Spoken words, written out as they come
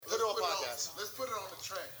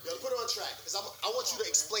want you to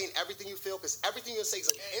explain everything you feel, because everything you say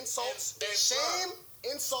is insults, shame,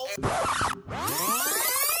 insults.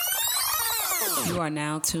 You are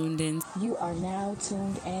now tuned in. You are now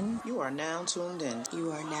tuned in. You are now tuned in.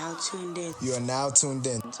 You are now tuned in. You are now tuned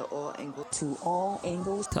in To All Angles. To All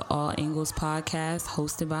Angles. To All Angles podcast,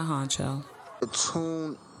 hosted by Honcho.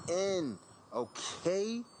 Tune in,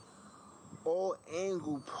 okay? All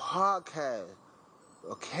Angle podcast,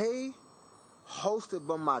 okay? Hosted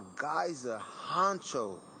by my geyser,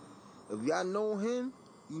 Honcho. If y'all know him,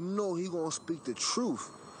 you know he gonna speak the truth.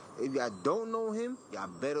 If y'all don't know him, y'all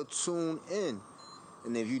better tune in.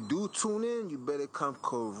 And if you do tune in, you better come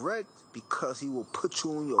correct, because he will put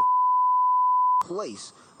you in your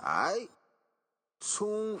place, alright?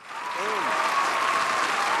 Tune in.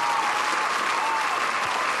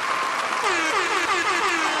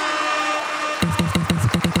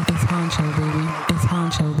 It's Honcho, baby. It's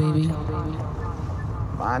Honcho, baby.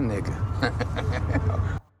 My nigga.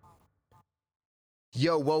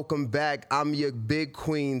 Yo, welcome back. I'm your big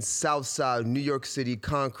queen, Southside, New York City,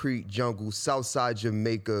 Concrete Jungle, Southside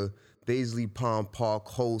Jamaica, Baisley Palm Park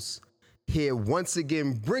host. Here once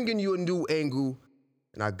again, bringing you a new angle,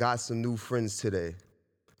 and I got some new friends today.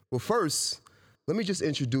 Well, first, let me just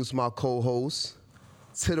introduce my co-host.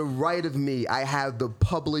 To the right of me, I have the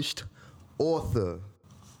published author,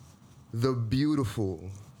 the beautiful,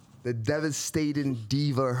 the devastating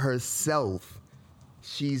diva herself.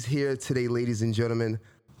 She's here today, ladies and gentlemen.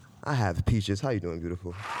 I have Peaches. How you doing,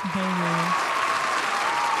 beautiful? Hey, man.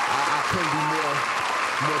 I couldn't be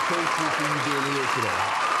more thankful for you being here today.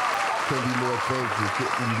 Couldn't be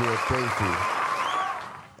more thankful.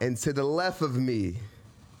 And to the left of me,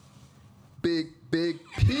 Big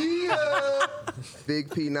P. Big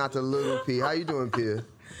P, not the little P. How you doing, P?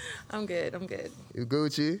 I'm good. You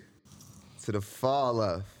Gucci? To the far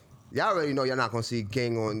left. Y'all already know y'all not gonna see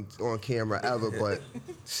Gang on camera ever, but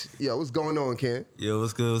yo, what's going on, Ken? Yo,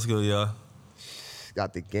 what's good, y'all?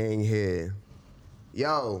 Got the gang here.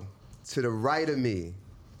 Yo, to the right of me,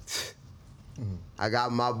 I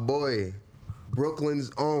got my boy, Brooklyn's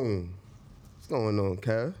own. What's going on,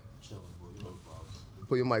 Kev?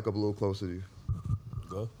 Put your mic up a little closer to you.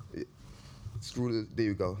 Go. Yeah. Screw this. There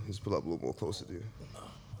you go. Just pull up a little more closer to you.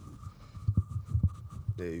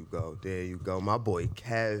 There you go. My boy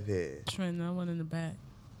Kev here. Trent, that one in the back.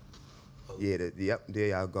 Yeah, yep, there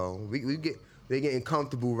y'all go. They're getting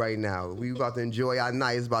comfortable right now. We about to enjoy our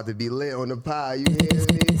night. It's about to be lit on the pie. You hear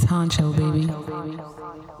me? It's Honcho, baby.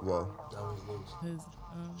 Whoa. His,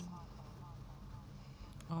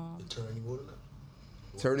 Turn any more than that?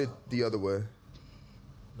 Turn it the other way.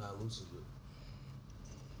 Not loose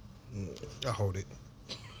I hold it.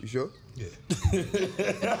 You sure? Yeah.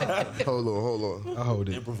 Hold on. I hold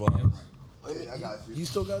it. Improvise. I got you. You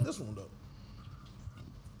still got this one though.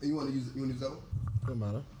 You want to use that one? Don't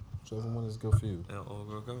matter. Whichever one is good for you. Yeah, all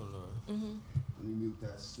girl coming, all right. Let me mute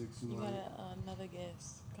that 6 You got another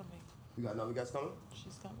guest coming. You got another guest coming?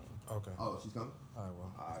 She's coming. Okay. Oh, she's coming? All right,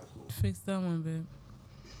 well. All right, cool. Fix that one, babe.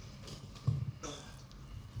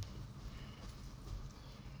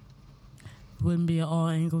 Wouldn't be an All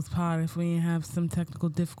Angles pod if we didn't have some technical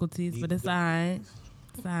difficulties, but it's all right.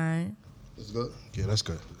 It's all right. It's good? Yeah, that's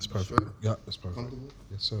good. That's perfect. Sure? Yeah, that's perfect. Comfortable?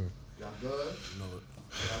 Yes, sir. Y'all good? You know it.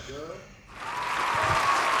 Y'all good?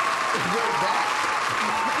 We're back.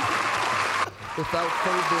 Without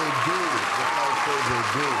further ado.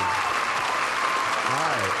 All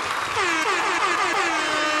right.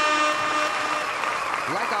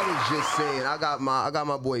 Like I was just saying, I got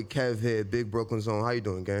my boy Kev here, Big Brooklyn's own. How you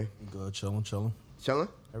doing, gang? Good, chilling. Chilling?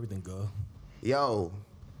 Everything good. Yo,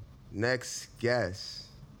 next guest.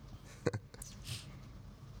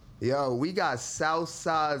 Yo, we got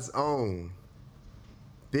Southside's own.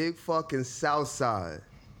 Big fucking Southside.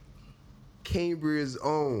 Cambria's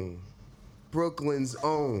own. Brooklyn's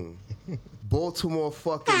own. Baltimore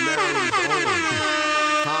fucking Maryland's own.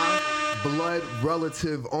 Huh? Blood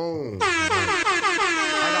relative own.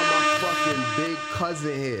 I got my fucking big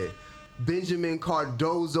cousin here. Benjamin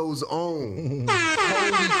Cardozo's own.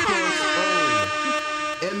 Holy Cross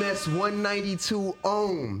own. MS 192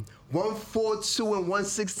 own. 142 and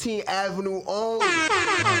 116 Avenue own. 5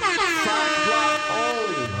 Block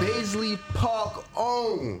own. Baisley Park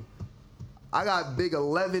own. I got Big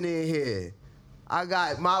 11 in here. I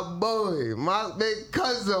got my boy, my big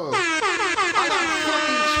cousin. I got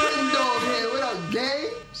fucking Trend Dog here. What up,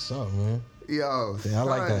 gang? What's up, man? Yo, Yeah, I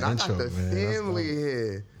like that intro, I got the man. family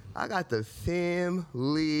here. I got the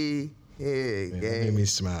family Yeah, Man, that gang. made me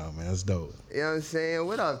smile, man. That's dope. You know what I'm saying?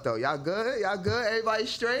 What up, though? Y'all good? Y'all good? Everybody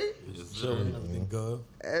straight? Chilling, everything good.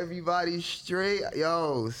 Everybody straight?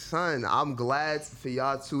 Yo, son, I'm glad for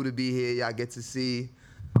y'all two to be here. Y'all get to see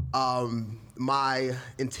my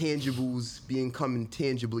intangibles becoming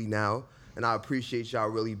tangibly now. And I appreciate y'all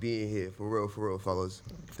really being here. For real, fellas.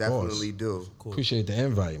 Definitely do. Appreciate the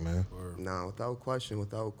invite, man. Nah, without question. You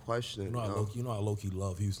know, I low-key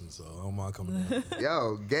love Houston, so I don't mind coming down.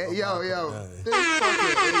 Yo. down. This fucking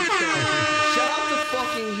H-Town. Shout out to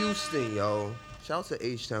fucking Houston, yo. Shout out to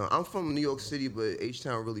H-Town. I'm from New York City, but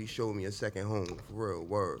H-Town really showed me a second home. For real,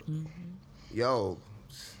 word. Mm-hmm. Yo,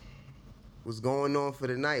 what's going on for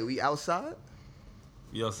the night? We outside?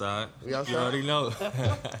 We outside. We outside? You already know.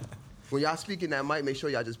 When y'all speaking that mic, make sure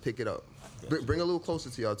y'all just pick it up. Bring a little closer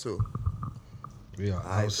to y'all, too. We are All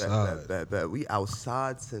right, outside. bet. We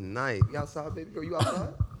outside tonight. You outside, baby girl? You outside?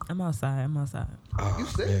 I'm outside. Oh, You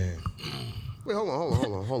sick? man. Wait,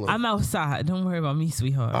 hold on. I'm outside. Don't worry about me,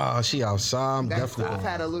 sweetheart. Oh, she outside. I'm I've definitely.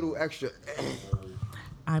 had a little extra.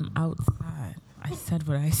 I'm outside. I said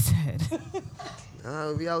what I said.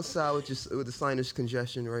 We outside with the sinus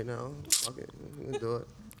congestion right now. Okay, we can do it.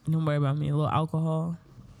 Don't worry about me. A little alcohol.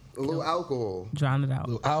 A little alcohol. Drown it out.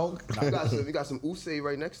 Out. We got some Usain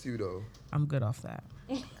right next to you though. I'm good off that.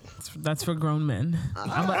 That's for grown men.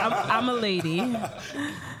 I'm a lady. I'm a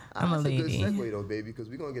That's a lady. good segue though, baby, because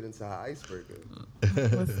we're gonna get into our icebreaker.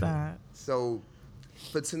 What's that? So,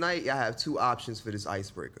 for tonight, I have two options for this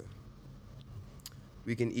icebreaker.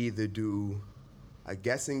 We can either do a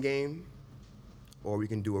guessing game, or we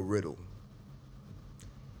can do a riddle.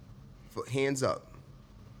 Hands up,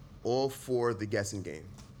 all for the guessing game.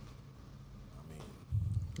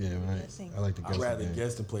 Yeah, right. I like to guess. I'd rather again.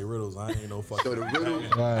 guess than play riddles. I ain't no fucking. So the riddle.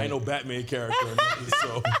 I ain't no Batman character.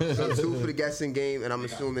 So So two for the guessing game, and I'm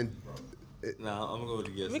assuming. Nah, I'm gonna go with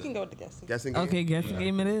the guessing. We can go with the guessing. Guessing game. Okay, guessing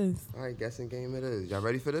game it is. All right, guessing game it is. Y'all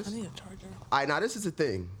ready for this? I need a charger. All right, now this is the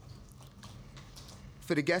thing.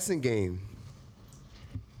 For the guessing game,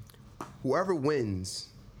 whoever wins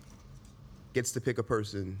gets to pick a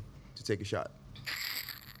person to take a shot.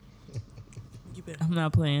 You better I'm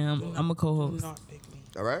not playing. I'm a co-host. not pick me.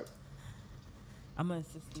 All right? I'm gonna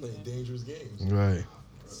assist you. playing dangerous games. Right.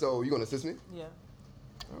 So you gonna assist me? Yeah.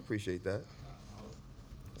 I appreciate that.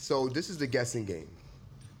 So this is the guessing game.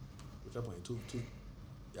 Which I playing two.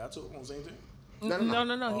 Y'all two on the same team. No.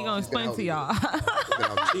 He gonna explain to y'all.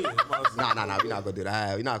 Nah.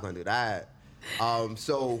 We're not gonna do that.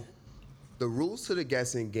 So the rules to the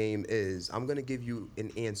guessing game is I'm gonna give you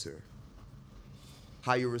an answer.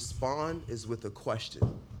 How you respond is with a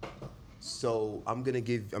question. So I'm gonna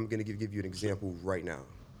give you an example right now.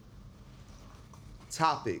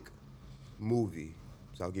 Topic, movie.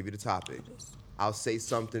 So I'll give you the topic. I'll say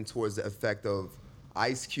something towards the effect of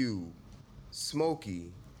Ice Cube,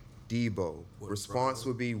 Smokey, Debo. Response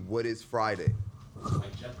would be, what is Friday?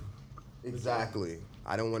 Exactly.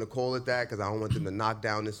 I don't want to call it that because I don't want them to knock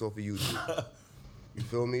down this off of YouTube. You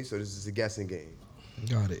feel me? So this is a guessing game.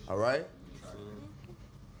 Got it. All right?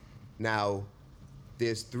 Now,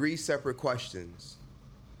 there's 3 separate questions,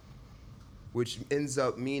 which ends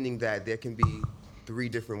up meaning that there can be 3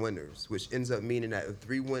 different winners, which ends up meaning that if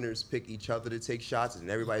 3 winners pick each other to take shots, then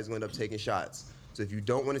everybody's going to end up taking shots. So if you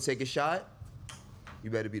don't want to take a shot, you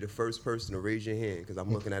better be the first person to raise your hand because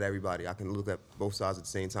I'm looking at everybody. I can look at both sides at the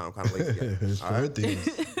same time. I'm kind of late again. It's All right? Corinthians.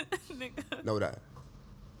 Know that.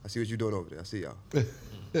 I see what you're doing over there. I see y'all.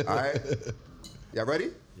 All right? Y'all ready?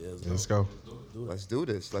 Yeah, Let's go. Let's do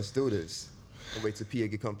this. I'll wait till Pia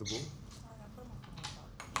get comfortable.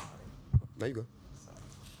 There you go.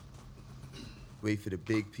 Wait for the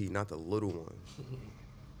big P, not the little one.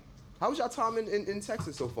 How was y'all time in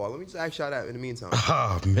Texas so far? Let me just ask y'all that in the meantime.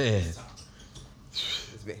 Oh, man.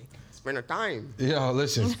 Spend a time. Yo,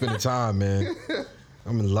 listen, spend the time, man.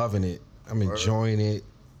 I'm loving it. I'm enjoying it.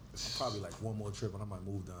 probably like one more trip and I might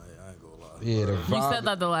move down here. I ain't gonna lie. Yeah, the You vibe. said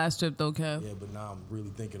that the last trip though, Kev. Yeah, but now I'm really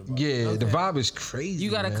thinking about it. Yeah, the vibe is crazy.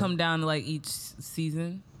 You gotta man. come down to like each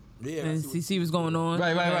season. Yeah, And see what's going on.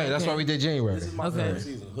 Right. That's why we did January. This is my Okay. favorite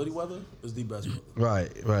season. Hoodie weather is the best weather.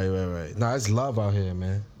 Right. Nah, it's love out here,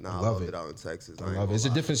 man. Nah, I love love it out in Texas. I love it. It's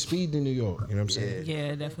a different speed than New York. You know what I'm saying?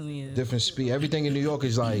 Yeah, it definitely is. Different speed. Everything in New York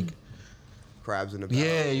is like, Crabs in the barrel.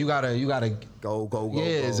 yeah, you gotta Go. Yeah,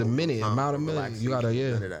 it's a minute, amount of Relaxation, minutes. You gotta,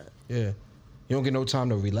 yeah. None of that. Yeah. You don't get no time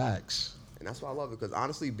to relax. And that's why I love it, because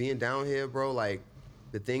honestly, being down here, bro, like,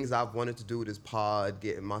 the things I've wanted to do with this pod,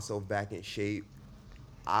 getting myself back in shape,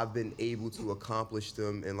 I've been able to accomplish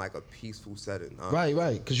them in, like, a peaceful setting. Right,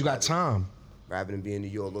 because you got time. Rather than being in New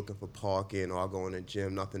York looking for parking or going to the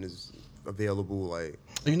gym, nothing is available. Like,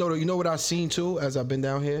 you know what I've seen too, as I've been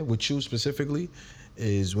down here with you specifically,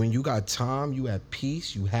 is when you got time, you at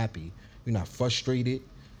peace, you happy, you're not frustrated.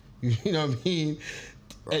 You know what I mean?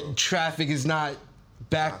 Traffic is not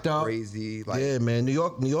backed up. Crazy. Like, yeah, man. New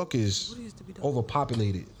York is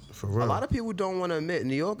overpopulated. For real. A lot of people don't want to admit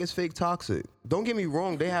New York is fake toxic. Don't get me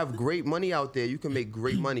wrong, they have great money out there. You can make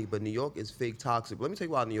great money, but New York is fake toxic. But let me tell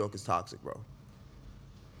you why New York is toxic, bro.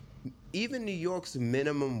 Even New York's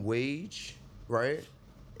minimum wage, right,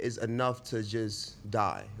 is enough to just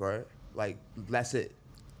die, right? Like, that's it.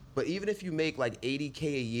 But even if you make like $80K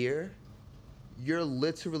a year, you're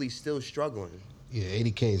literally still struggling. Yeah,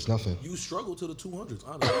 $80K is nothing. You struggle to the 200s,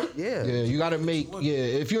 honestly. Yeah. Yeah, you gotta make. Yeah,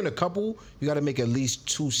 if you're in a couple, you gotta make at least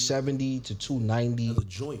 270 to 290 As a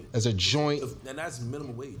joint. As a joint. And that's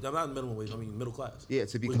minimum wage. Not minimum wage. I mean middle class. Yeah,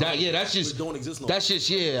 to be. That's just. Don't exist no That's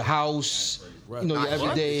just house. Right. You know, your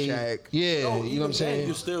everyday. Check. Yeah, No, you know what I'm even saying. then,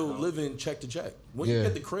 you're still living check to check. When you Yeah.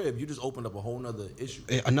 get the crib, you just opened up a whole nother issue.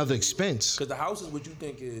 Another expense. Because the house is what you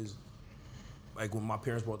think is, like when my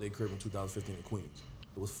parents bought their crib in 2015 in Queens,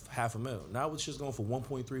 it was $500,000. Now it's just going for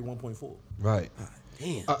 1.3, 1.4. Right.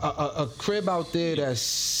 Damn. A crib out there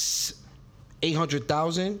that's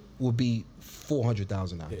 800,000 will be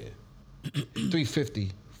 400,000 out here.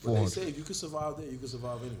 350. But they say if you can survive there, you can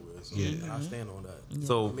survive anywhere. So Yeah. I stand on that.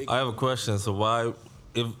 So I have a question. So why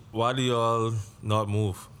do y'all not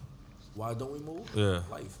move? Why don't we move? Yeah.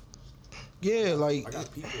 Life. Yeah, like. I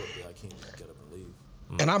got people up there. I can't just get up and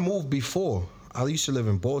leave. And I moved before. I used to live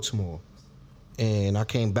in Baltimore, and I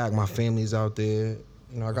came back. My family's out there.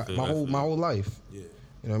 You know, I got my whole life. Yeah. You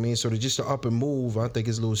know what I mean? So to up and move, I think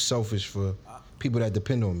it's a little selfish for people that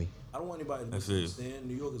depend on me. I don't want anybody to misunderstand.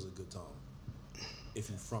 New York is a good time if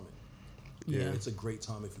you're from it. Yeah. It's a great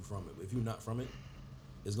time if you're from it. But if you're not from it,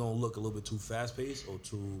 it's gonna look a little bit too fast paced or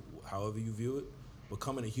too however you view it. But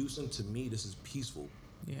coming to Houston, to me, this is peaceful.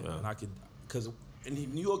 Yeah. And I could, because in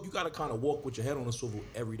New York, you gotta kind of walk with your head on a swivel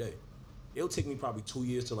every day. It'll take me probably 2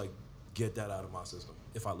 years to like get that out of my system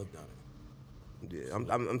if I live down there. Yeah,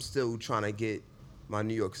 I'm still trying to get my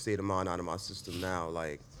New York state of mind out of my system now.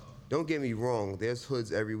 Like, don't get me wrong, there's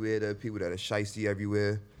hoods everywhere, there are people that are shiesty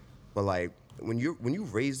everywhere. But like when you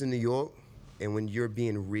raised in New York and when you're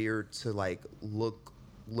being reared to like look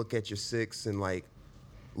at your six and like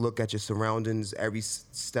look at your surroundings every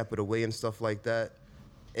step of the way and stuff like that,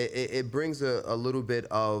 it brings a little bit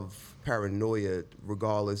of paranoia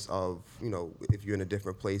regardless of, you know, if you're in a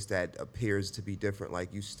different place that appears to be different.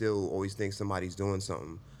 Like, you still always think somebody's doing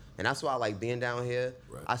something. And that's why I like being down here.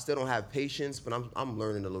 Right. I still don't have patience, but I'm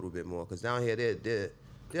learning a little bit more, because down here they're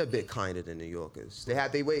a bit kinder than New Yorkers. They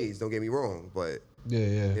have their ways, don't get me wrong, but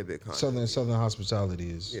they're a bit kinder. Southern hospitality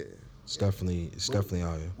is it's definitely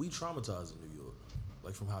out here. We traumatized in New York,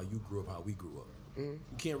 like from how you grew up, how we grew up. Mm-hmm.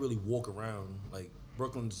 You can't really walk around like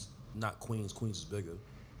Brooklyn's not Queens. Queens is bigger.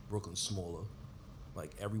 Brooklyn's smaller.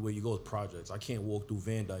 Like, everywhere you go is projects. I can't walk through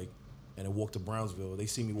Van Dyke and then walk to Brownsville. They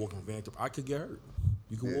see me walking Van Dyke, I could get hurt.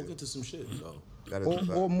 You can walk into some shit. So.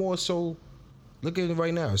 Or more so, look at it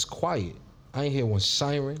right now. It's quiet. I ain't hear one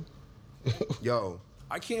siren. Yo.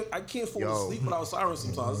 I can't fall asleep without sirens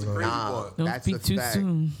sometimes. That's the crazy part. Don't that's speak a too fact.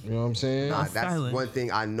 soon. You know what I'm saying? That's silent. one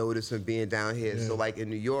thing I noticed from being down here. So like in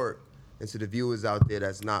New York, and to the viewers out there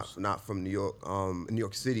that's not from New York, New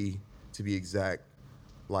York City to be exact,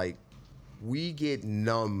 like, we get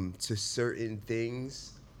numb to certain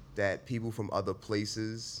things that people from other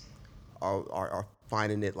places are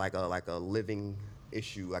finding it like a living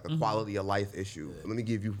issue, like a quality of life issue. Let me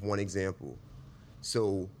give you one example.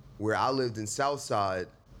 So where I lived in Southside,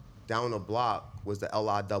 down the block was the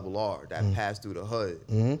LIRR that passed through the hood.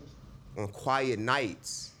 On quiet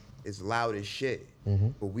nights, it's loud as shit.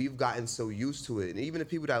 But we've gotten so used to it. And even the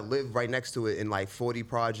people that live right next to it in like 40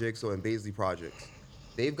 projects or in Baisley projects,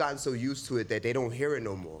 they've gotten so used to it that they don't hear it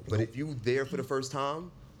no more. But if you there for the first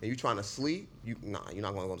time and you trying to sleep, you're not going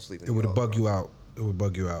to go to sleep. It would bug you out. It would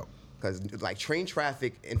bug you out. Because like train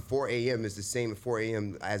traffic in 4 a.m. is the same at 4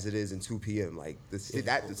 a.m. as it is in 2 p.m. Like when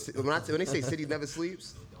they say city never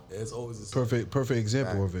sleeps, it's always the same. Perfect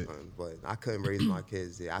example of it. But I couldn't raise my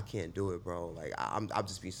kids there. I can't do it, bro. Like I'm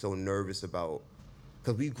just be so nervous about,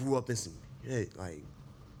 because we grew up in some shit. Like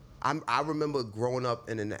I remember growing up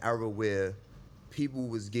in an era where people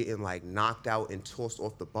was getting like knocked out and tossed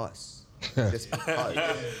off the bus. Just because.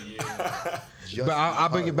 But I'll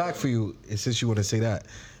bring it back for you, since you want to say that.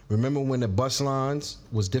 Remember when the bus lines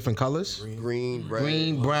was different colors? Green, red.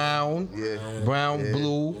 Green, brown, brown,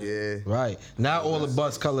 blue. Yeah. Right. Now all the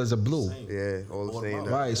bus colors are blue. Yeah, all the same.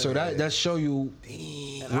 Right. So that show you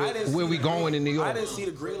where we going in New York. I didn't see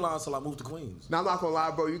the green line until I moved to Queens. Now I'm not gonna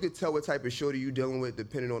lie, bro. You could tell what type of shorty you dealing with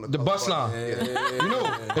depending on the color bus line. You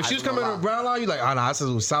know, if she was coming in a brown line, you like, oh no, that's a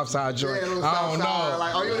little South Side joint. I don't know.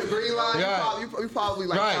 Like, are you in the green line? Yeah. You probably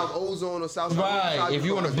like South Ozone or South Side. Right. If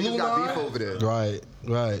you on the blue line, beef over there. Right.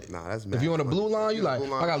 Nah, that's mad. If you on the blue line, you like, I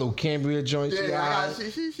got a little Cambria joint. Yeah,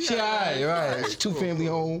 she alright, right. She two family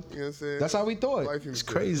home. You know what I'm saying? That's how we thought. It's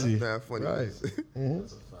crazy. That's funny. Right.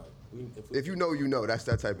 If you know, you know. That's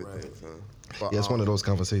that type of thing, son. But, Yeah, it's one of those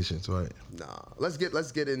conversations, right? Nah, let's get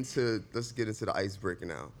into the icebreaker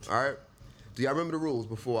now. All right. Do y'all remember the rules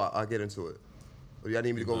before I get into it? Or do y'all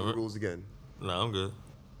need me to go over the rules again? Nah, I'm good.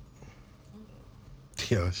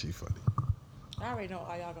 Yeah, she funny. I already know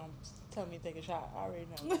how y'all gonna tell me to take a shot. I already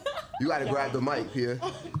know. You gotta grab the mic here.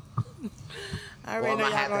 I already know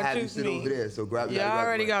y'all gonna you choose sit me. over there. So grab. Y'all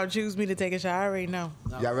already gonna choose me to take a shot. I already know.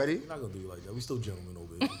 Y'all ready? We're not gonna do like that. We still gentlemen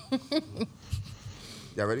over here.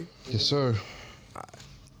 Y'all ready? Yes, sir. All right.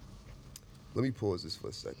 Let me pause this for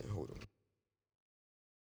a second. Hold on.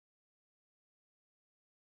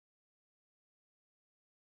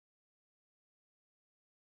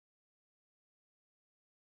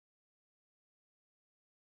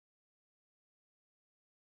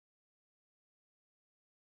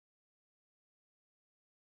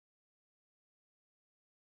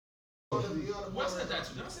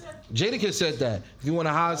 Jadakiss said that. If you want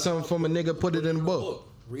to hide something from a nigga, put it in a book.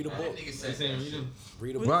 Read a book.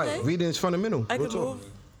 Read a book. Right. Read it is fundamental. I can move.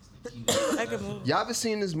 I can move. Y'all ever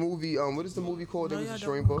seen this movie? What is the movie called? They was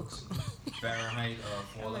destroying books. Fahrenheit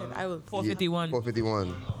I was 451.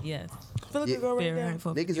 451. Yes. Philip, you go right there. Fahrenheit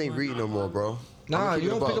 451. Niggas ain't reading no more, bro. Nah, you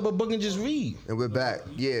don't pick up a book and just read. And we're back.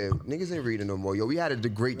 Yeah, niggas ain't reading no more. Yo, we had a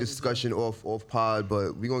great discussion off pod,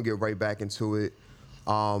 but we gonna get right back into it.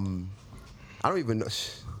 I don't even know.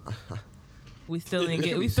 We still didn't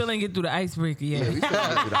get through the icebreaker yet. Yeah, we still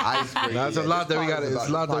get through the icebreaker. That's a lot that we got. It's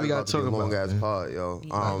a lot that we got to talk about. Long ass pod, yo.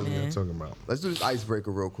 Talking about. Let's do this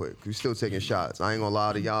icebreaker real quick. We still taking shots. I ain't gonna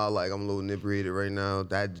lie to y'all. Like I'm a little inebriated right now.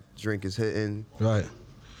 That drink is hitting. Right.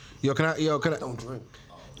 Can I? Don't drink.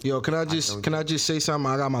 Can I just say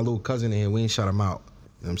something? I got my little cousin in here. We ain't shut him out.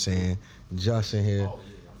 You know what I'm saying? Josh in here,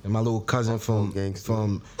 and my little cousin from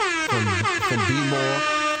B-More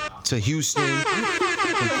to Houston,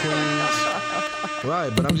 from Queens.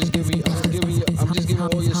 Right, but I'm just giving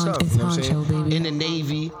all your stuff. You know what I'm saying? In the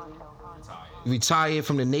Navy, retired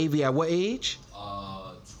from the Navy at what age?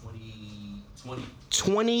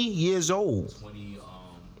 20 years old. 20,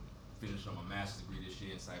 finished on my master's degree this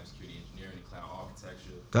year in cybersecurity engineering and cloud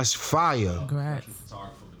architecture. That's fire. Congrats.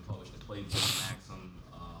 Photographer, been published in Playboy, Maxim,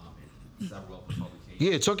 and several other publications.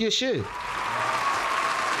 Yeah, talk your shit.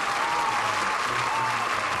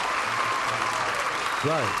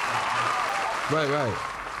 Right.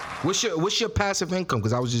 What's your passive income?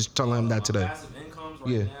 Because I was just telling him that today. My passive incomes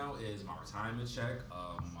right now is my retirement check,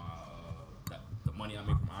 the money I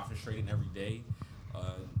make from options trading every day.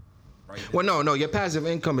 Well, no, your passive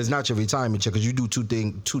income is not your retirement check because you do two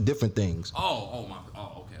different things. Okay.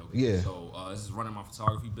 Yeah. So this is running my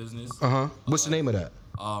photography business. What's the name of that?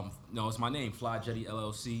 No, it's my name, Fly Jetty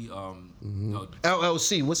LLC.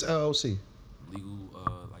 LLC. What's LLC? Legal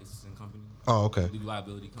licensing company. Oh, okay. Legal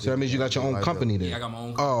liability company. So that means you got your own company then? Yeah, I got my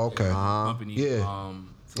own company. company. Yeah.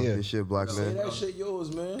 This shit, black man. Say that shit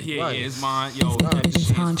yours, man. Yeah, it's mine. Yo,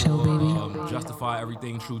 Poncho, baby. Justify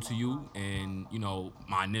everything true to you, and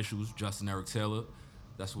my initials, Justin Eric Taylor.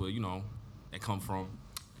 That's where they come from.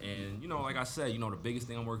 And like I said, the biggest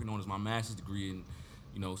thing I'm working on is my master's degree in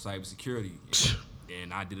cybersecurity,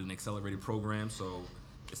 and I did an accelerated program. So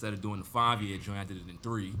instead of doing the 5-year joint, I did it in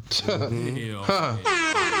 3. Yeah,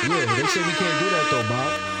 they say we can't do that though,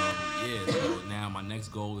 Bob. So now my next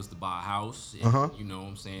goal is to buy a house. And, what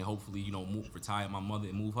I'm saying, hopefully, retire my mother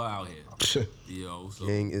and move her out here. That's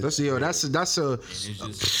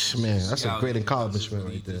a great accomplishment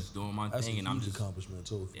right there. Just doing my thing, and I'm just accomplishment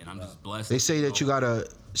too. And I'm just blessed. They say that you gotta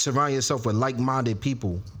surround yourself with like-minded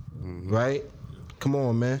people, right? Come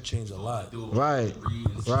on, man. Change a lot. Right.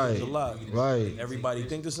 Change a lot. Right. Everybody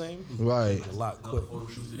think the same? Right. Change a lot quick.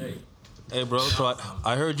 Hey, bro, so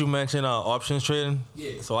I heard you mention options trading.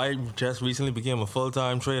 Yeah. So I just recently became a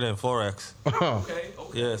full-time trader in Forex. Okay.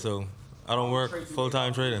 Yeah, so I don't work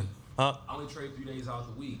full-time trading. Huh? I only trade 3 days out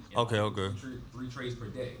the week. Okay. 3 trades per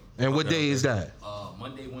day. And what day is that?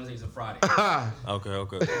 Monday, Wednesdays, and Fridays. Okay.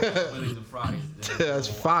 Wednesdays and Fridays. That's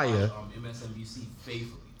fire. MSNBC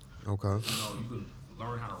faithfully. Okay. You can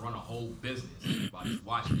learn how to run a whole business by just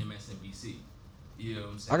watching MSNBC. You know what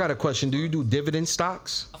I'm saying? I got a question. Do you do dividend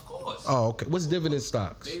stocks? Of course. Oh, okay. What's dividend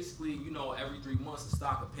stocks? Basically, every 3 months the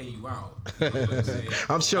stock will pay you out. You know what I'm saying?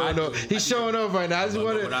 I'm showing up. He's showing up right now. I just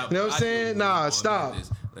want to, you know what I'm saying? Nah, stop.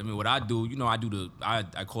 I mean, what I do, I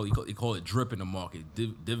call it drip in the market,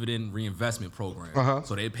 dividend reinvestment program. Uh-huh.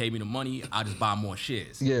 So they pay me the money, I just buy more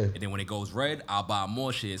shares. Yeah. And then when it goes red, I'll buy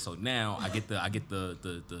more shares. So now I get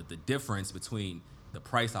the difference between the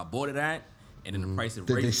price I bought it at and then the price it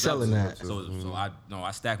raised. They selling that. So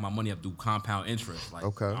I stack my money up, do compound interest. Like,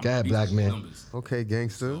 Okay. Go ahead, black man. Numbers. Okay,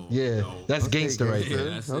 gangster. So, Yeah, that's gangster right there.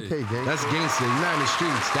 Yeah, that's Okay, it. gangster. That's gangster. You're not in the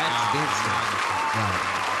streets. That's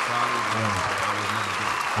gangster.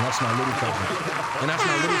 And that's my little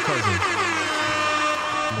cousin.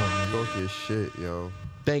 Talk your shit, yo.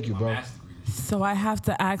 Thank you, bro. So I have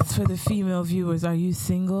to ask for the female viewers, are you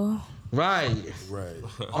single? Right.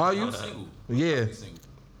 Are you? Single. Yeah.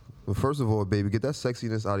 But first of all, baby, get that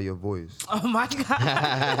sexiness out of your voice. Oh my God.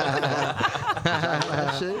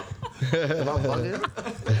 That shit? Am I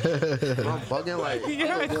bugging? Am I bugging? Like, You're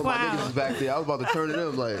a my clown. niggas was back there. I was about to turn it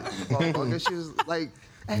in. Like, am I bugging? She was like,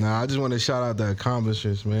 Nah, I just want to shout out the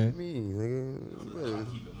accomplishments, man. me, nigga.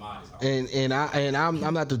 And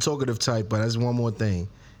I'm not the talkative type, but that's one more thing.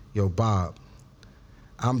 Yo, Bob,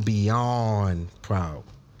 I'm beyond proud.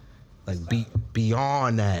 Like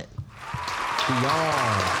beyond that.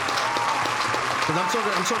 Beyond. Cause I'm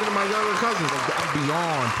talking to my younger cousins. Like, I'm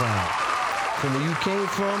beyond proud. From where you came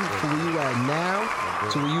from, to where you at now,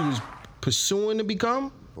 to where you was pursuing to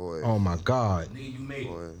become. Boy. Oh my God. Nigga, you made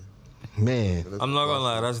it. Man. I'm not gonna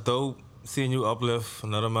lie, that's dope. Seeing you uplift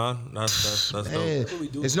another man, that's Man, dope.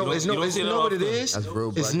 it's no, You don't see that what it often. is. That's real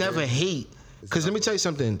It's black never man. hate. Cause let me tell you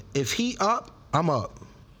something. If he up, I'm up.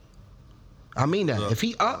 I mean that. If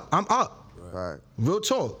he up, I'm up. Right. Real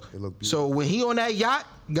talk. They look So when he on that yacht,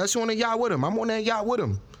 guess who on the yacht with him? I'm on that yacht with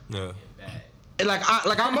him. Yeah. And like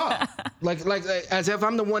I'm up. like as if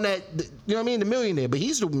I'm the one that, you know what I mean, the millionaire, but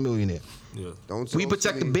he's the millionaire. Yeah. Don't We talk to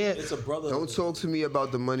protect the me- band. It's a brother. Don't talk to me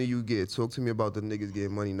about the money you get. Talk to me about the niggas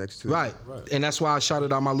getting money next to you. Right. And that's why I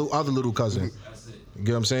shouted out my other little cousin. That's it. You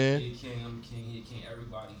get what I'm saying? He king, I'm king, he king.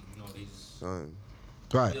 Everybody, they just Son,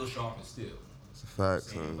 Right. still sharp and still. it's a fact,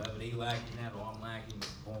 Saying son. whether they lacking that or I'm lacking,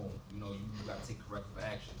 boom. You gotta take corrective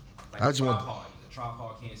action. Like I a just want- tripod. The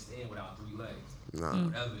tripod can't stand without 3 legs. Nah.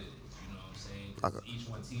 Whatever it is, you know what I'm saying? 'Cause each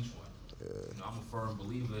one teach one. I'm a firm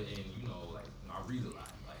believer in, I read a lot.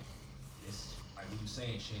 Like, it's like what you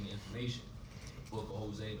saying, sharing the information. The book of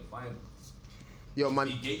Jose, the Bible. Yo, my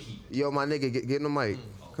Be gatekeeping. nigga, get in the mic.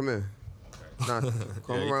 Come here. Okay. Nah, come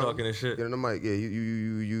Yeah, you around. talking that shit. Get in the mic. Yeah,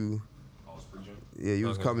 you. Oh, it's preaching. Yeah, you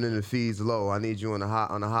was Okay. coming in the feeds low. I need you on a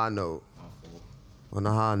high note. On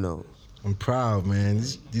a high note. I'm proud, man.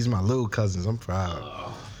 These are my little cousins. I'm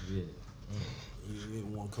proud. You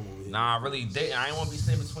didn't want to come over here. Nah, I really didn't. I ain't want to be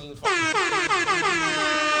sitting between fucking.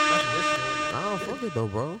 I don't fuck it though,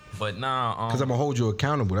 bro. But nah, Because I'm going to hold you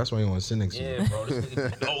accountable. That's why you want to sit next to me. yeah, bro. This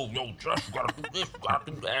nigga, yo, Josh, you gotta do this, you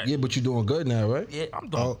gotta do that. Yeah, but you're doing good now, right? Yeah, I'm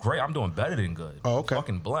doing great. I'm doing better than good. Oh, okay.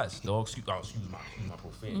 Fucking blessed, dog. Excuse my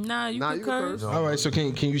profanity. Nah, you Nah, can you can curse. curse. All right, so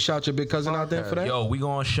can you shout your big cousin out there for that? Yo, we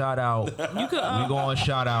gonna shout out. You could, We gonna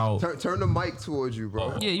shout out. Turn the mic towards you,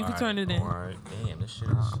 bro. yeah, you can turn it in. All right, damn, this shit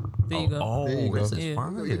is. There you go. Oh, There you this go. is Yeah.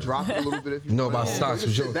 fine. You can drop it a little bit if you You know about want. stocks. You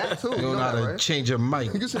can You sit back too. you know how that, to right? change your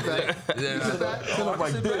mic. You can sit back. You can sit back. Sit up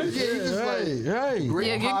like this. Yeah, you just like Right. great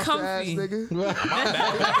Yeah, get posture ass comfy. nigga.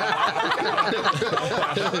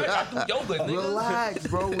 Yoga, nigga. Relax,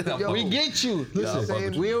 bro. Yo, We get you. Listen,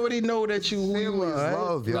 Same- we already know that you who you family are. is Right?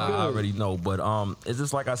 love, yo. Nah, I already know, but it's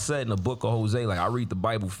just like I said in the book of Jose. Like I read the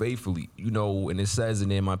Bible faithfully, and it says in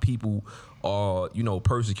there, my people are,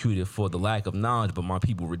 persecuted for the lack of knowledge, but my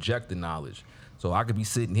people reject the knowledge. So I could be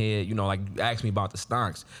sitting here, like you ask me about the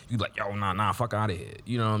stocks, you like, yo, nah, fuck out of here.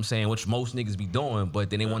 You know what I'm saying? Which most niggas be doing, but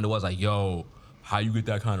then they wonder what's like, yo, how you get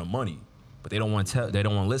that kind of money? But they don't want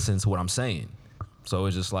to listen to what I'm saying. So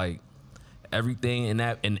it's just like everything in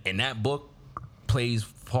that book plays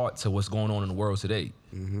part to what's going on in the world today.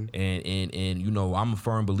 Mm-hmm. And I'm a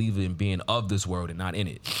firm believer in being of this world and not in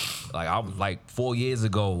it. Like I was like 4 years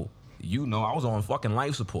ago, I was on fucking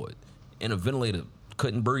life support in a ventilator,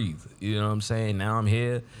 couldn't breathe. You know what I'm saying? Now I'm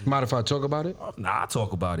here. Mind if I talk about it? Nah, I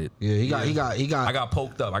talk about it. Yeah, he got. I got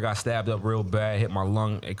poked up. I got stabbed up real bad. Hit my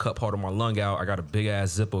lung. It cut part of my lung out. I got a big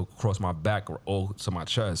ass zipper across my back or to my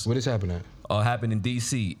chest. What is happening? Happened in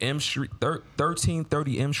D.C. M Street,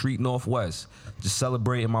 1330 M Street Northwest. Just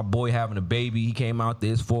celebrating my boy having a baby. He came out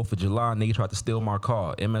there. It's 4th of July. Nigga tried to steal my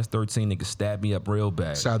car. MS-13 nigga stabbed me up real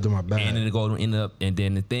bad. Stabbed in my back. And then it go end up. And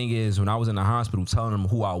then the thing is, when I was in the hospital, telling them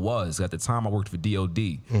who I was. At the time, I worked for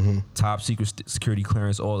DOD, top secret security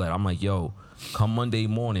clearance, all that. I'm like, yo, come Monday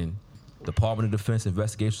morning, Department of Defense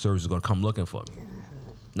Investigation Service is gonna come looking for me.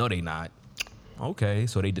 No, they not. Okay,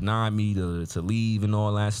 so they denied me to leave and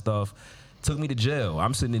all that stuff. Took me to jail.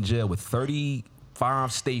 I'm sitting in jail with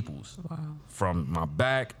 35 staples from my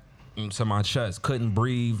back to my chest. Couldn't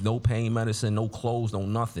breathe, no pain medicine, no clothes, no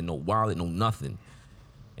nothing, no wallet, no nothing.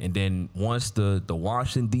 And then once the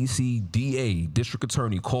Washington, D.C. DA, district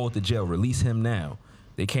attorney, called the jail, release him now.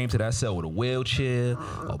 They came to that cell with a wheelchair,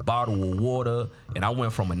 a bottle of water, and I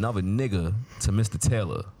went from another nigga to Mr.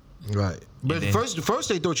 Taylor. Right. But then, first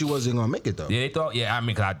they thought you wasn't gonna make it though. Yeah, they thought, I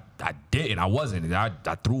mean, cause I didn't. I wasn't. I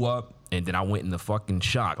threw up and then I went into fucking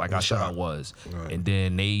shock like I said I was. Right. And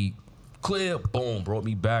then they clear, boom, brought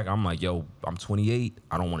me back. I'm like, yo, I'm 28.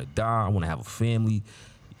 I don't want to die. I want to have a family.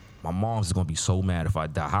 My mom's gonna be so mad if I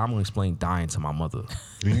die. How am I gonna explain dying to my mother?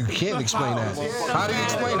 You can't explain that. How do you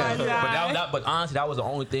explain that? But honestly, that was the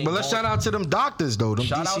only thing. But let's shout out to them doctors though. Them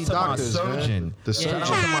shout DC out to doctors, my surgeon. Man. The surgeon. Shout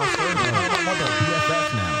out to my surgeon. My mother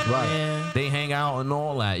BFF now. Right. Yeah. They hang out and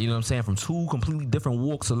all that. You know what I'm saying? From two completely different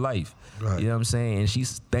walks of life. Right. You know what I'm saying? And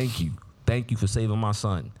she's thank you for saving my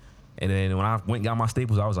son. And then when I went and got my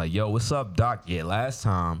staples, I was like, yo, what's up, doc? Yeah, last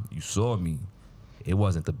time you saw me, it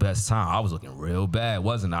wasn't the best time. I was looking real bad,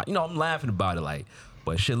 wasn't I? You know, I'm laughing about it like,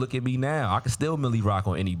 but shit, look at me now. I can still Millie rock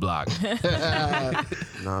on any block.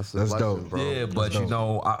 That's dope, bro. Yeah, but you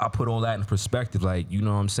know, I put all that in perspective. Like, you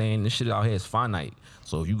know what I'm saying? This shit out here is finite.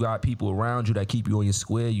 So if you got people around you that keep you on your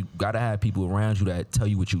square, you gotta have people around you that tell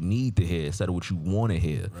you what you need to hear instead of what you want to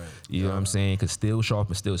hear. Right. You know what I'm saying? Cause still sharp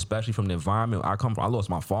and still, especially from the environment I come from. I lost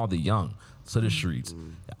my father young to the streets.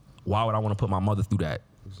 Why would I want to put my mother through that?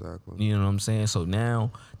 Exactly. You know what I'm saying? So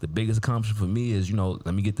now the biggest accomplishment for me is, you know,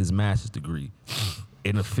 let me get this master's degree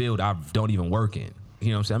in a field I don't even work in. You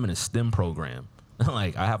know what I'm saying? I'm in a STEM program.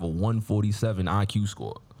 Like, I have a 147 IQ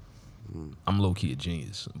score. I'm low key a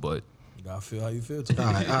genius, but you gotta feel how you feel today.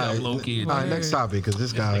 All right. I'm low key. All right, next topic, because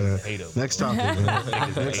this guy. Next topic,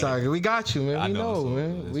 man. Next topic. We got you, man. I We know, know, so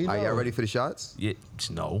man. We know. Are y'all ready for the shots? Yeah,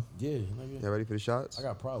 no. Yeah, Y'all ready for the shots? I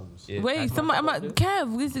got problems. Yeah, Wait,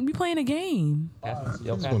 Kev, we playing a game. I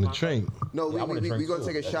just want to drink. No, we gonna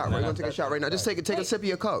take a shot. We're gonna take a shot right now. Just take a sip of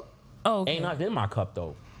your cup. Oh, okay. Ain't not in my cup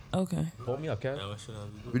though. Okay. Pull me up, Kev.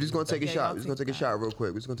 We're just gonna take a shot. We're just gonna take a shot real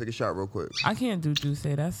quick. I can't do juice.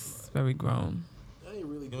 That's very grown.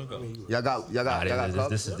 Y'all got cups?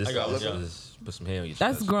 This is put some hair on your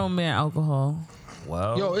That's chest. grown man alcohol.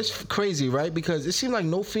 Well, Yo, it's crazy, right? Because it seems like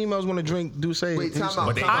no females want to drink Douce. Wait, time out.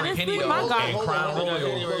 But they Honestly, Henny though, my God. and Crown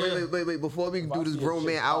Royal. Wait. Before we do this grown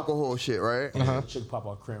man alcohol shit, right? Chick pop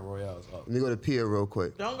out Crown Royales up. Let me go to Pia real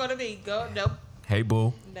quick. Don't go to me. Go. Nope. Hey,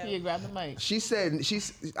 boo. You grab the mic. She said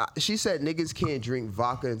niggas can't drink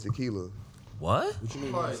vodka and tequila. What? What you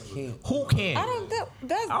mean niggas can't? Who can? I don't.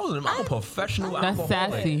 That's. I'm a professional That's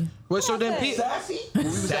alcoholic. sassy. Wait, so then Pia.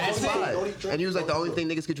 And he was like, the only thing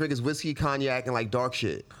niggas can drink is whiskey, cognac, and like dark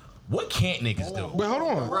shit. What can't niggas do? Wait, hold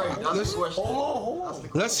on.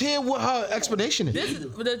 Let's hear what her explanation is.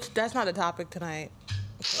 That's not the topic tonight.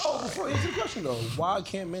 Oh, before you answer the question though, why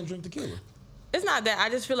can't men drink tequila? It's not that. I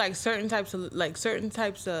just feel like certain types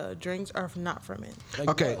of drinks are not for men.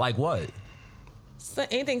 Okay. Like what? So,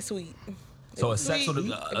 anything sweet. So a It's sex sweet. on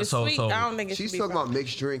the If it's so sweet, so I don't think it should She's be talking for about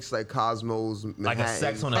mixed drinks like Cosmos, Manhattan. like a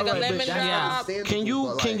sex on like a a lemon drop.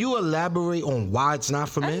 Can you elaborate on why it's not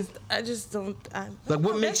for men? I just don't. Like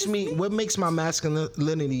what makes my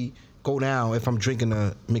masculinity go down if I'm drinking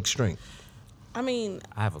a mixed drink? I mean,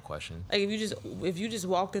 I have a question. like if you just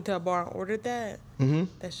walked into a bar and ordered that,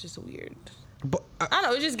 that's just weird. But I don't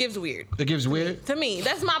know. It just gives weird. It gives weird. To me,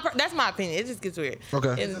 that's my opinion. It just gets weird.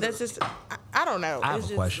 Okay. And that's just I don't know. I have It's a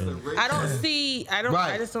just, question. I don't see. I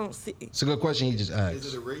Right. just don't see. It's a good question he just asked.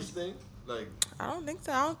 Is it a race thing? Like, I don't think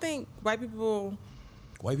so. I don't think white people,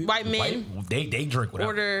 White people. white men They drink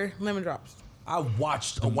whatever. order lemon drops. I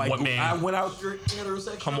watched a white What girl. man? I went out.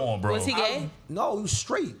 heterosexual? Come on, bro. Was he gay? No, he was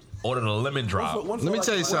straight. Ordered a lemon drop. Let me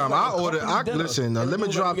tell you something. Listen, a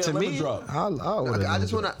lemon drop to me. I'll order. I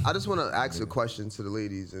just want to ask a question to the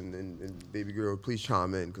ladies and baby girl, please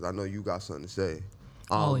chime in because I know you got something to say.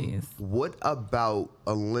 Always. What about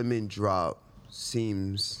a lemon drop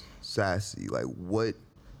seems sassy? Like what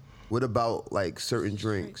about like certain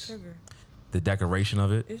drinks? Straight sugar. The decoration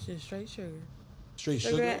of it. It's just straight sugar. Straight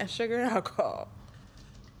Sugar sugar. and alcohol.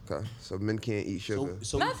 Okay, so men can't eat sugar.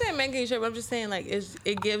 So Not saying men can eat sugar, but I'm just saying like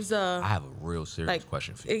it gives a. I have a real serious like,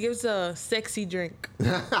 question for you. It gives a sexy drink.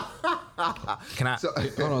 Can I?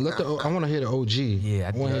 Hold on, I want to hear the OG.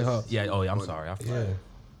 Yeah, I want to hear her. Yeah. Oh, yeah. I'm sorry.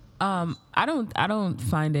 I don't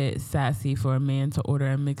find it sassy for a man to order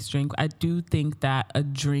a mixed drink. I do think that a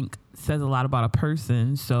drink says a lot about a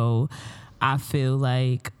person. So I feel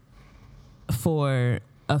like for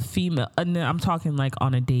a female, and I'm talking like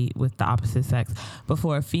on a date with the opposite sex, but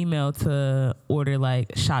for a female to order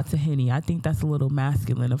like shots of Henny, I think that's a little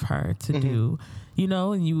masculine of her to do. You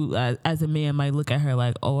know, and you as a man might look at her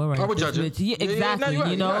like, oh, all right. I would judge it. Yeah, exactly. No,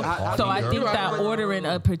 you know, so I think that ordering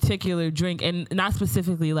a particular drink, and not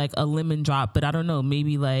specifically like a lemon drop, but I don't know,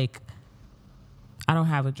 maybe like, I don't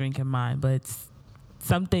have a drink in mind, but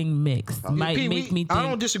something mixed might make me I don't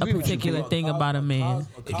think a disagree with you, particular P. thing about a man.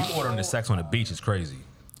 If you ordering the sex on the beach, it's crazy.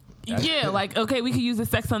 Yeah, like, okay, we could use the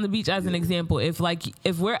sex on the beach as an example. If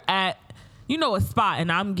we're at, a spot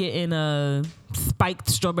and I'm getting a spiked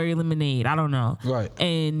strawberry lemonade, I don't know. Right.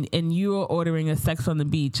 And you're ordering a sex on the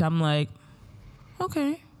beach, I'm like,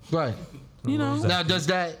 okay. Right. Now, does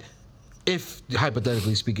that, if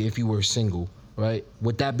hypothetically speaking, if you were single, right,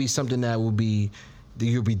 would that be something that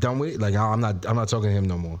you'd be done with? Like, I'm not talking to him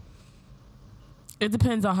no more. It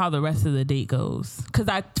depends on how the rest of the date goes. Because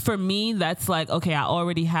for me, that's like, okay, I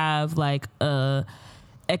already have like a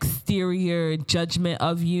exterior judgment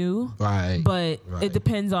of you. Right. But it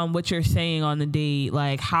depends on what you're saying on the date,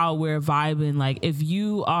 like how we're vibing. Like if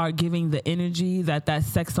you are giving the energy that I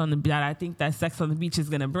think that sex on the beach is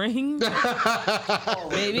gonna bring,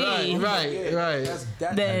 maybe. Right.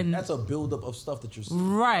 That's a buildup of stuff that you're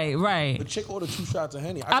saying. Right. The chick ordered 2 shots of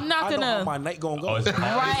Henny. I'm not I know gonna. how my night gonna go. Right.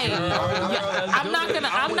 Yeah,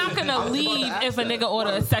 I'm not gonna leave if a nigga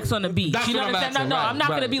order a sex on the beach. That's You know what what I'm I'm saying? No, asking. I'm not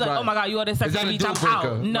gonna be like, oh my god, you ordered sex Is on that the a beach, I'm deal breaker?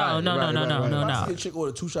 out. No. If I see a chick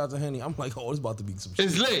order 2 shots of Henny, I'm like, oh, it's about to be some shit.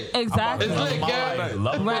 It's lit. Exactly. It's lit, Kev.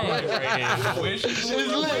 Love Right. It's lit.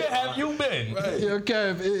 Where have you been? Yo,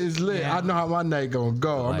 Kev, it is lit. I know how my night gonna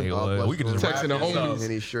go. We can just texting the wrap this up. homies.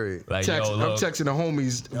 Henny straight. Like, I'm look. texting the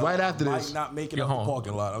homies right after Might this. not make it You're out the home.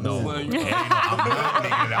 parking lot. I'm No, just letting you know. I'm not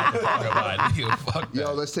making it out the parking lot. Nigga, fuck that.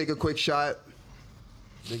 Yo, let's take a quick shot.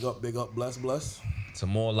 Big up, bless. To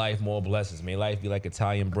more life, more blessings. May life be like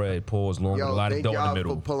Italian bread, pours long with a Yo, lot of thank dough in the y'all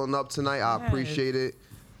middle. for pulling up tonight. I Yes. appreciate it.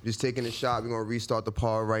 Just taking a shot. We're gonna restart the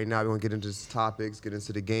pod right now. We're gonna get into the topics, get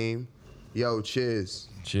into the game. Yo, cheers.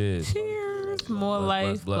 Cheers. Cheers. More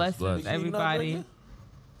life, blessings, everybody.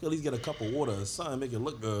 At least get a cup of water or something, make it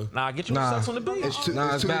look good. Nah, get you Nah. sex on the beach. It's too, Nah,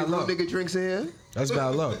 it's it's too bad many luck. nigga drinks in here. That's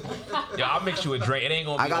bad luck. Yo, I'll mix you a drink. It ain't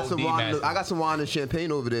gonna be I got OD some wine. massive. I got some wine and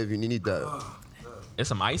champagne over there if you need that. There's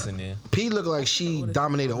some ice in there. P look like she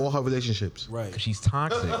dominated all her relationships. Right. She's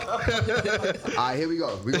toxic. All right, here we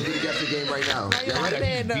go. We're gonna do the guessing game right now. Y'all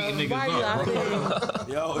ready? Beating niggas up,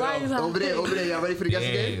 bro. Yo. Over there. Y'all ready for the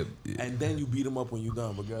guessing game? And then you beat him up when you're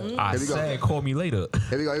done, but good. I Here we go. said, call me later.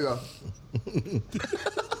 Here we go.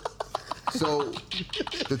 So,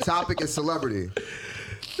 the topic is celebrity.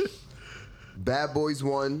 Bad Boys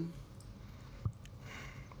 1.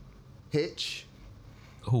 Hitch.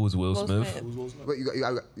 Who was Will Smith? Wait, you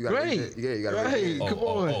got Great. you got Hey, come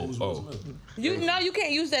on. You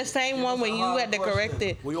can't use that same one when you had to correct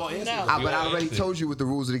it. We all answered. No. But I already told you what the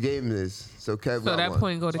rules of the game is. So Kev So got that one.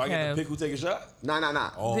 point go to So I get to Kev. pick who take a shot?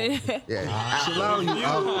 Nah. Oh. Yeah.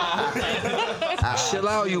 Chill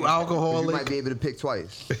out, you You alcoholic. might be able to pick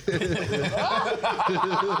twice.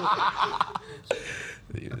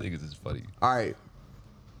 Niggas is funny. All right.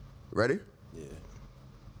 Ready? Yeah.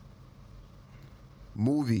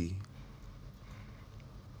 Movie.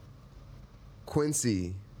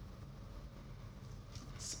 Quincy.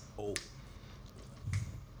 Oh.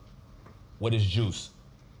 What is juice?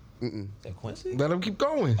 Is that Quincy? Let him keep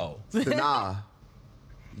going. Oh. Sanaa.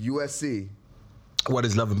 USC. What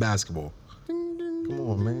is love and basketball? Come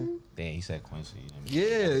on, man. Damn, he said Quincy.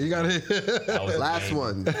 Yeah, you got it. That was Last amazing.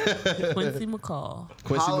 one. Quincy McCall.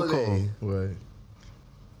 Quincy Holiday. McCall. Right.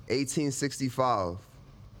 1865.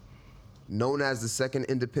 Known as the Second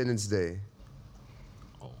Independence Day.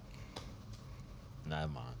 Oh. Never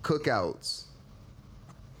mind. Cookouts.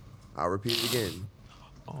 I'll repeat it again.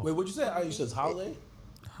 Wait, what'd you say? You said it's holiday?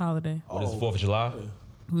 Holiday. What is 4th of July?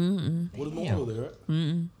 What is Memorial Day, right?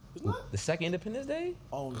 It's not? The second Independence Day?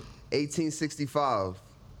 Oh, 1865.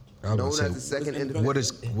 I was Known gonna as the say, Second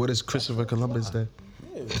Independence what is Christopher Columbus Day?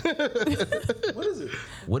 what is it?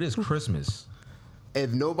 What is Christmas?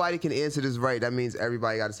 If nobody can answer this right, that means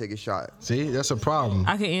everybody got to take a shot. See, that's a problem.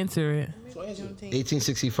 I can answer it.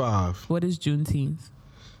 1865. What is Juneteenth?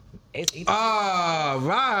 Right.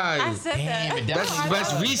 I said that.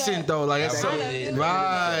 That's recent though. Like that's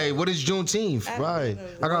right. What is Juneteenth? Right.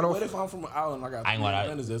 I got What off. if I'm from an island? I got I ain't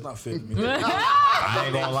gonna lie. It's not fitting me. I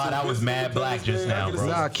ain't gonna lie, that was mad black just now, bro.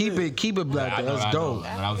 Nah, keep it black. I know, That's I know. dope.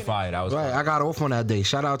 That was fire. That was Right. fire. I got off on that day.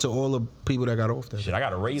 Shout out to all the people that got off that. Shit, I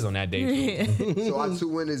got a raise on that day. Too. So our 2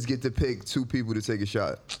 winners get to pick 2 people to take a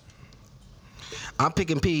shot. I'm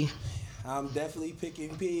picking P. I'm definitely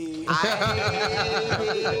picking P.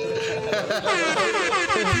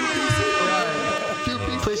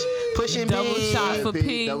 Pushing Double P. shot for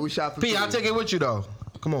P. Double shot for P, I'll take it with you though.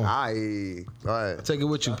 Come on. Aye. All right. I'll take it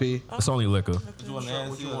with you, P. It's only liquor.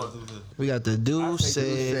 We got the Deuce.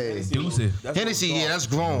 Deuce. Hennessy, yeah, that's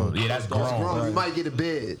grown. Yeah, that's grown. You might get a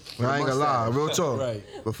bid. I ain't gonna lie, real talk. Right.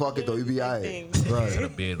 But fuck it though, you be alright. Right. A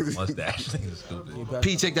beard with mustache. Stupid.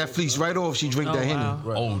 P take that fleece right off. She drink that Henny.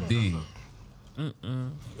 OD.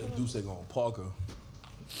 Deuce going Parker.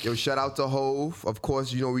 Yo, shout out to Hove. Of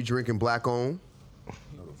course, you know we drinking black on.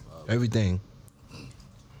 Everything.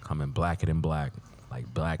 Coming blacker than black. Like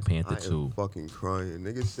Black Panther I 2. am fucking crying.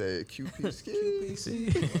 Nigga said QP skis.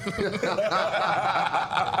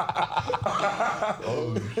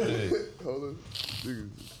 Oh shit. Hold on. Niggas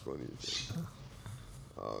is funny as shit.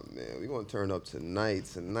 Oh man, we gonna turn up tonight.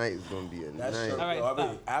 Tonight is gonna be a That night. shirt, All right, yo, I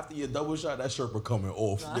mean, after your double shot, that shirt will coming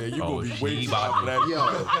off. Yeah, you Oh, gonna be she waiting about for that. Yo,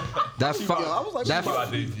 That I was like,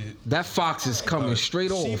 that fox is coming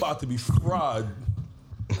straight She off. about to be fried.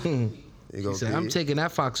 there you go. He said, I'm P. taking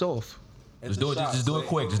that fox off. Just do it. Just do it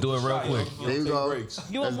quick. Just do it real quick. There you go.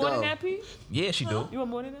 You want Let's more go. than that, P? Yeah, she do. You want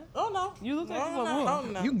more than that? Oh no. You look like you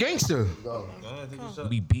want more. You gangster. You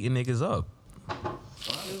be beating niggas up.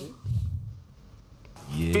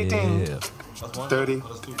 Yeah. 15. 30.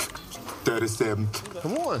 37.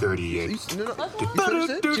 Come on. 38. You finished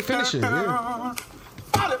it? She finished it. Yeah.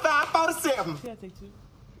 45, 47. She gotta take 2.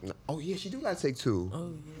 Oh yeah, she do gotta take 2.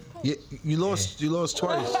 Oh Yeah, you lost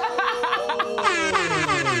twice.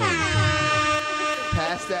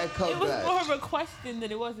 Pass that It was cutback. more of a question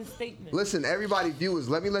than it was a statement. Listen, everybody, viewers,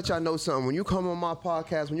 let me let y'all know something. When you come on my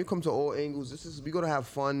podcast, when you come to All Angles, we gonna have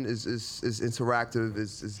fun. It's interactive.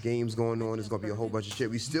 It's games going on. It's gonna be a whole bunch of shit.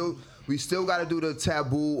 We still got to do the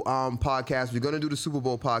Taboo podcast. We're gonna do the Super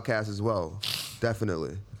Bowl podcast as well.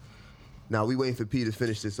 Definitely. Now we waiting for P to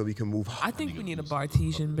finish this so we can move on. I think we need a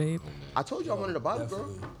Bartesian, babe. I told you I wanted a bottle, bro.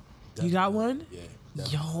 You got one? Yeah.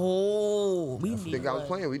 Yo, we I need think I was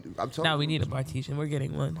one. playing. I'm telling No, you. we need a Bartesian. We're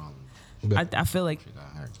getting one. I feel like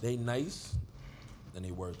They nice, and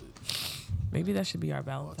they worth it. maybe that should be our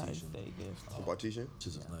Valentine's Day gift. A Bartesian?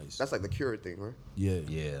 This is nice. That's like the Keurig thing, right? Yeah.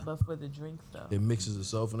 Yeah. But for the drinks, though. It mixes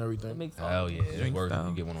itself and everything. It makes all Hell the yeah. It's drinks, worth it. though.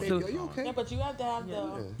 You get one on Hey, So- yo, you okay? Yeah, but you have to have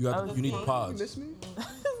the You need You pods. miss me?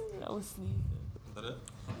 I was sneezing.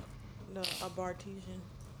 a Bartesian.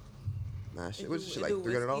 Nah, shit. It What's do- shit it like do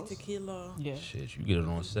 $300? Whiskey tequila. Yeah. Shit, you get it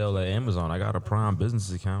on sale at Amazon. I got a Prime business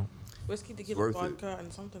account. Whiskey tequila, worth it. vodka,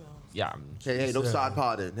 and something else. Yeah. Hey, no side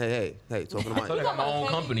podding. Hey, talking to I told you I got my own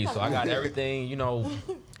company, so I got everything, I got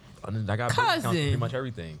business accounts for Cousin. pretty much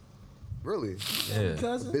everything. Really? Yeah.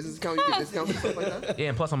 Business account, you get discounts and stuff like that? Yeah,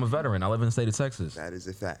 and plus I'm a veteran. I live in the state of Texas. That is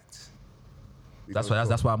a fact. That's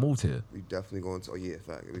why I moved here. We definitely going to. Oh yeah,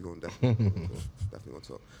 fact. We going definitely going to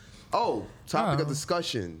talk. Oh, topic of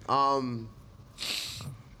discussion.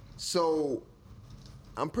 So,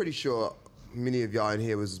 I'm pretty sure many of y'all in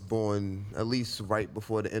here was born at least right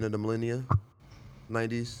before the end of the millennia,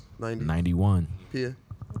 90s, 91. Pia,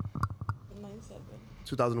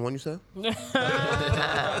 2001. You said?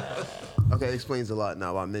 Okay, explains a lot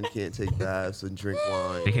now why men can't take baths and drink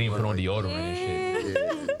wine. They can't even put on deodorant and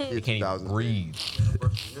shit. Yeah, They can't even breathe.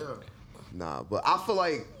 Nah, but I feel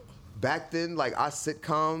like back then, like our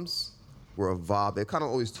sitcoms were a vibe. They kind of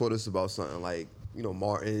always taught us about something like,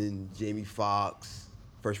 Martin, Jamie Foxx,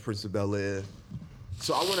 Fresh Prince of Bel-Air.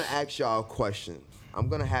 So I want to ask y'all a question. I'm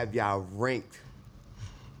going to have y'all ranked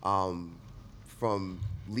from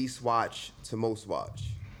least watch to most watch.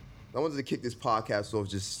 I wanted to kick this podcast off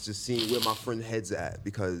just seeing where my friend head's at,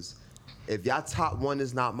 because if y'all top one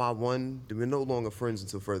is not my one, then we're no longer friends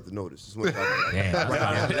until further notice. Just want to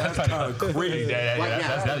That's kind of crazy.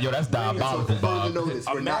 That's diabolical, Bob.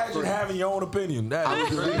 Imagine having your own opinion. I would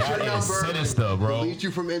delete your number. Sinister, bro. Delete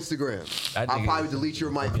you from Instagram. I'll probably delete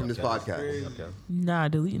your mic from this podcast. Nah,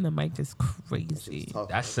 deleting the mic is crazy.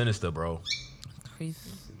 That's sinister, bro. Crazy.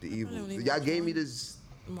 The evil. Y'all gave me this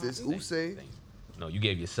Usain. No, you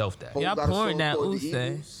gave yourself that. Y'all pouring that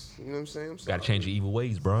Usain. You know what I'm saying? Gotta change your evil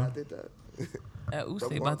ways, bro. I did that. That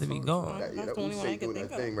Usain about to be gone. That Usain doing that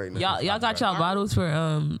thing right now. Y'all got y'all bottles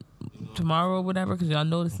for tomorrow or whatever, because y'all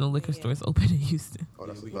noticed no liquor stores open in Houston. Oh,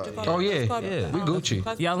 that's a fact. Oh yeah, we Gucci.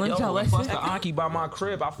 Y'all in Yo, y'all Busta Aki by my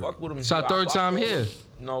crib. I fuck with him. It's our third time here.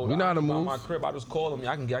 No, we know how to move. By my crib, I just call him.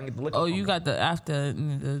 I can get the liquor. Oh, from you him. got the after.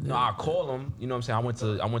 No, I call him. You know what I'm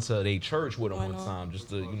saying? I went to their church with him one time, just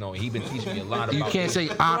to, you know, he been teaching me a lot about. You can't say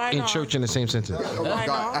 "op" in church in the same sentence. Oh my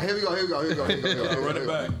God. Here we go. Run it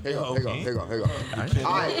back. Here we go.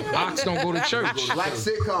 All right. Ox don't go to church. Black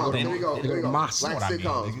sitcoms. Here we go. Black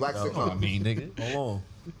sitcoms. Black sitcoms. I mean, nigga. Hold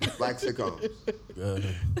on. Black sitcoms.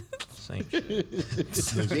 Same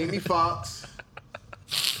shit. Jamie Foxx,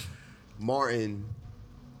 Martin,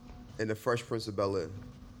 and the Fresh Prince of Bel-Air.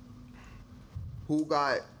 Who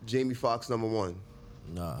got Jamie Foxx number one?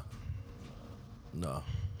 Nah.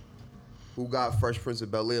 Who got Fresh Prince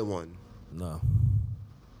of Bel-Air one? Nah.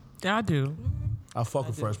 I do. I fuck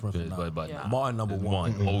with Fresh Prince, but Yeah. Martin number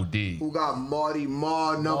one. OD. Who got Marty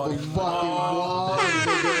Marr number fucking one?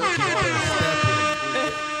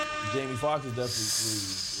 Jamie Foxx is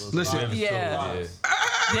definitely 3. Listen, Yeah.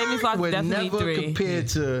 Jamie Foxx we're definitely never 3. compared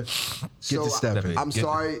to get the step in. I'm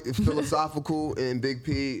sorry, Philosophical and Big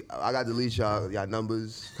P, I got to delete y'all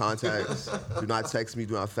numbers, contacts. Do not text me,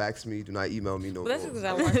 do not fax me, do not email me no But that's more. because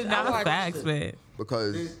I watched. Not facts, man.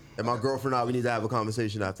 Because and my girlfriend and I, we need to have a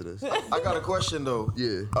conversation after this. I got a question though.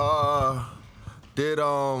 Yeah.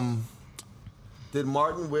 Did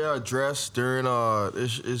Martin wear a dress during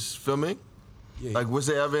his filming? Yeah. Like, was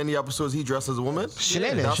there ever any episodes he dressed as a woman?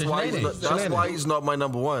 Shenanigans. That's why he's not my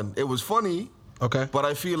number one. It was funny, Okay. but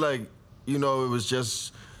I feel like, it was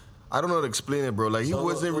just, I don't know how to explain it, bro. Like, he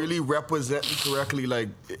wasn't really representing correctly. Like,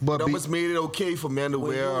 But that was made it okay for men to When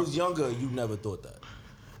wear. you was younger, you never thought that.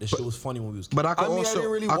 This shit was funny when we was kids. But I I could mean, I also,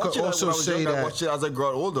 didn't really I watch could it when I also was say younger. I that watched it as I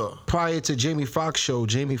got older. prior to Jamie Foxx show,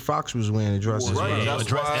 Jamie Foxx was wearing a dress as Right, well.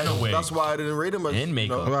 that's why I didn't rate him as And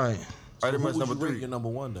makeup. Right. I rate him Who as would number you rate 3. your number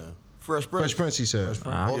one then? Fresh Prince. Fresh Prince, he said.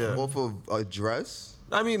 Yeah. Off of a dress?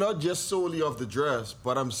 I mean, not just solely of the dress,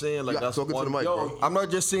 but I'm saying like Yeah, that's talking to one. the mic, bro. I'm not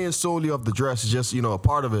just saying solely of the dress. It's just a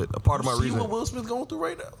part of it, a part of my See reason. what Will Smith going through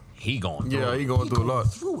right now? He going through Yeah, it. he going through a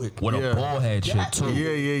lot. Through it. With a bald head shit too.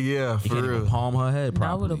 Yeah, He for can't even real. palm her head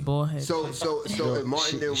Not with a properly. ball head. So if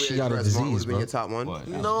Martin didn't she wear got a a dress, Martin disease, would have been your bro. top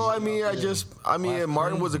one? No, I mean,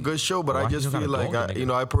 Martin was a good show, but Why I he just don't got feel a like golden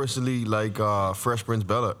nigga? I personally like Fresh Prince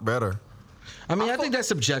better. I mean, I think that's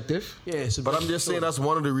subjective. Yeah, But I'm just saying that's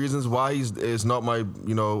one of the reasons why is not my I mean,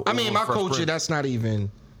 my Fresh culture, Prince. that's not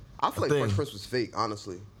even. I feel like thing. Fresh Prince was fake,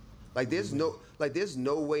 honestly. Like there's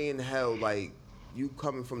no way in hell like you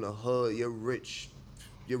coming from the hood, your rich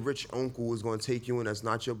uncle is gonna take you in. That's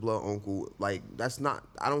not your blood uncle. Like that's not.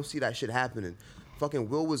 I don't see that shit happening. Fucking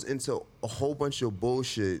Will was into a whole bunch of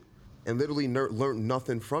bullshit and literally learned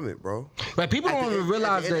nothing from it, bro. Like people At don't the even end-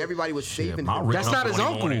 realize at the end, that everybody was saving My him. rich That's not his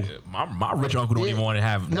don't even uncle. my rich uncle don't even want to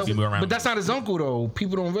have No, be around. but that's not his uncle though.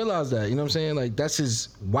 People don't realize that. You know what I'm saying? Like that's his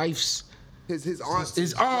wife's. His aunt's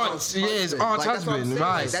His aunt's, yeah, his aunt's Like, that's what I'm husband, saying.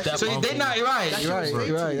 right? Like, that So shit- they not right, that shit was fake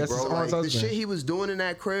you're to right. me, That's his bro. aunt's Like, the husband. shit he was doing in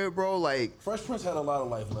that crib, bro. Like Fresh Prince had a lot of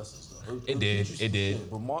life lessons though. It did. teaches you It did.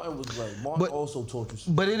 shit, But Martin was like Martin also taught you.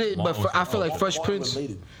 Some But it is. But Martin was- I feel like Fresh Martin Prince.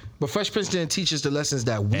 related. But Fresh Prince didn't teach us the lessons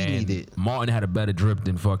that we And needed. Martin had a better drip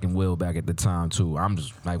than fucking Will back at the time too. I'm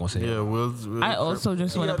just not gonna say Yeah, that. Will. I also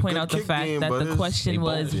just want to point out the fact that the question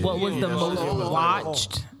was, what was the most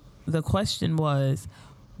watched? The question was,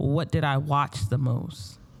 what did I watch the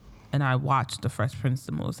most? And I watched The Fresh Prince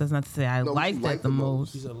the most. That's not to say I No, liked you it liked the the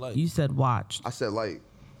most. most. You said like. You said watched. I said like.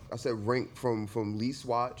 I said rank from least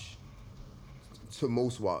watch to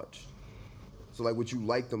most watch. So like what you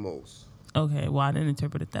like the most. Okay, well I didn't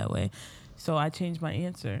interpret it that way, so I changed my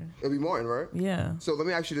answer. It'll be Martin, right? Yeah. So let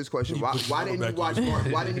me ask you this question: Why didn't you watch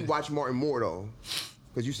Martin? Why didn't you watch Martin more though?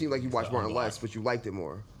 Because you seem like you watched Martin less, but you liked it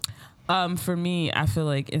more. For me, I feel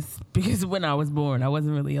like it's because when I was born, I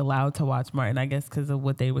wasn't really allowed to watch Martin. I guess because of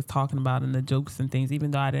what they was talking about and the jokes and things.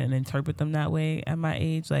 Even though I didn't interpret them that way at my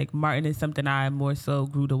age, like Martin is something I more so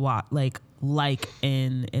grew to watch, like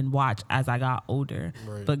and watch as I got older.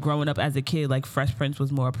 Right. But growing up as a kid, like Fresh Prince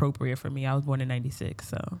was more appropriate for me. I was born in '96,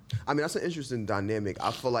 so. I mean, that's an interesting dynamic.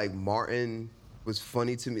 I feel like Martin was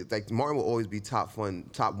funny to me. Like Martin will always be top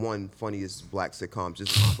one funniest black sitcom,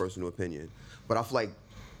 just in my personal opinion. But I feel like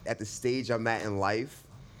at the stage I'm at in life,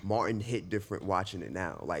 Martin hit different watching it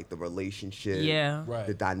now. Like the relationship, Yeah.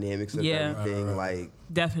 the dynamics of Yeah. everything. Like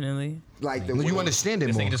Definitely. You understand it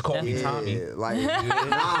This more. nigga just called me yeah, Tommy.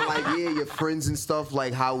 like your friends and stuff,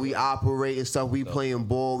 like how we operate and stuff. We playing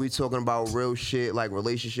ball, we talking about real shit, like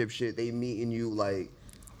relationship shit. They meeting you like.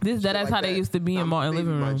 That's shit how like they that. used to be in Martin Baby,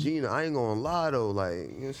 living my room. Gina, I ain't gonna lie though, like you know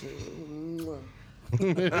what I'm saying?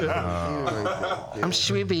 I'm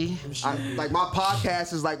Schwibby. Like my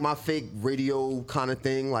podcast is like my fake radio kind of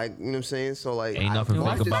thing. Like you know what I'm saying. So like Ain't nothing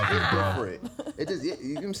fake about this, bro. It just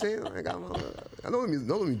you know what I'm saying. Like I don't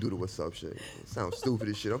let me do the what's up shit. It sounds stupid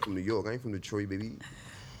as shit. I'm from New York. I ain't from Detroit, baby.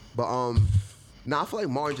 But I feel like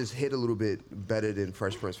Martin just hit a little bit better than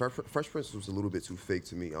Fresh Prince. Fresh Prince was a little bit too fake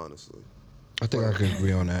to me, honestly. I think I could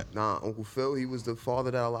agree on that. Nah, Uncle Phil, he was the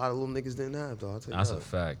father that a lot of little niggas didn't have, though. That's a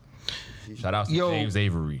fact. Shout out to James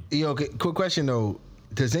Avery. Okay, quick question though.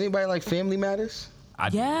 Does anybody like Family Matters?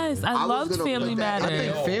 Yes, I loved Family Matters. I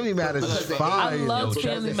think Family Matters is fire. I loved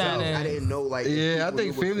Family Matters. I didn't know like. Yeah, I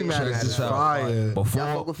think Family Matters is fire. Y'all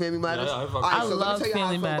fuck with Family Matters? I love let me tell you how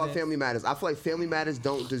I Family feel about Matters. Family Matters. I feel like Family Matters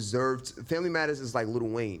don't deserve. Family Matters is like Lil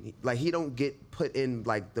Wayne. Like he don't get put in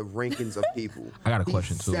like the rankings of people. I got a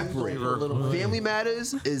question too. Separate. Family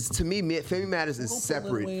Matters is to me. Family Matters is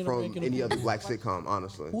separate from any other black sitcom.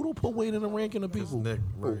 Honestly. Who don't put Wayne in the ranking of people?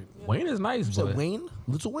 Wayne is nice, but Wayne,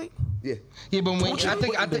 Little Wayne. Yeah. Yeah, but when I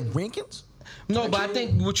think rankings. No, but I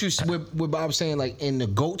think what Bob saying, like in the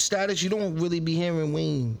GOAT status, you don't really be hearing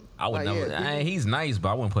Wayne. I would never. He's nice, but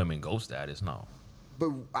I wouldn't put him in ghost status. No.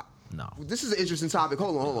 But no. This is an interesting topic.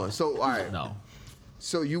 Hold on. So all right. No.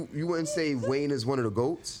 So you wouldn't say Wayne is one of the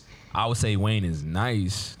GOATs? I would say Wayne is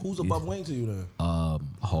nice. Who's above Wayne to you then?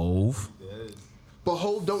 Hove. But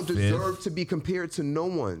Hove don't deserve to be compared to no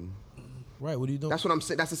one. Right, what are you doing? That's what I'm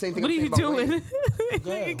saying. That's the same thing. What are I'm you saying about doing?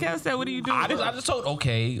 Wayne. Kev said, "What are you doing?" I just told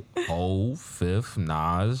Hove, Fifth,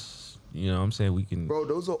 Nas. You know what I'm saying? We can. Bro,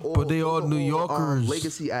 those are all. But they all New Yorkers.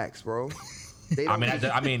 Legacy acts, bro. I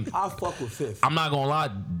mean, I fuck with Fifth. I'm not gonna lie.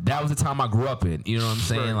 That was the time I grew up in. You know what I'm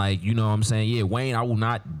saying? Right. Like, you know what I'm saying? Yeah, Wayne. I will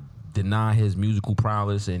not deny his musical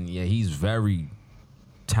prowess, and yeah, he's very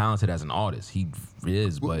talented as an artist. He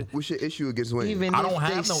is, but what's your issue against Wayne? Even I if don't they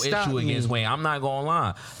have no stop issue me. against Wayne. I'm not gonna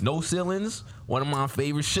lie. No Ceilings, one of my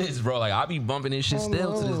favorite shits, bro. Like I be bumping this shit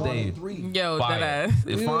still to this day. Yo, Fire. that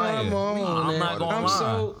It's fire. I'm not gonna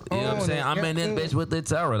lie. You know what I'm saying? I'm in this bitch with the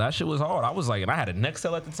terror. That shit was hard. I was like, and I had a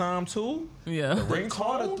Nextel at the time too. Yeah. The ring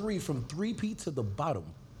Carter 3 from 3P to the bottom.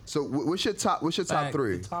 So what's your top? What's your top Fact.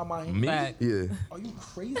 three? The time I Me? Fact. Yeah. Are you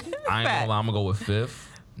crazy? I ain't gonna lie. I'm gonna go with Fifth.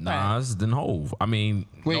 Nas, then Hove. I mean,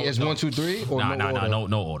 Wait, it's 1, 2, 3 or nah, no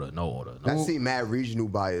order? no order. That seem mad regional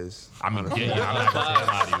bias. I mean,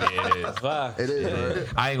 yeah, It is. Right?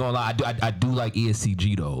 I ain't gonna lie. I do like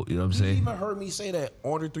ESCG though. You know what I'm You saying? even heard me say that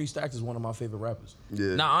Andre 3 Stacks is one of my favorite rappers.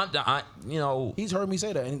 Yeah. Nah, I you know, He's heard me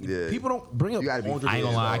say that, and Yeah. people don't bring up You gotta be Andre. I ain't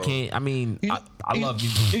gonna lie. I can't. I mean, I love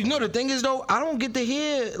you. You know the thing is though, I don't get to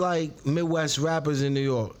hear like Midwest rappers in New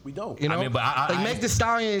York. We don't. You know, I mean, but I like Meg Thee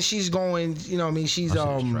Stallion, she's going. You know, what I mean, she's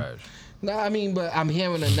trash. Nah, I mean, but I'm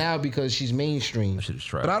hearing her now because she's mainstream. That shit is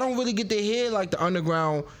trash. But I don't really get to hear like the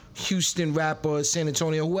underground Houston rapper, San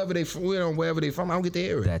Antonio, whoever they from, wherever they from. I don't get to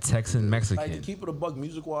hear it. That Texan Like to Mexican. keep it a buck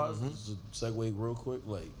music wise, this is a segue real quick.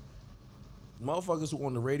 Like motherfuckers who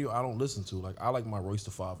on the radio, I don't listen to. Like I like my Royce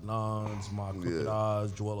the 5 Nines, my Crooked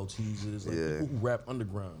Eyes, Joel Ortiz's, like people who rap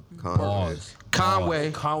underground. Bars.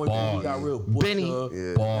 Conway, Conway, Bars. you got real Benny. Booker. Yeah.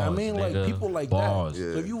 You know what I Bars, mean, like nigga. people like Bars.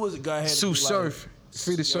 that. So if you was a guy had to Sue be Surf,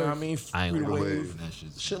 Free the you know what I Surf. mean, I ain't Free the gonna Wave, that shit.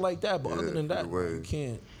 shit like that. But other than that, Free the Wave. you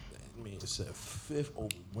can't. I mean, it's a Fifth over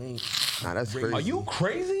Wayne. Nah, that's Crazy. crazy. Are you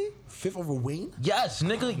crazy? Fifth over Wayne? Yes,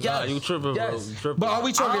 nigga. Yes. Nah, you tripping, bro. Yes. You tripping. But are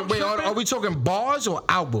we talking? I'm Wait, tripping. are we talking bars or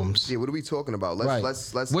albums? Yeah, what are we talking about? Right.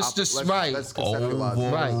 Let's What's the- let's right. conceptualize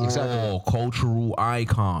it. Right, exactly. Cultural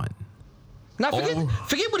icon. Now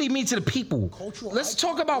forget what he means to the people. Let's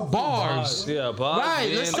talk about bars. Yeah, bars.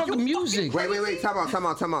 Right. Let's talk music. Wait. Time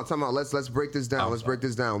out. Let's break this down. Let's break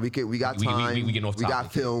this down. We got time. We getting off We got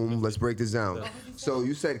topic. film. Let's break this down. So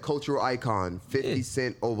you said cultural icon, 50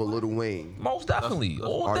 Cent over Lil Wayne. Most definitely.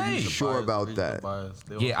 All Are day. you sure about that?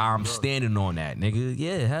 Yeah, I'm standing on that, nigga.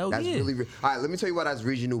 Yeah, hell That's yeah. really all right. Let me tell you why that's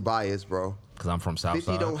regional bias, bro. Because I'm from 50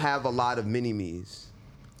 Southside. don't have a lot of mini-me's.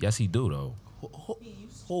 Yes, he do, though.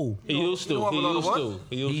 Who? He used to.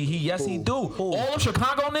 Yes, he do. All them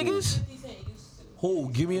Chicago niggas? Who?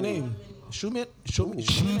 Give me a name. Shoot me.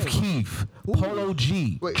 Chief Keef, Polo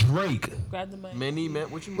G, Drake. Grab the mic. Many men.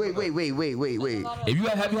 What you Wait. If you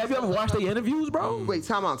have you ever watched their interviews, bro? Wait,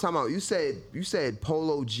 time out. You said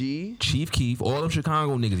Polo G. Chief Keef, all them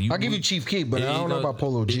Chicago niggas. I'll give you Chief Keef, but I don't know about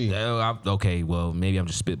Polo G. Okay, well maybe I'm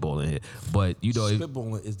just spitballing here, but you know,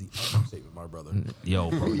 Spitballing is the understatement, my brother. yo,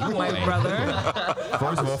 bro, My brother.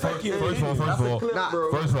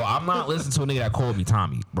 First of all, I'm not listening to a nigga that called me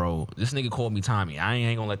Tommy, bro. This nigga called me Tommy. I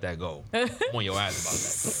ain't gonna let that go. I'm on your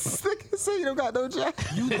ass about that. Say you don't got no job.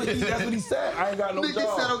 That's what he said. I ain't got no Nigga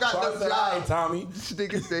job. said I don't got So I no said, job. "All right, Tommy. This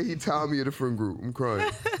nigga said he Tommy of the friend group. I'm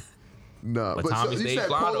crying. No, But but so Tommy you stayed said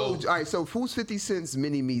fly, Polo. though. All right, so who's 50 Cent's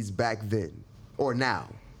mini me's back then or now?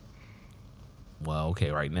 Well, okay,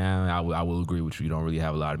 right now I will agree with you. You don't really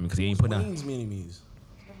have a lot of me because he ain't putting out. Queens mini-me's.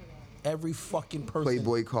 Every fucking person.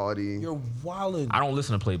 Playboy Cardi. You're wildin'. I don't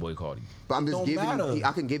listen to Playboy Cardi. But I'm just Don't giving matter. you.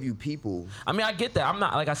 I can give you people. I mean, I get that. I'm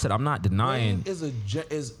not like I said. I'm not denying. Wayne is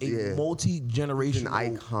a Yeah. multi-generational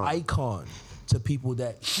He's an icon. to people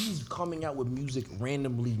that he's coming out with music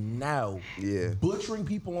randomly now. Yeah. Butchering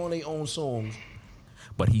people on their own songs.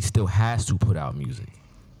 But he still has to put out music.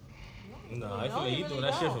 Nah, I feel like he doing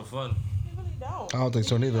that shit for fun. I don't think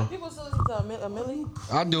so neither. People still listen to a Millie.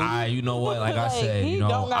 I do. You know what? Like I Like, said, he you know,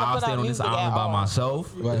 don't gotta I'll put stay out on this music island at by all.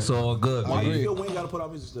 myself. Right. It's all good. Why do man. you feel Wayne got to put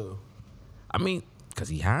out music still? I mean, because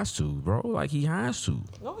he has to, bro. Like he has to.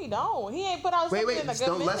 No, he don't. He ain't put out Wait, something wait, in a good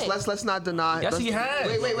don't, minute. let's not deny. Yes, let's- he has.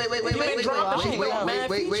 Wait. He been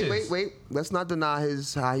dropping shit. Wait. Let's not deny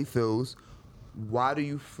how he feels. Why do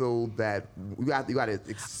you feel that you got to?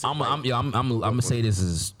 I'm gonna say this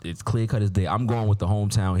is it's clear cut as day. I'm going with the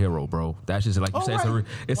hometown hero, bro. That's just like you said.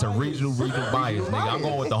 It's a regional bias, nigga. I'm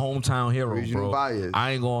going with the hometown hero, Regional bro. bias.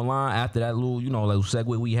 I ain't gonna lie. After that little segue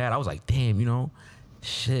we had, I was like, damn,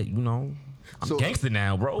 shit, I'm So- gangster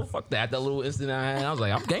now, bro. Fuck that. That little instant I had, I was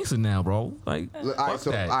like, I'm gangster now, bro. Like, All right, fuck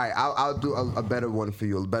so that. all right, I'll do a better one for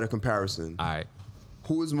you, a better comparison. All right,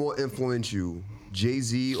 Who is more influential,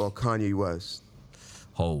 Jay-Z or Kanye West?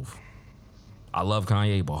 Hove. I love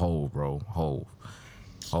Kanye, but Hove, bro. Hove.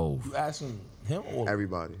 You asking him or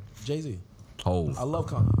Everybody. Jay-Z? Hove. I love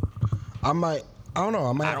Kanye. I don't know.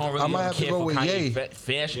 I might have to go with Ye.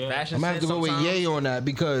 Fashion. I might have to go with Ye on that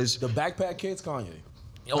because The Backpack Kid's Kanye.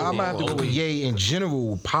 I might have to go with Ye in general,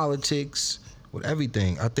 with politics, with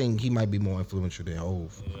everything. I think he might be more influential than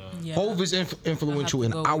Hove. Yeah. Hove is influential I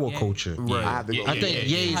in have to go our with Ye. culture. Right. I have to go I think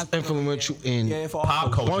Ye is influential in Yeah, for Pop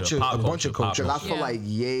all culture. a bunch of culture. Because I feel like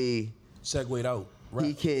Ye, segued out.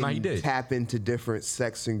 he can Nah, he did. tap into different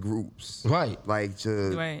sects and groups. Right. Like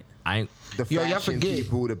to Right. I ain't. the Yo, y'all fashion forget.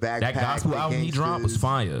 people, the backpack, That gospel the album he dropped was gangsters,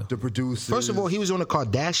 fire. The producers. First of all, he was on the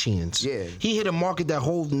Kardashians. Yeah. He hit a market that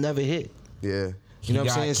Hove never hit. Yeah, You know what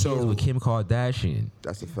I'm saying? Kids So with Kim Kardashian.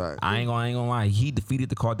 that's a fact. I ain't gonna lie. He defeated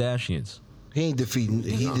the Kardashians. he ain't defeating.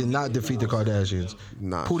 He did not defeat the Kardashians.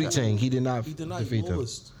 Nah, Pootie shut Tang, he did not He did not. defeat them.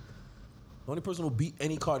 Lowest. The only person who beat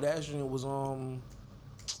any Kardashian was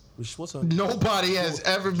what's her? Nobody has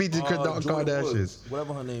ever beat the Jordan Kardashians. Woods,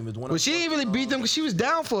 whatever her name is. But she didn't really beat them because she was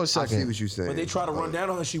down for a I see second. what you're saying. But they tried to run down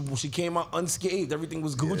on her. She came out unscathed. Everything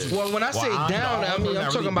was Gucci. Well, when I say down, I mean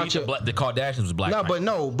I'm talking about your. the Kardashians was black.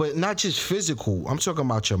 But not just physical. I'm talking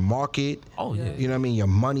about your market. Oh yeah. You know what I mean? Your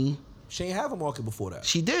money. She ain't have a market before that.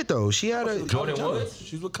 She did though. She had a. Jordan Kylie Jenner. Woods?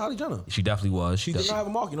 She was with Kylie Jenner. She definitely was. She did not have a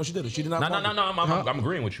market. No, she didn't. She did not. No. have a market. I'm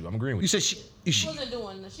agreeing with you. I'm agreeing with You you. said she. She wasn't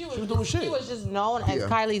doing. She was doing shit. She was just known as Yeah.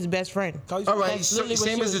 Kylie's best friend. Kylie's All right. That's literally what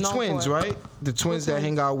Same she as was the known twins, for. right? The twins that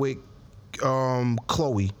hang out with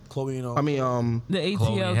Chloe. Chloe, you know. I mean, The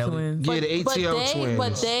Chloe ATL Haley. twins. yeah, the ATL twins.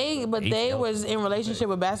 But they ATL. was in relationship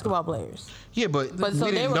with basketball players, Yeah, but But we so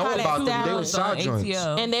they didn't were know kinda about them. They were established side on joints.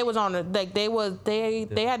 ATL. and they was on the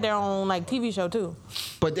they had their own like TV show too.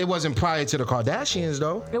 But it wasn't prior to the Kardashians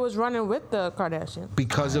though, It was running with the Kardashians.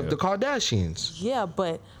 because of the Kardashians. Yeah,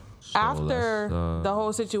 but after that's, the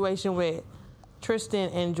whole situation with Tristan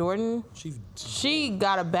and Jordan, she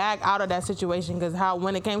got a bag out of that situation because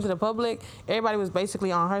when it came to the public, everybody was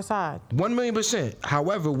basically on her side. 1,000,000%.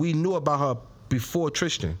 However, we knew about her before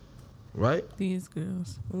Tristan, right? These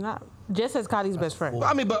girls. Not just as Kylie's best friend.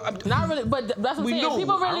 I mean, but Not really, but that's what I'm We saying. knew.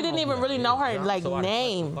 People really didn't even really know her like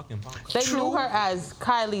name. They True. knew her as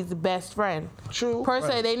Kylie's best friend. True. Per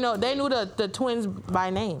se, they knew the twins by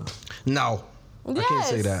name. No, I can't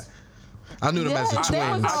say Yes. that. I knew them as the Yes, they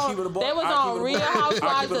twins. was I keep it a on, buck. they was I keep on it a Real buck. I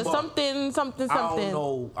Housewives keep it a or buck. something. I don't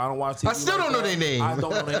know. I don't watch TV. I still like don't know that. their name. I don't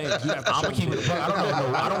know their names. You have to I'm gonna keep it. I don't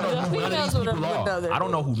know. I don't know The who none of females these would have people known are. their I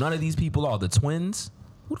don't know who none of these people are. The twins.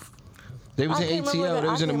 They was I in can't remember ATL. their- They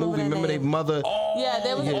was I in the can't movie. remember Remember their their mother? Yeah,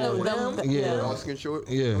 they was Yeah. Dark skin short.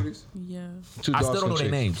 Yeah. shorties? Yeah. Two I still dark-skinned don't know their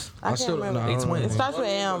chicks. names. I still can't don't remember. know. They twins. It starts with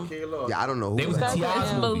M. Yeah, I don't know who. They was in That's T.I.'s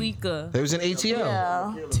It's movie. Malika. They was in ATL.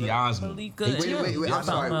 Yeah. T.I.'s movie. Malika. Wait, and I'm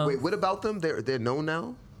sorry. Samo. Wait, what about them? They're known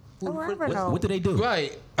now. What do they do?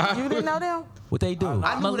 Right. You didn't know them? What they do?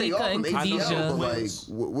 I knew they Malika all from and ATL, Khadijah. but like,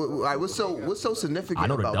 all right, what's so significant? I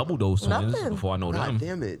know the about double dose twins Nothing. before I know God them.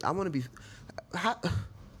 damn it! I want to be.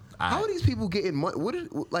 How are these people getting money? What is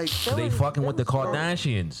like? They fucking with the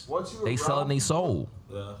Kardashians. Once you They selling their soul.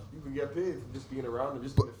 You can get paid for just being around and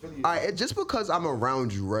just being affiliated. All right, just because I'm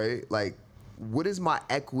around you, right? Like, what is my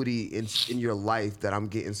equity in your life that I'm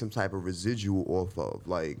getting some type of residual off of?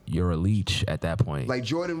 Like, you're a leech at that point. Like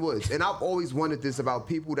Jordan Woods. And I've always wondered this about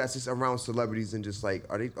people that's just around celebrities and just like,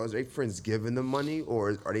 are they friends giving them money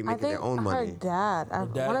or are they making their own money? Her dad. I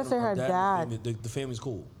want to say her dad. The family's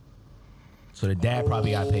cool. So the dad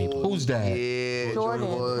probably got paid. Who's dad? Yeah, Jordan,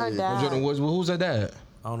 her dad. Jordan Woods. Well, who's her dad?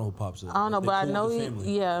 I don't know who Pops is. I don't know, but I know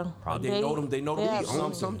he. Yeah. They know them. They know them. He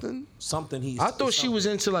owns something. Something. I thought she was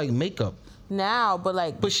into like makeup. Now, but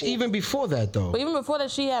like. But even before that though. But even before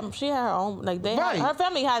that, she had her own. Like her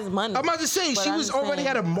family has money. I'm about to say she was already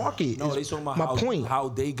had a market. No, they talking about how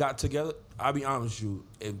they got together. I'll be honest with you.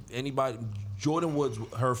 If anybody, Jordan Woods,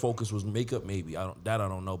 her focus was makeup. Maybe I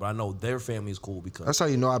don't know, but I know their family is cool because that's how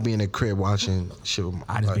you know I be in the crib watching shit.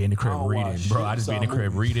 I just be in the crib reading, bro. I just be in the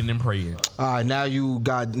crib reading and praying. All right, now you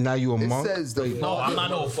a monk. Says no, I'm not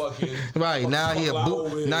no fucking. Right now he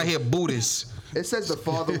a Buddhist. It says the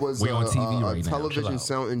father was on TV right a television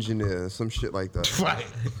sound engineer, some shit like that. Right.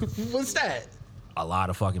 What's that? A lot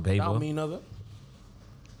of fucking paper. I don't mean nothing.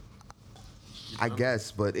 I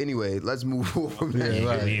guess, but anyway, let's move on from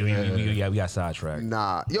there. Yeah, we got sidetracked.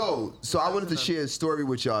 Nah. Yo, so I wanted to share a story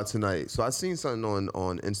with y'all tonight. So I seen something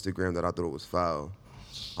on Instagram that I thought was foul.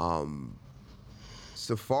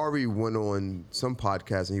 Safari went on some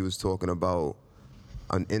podcast and he was talking about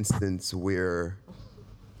an instance where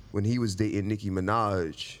when he was dating Nicki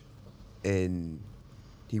Minaj and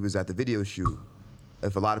he was at the video shoot.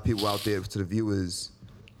 If a lot of people out there, to the viewers,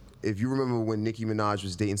 if you remember when Nicki Minaj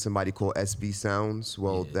was dating somebody called SB Sounds,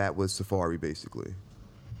 well, that was Safari basically.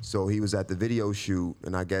 So he was at the video shoot,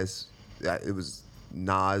 and I guess it was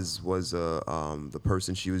Nas was the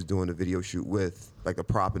person she was doing the video shoot with, like a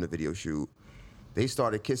prop in the video shoot. They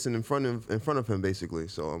started kissing in front of him basically.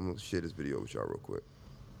 So I'm gonna share this video with y'all real quick.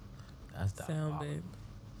 That's sound, babe.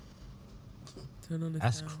 Turn on the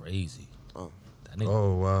That's sound. crazy. Oh.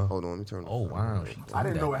 Oh wow. Hold on, let me turn. Oh wow. I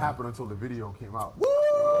didn't know it happened until the video came out.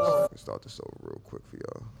 Let's start this over real quick for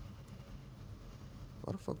y'all.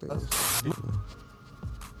 Why the fuck they?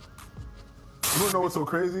 You wanna know what's so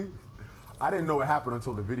crazy? I didn't know it happened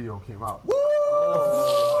until the video came out.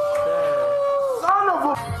 Son of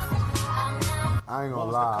a! I ain't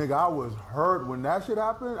gonna lie. Nigga, I was hurt when that shit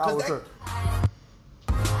happened. I was hurt.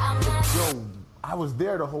 Yo, I was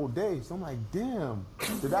there the whole day, so I'm like, damn.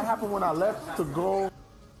 Did that happen when I left to go?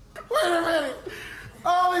 Wait a minute!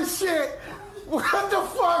 Holy shit! What the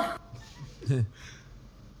fuck?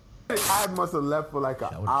 I must have left for like an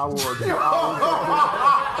hour or 2 hours.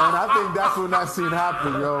 And I think that's when that scene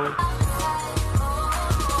happened, yo.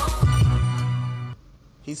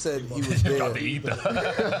 He said he was there.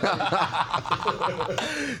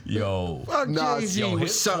 Yo, Jay-Z,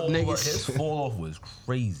 what's up, niggas? His fall off was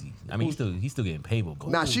crazy. I mean, he's still getting paid, but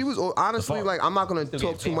Nah, she was honestly like, I'm not gonna Still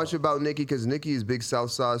talk getting too much about Nicki because Nicki is big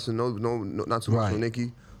South Side, so no, not too much on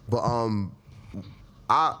Nicki. But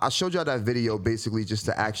I showed y'all that video basically just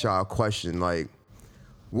to ask y'all a question. Like,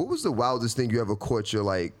 what was the wildest thing you ever caught your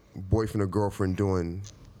like boyfriend or girlfriend doing,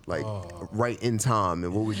 like right in time,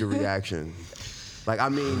 and what was your reaction? Like, I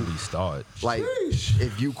mean, like,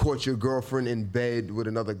 if you caught your girlfriend in bed with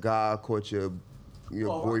another guy, caught your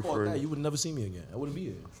boyfriend. You would never see me again. I wouldn't be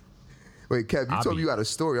here. Wait, Kev, you told me you got a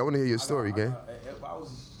story. I want to hear your story, gang.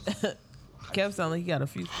 Kev sound like he got a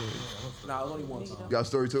few stories. Nah, it was only one time. You got a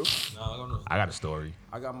story too? No, I got a story.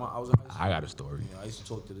 I got my. I was in high school. I got a story. I used to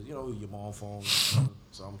talk to your mom phone.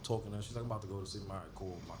 So I'm talking to her. She's like, I'm about to go to sleep. All right,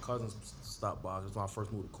 cool. My cousins stopped by. This was when I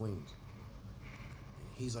first moved to Queens.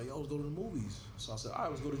 He's like, yo, let's go to the movies. So I said, all right,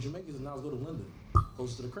 let's go to Jamaica's and now let's go to Linden.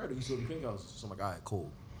 Closer to the credit. You saw the pink house. So I'm like, all right,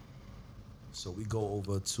 cool. So we go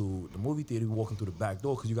over to the movie theater. We're walking through the back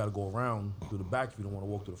door because you got to go around through the back if you don't want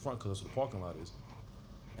to walk through the front because that's where the parking lot is.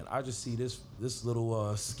 And I just see this little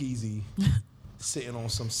skeezy sitting on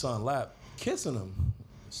some son lap kissing him.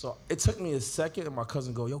 So it took me a second and my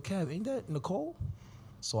cousin go, yo, Kev, ain't that Nicole?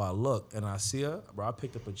 So I look and I see her. Bro, I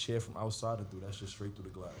picked up a chair from outside and threw that shit straight through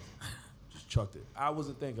the glass. Just chucked it. I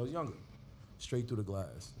wasn't thinking. I was younger. Straight through the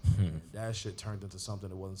glass. And that shit turned into something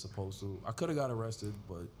that wasn't supposed to. I could have got arrested,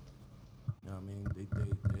 but you know what I mean?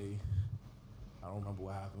 They I don't remember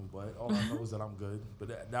what happened, but all I know is that I'm good.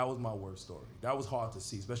 But that was my worst story. That was hard to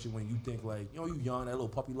see, especially when you think like, you know, you young, that little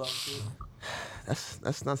puppy love shit.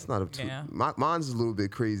 That's not a too. Yeah. Mine's a little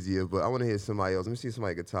bit crazier, but I want to hear somebody else. Let me see if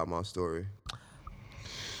somebody can top my story.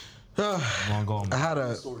 I had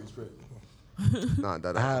a Story's crazy.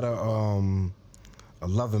 I had a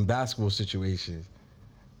love and basketball situation.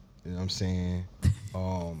 You know what I'm saying?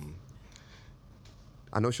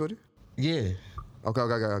 I know Shorty? Yeah. Okay.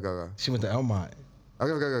 She went to Elmont.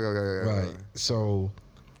 Okay. Right. So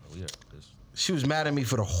she was mad at me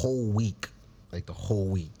for the whole week. like the whole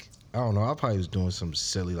week. I don't know. I probably was doing something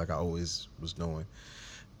silly like I always was doing.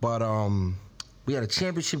 But we had a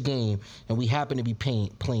championship game, and we happened to be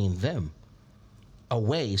playing them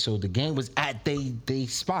away. So the game was at they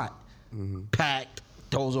spot. Packed.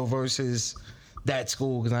 Dozo versus that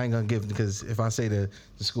school, because I ain't going to give, because if I say the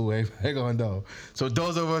school, everybody going to know. So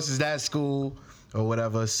Dozo versus that school or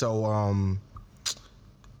whatever. So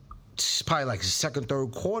it's probably like the second,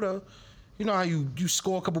 third quarter. You know how you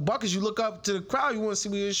score a couple buckets, you look up to the crowd, you want to see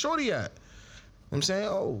where your shorty at. You know what I'm saying?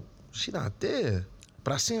 Oh, she not there.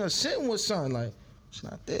 But I seen her sitting with son, like, she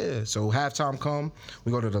not there. So halftime come,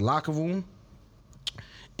 we go to the locker room,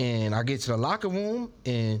 and I get to the locker room,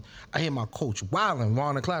 and I hear my coach wilding,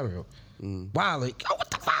 Ron Clario. Wilding, yo, what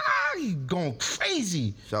the fuck? He going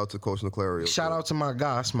crazy. Shout out to Coach Clario. Shout out to my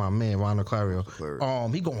guy, that's my man, Ron Clario.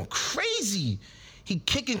 He going crazy. He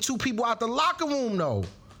kicking two people out the locker room, though.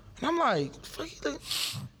 And I'm like,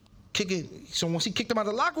 kicking. So once he kicked him out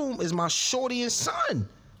the locker room, is my shorty and son.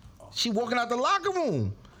 She walking out the locker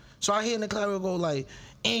room. So I hear Clario go like,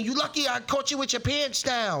 and you lucky I caught you with your pants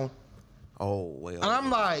down. Oh, well. And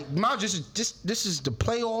I'm like, this is the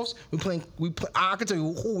playoffs. I can tell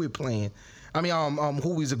you who we're playing. I mean,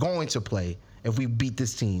 who we're going to play if we beat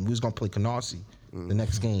this team. We was gonna play Canarsie the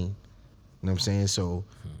next game. You know what I'm saying? So,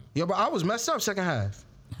 yeah, but I was messed up second half.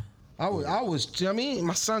 I was, you know what I mean?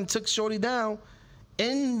 My son took shorty down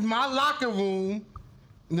in my locker room.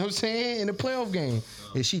 You know what I'm saying? In the playoff game.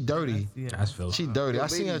 And she dirty. That's filthy. She dirty. I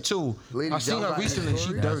seen her too. I seen her recently.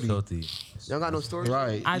 She dirty. Y'all got no stories?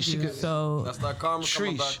 Right. I do. So That's that karma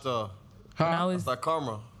coming back to. That's that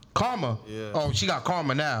karma. Karma? Yeah. Oh, she got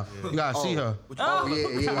karma now. You gotta see her. Oh,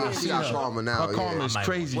 yeah. She got karma now. Her karma is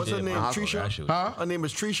crazy. What's her name? Trisha? Huh? Her name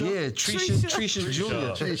is Trisha? Yeah, Trisha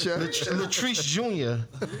Jr. Latrice Jr.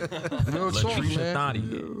 Real talk,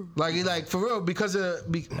 man. Like for real, because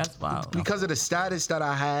of the status that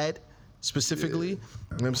I had specifically, you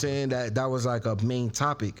know what I'm saying? That was like a main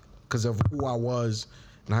topic because of who I was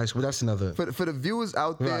in high school. That's another. For the viewers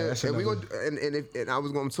out there, Right, and we go and I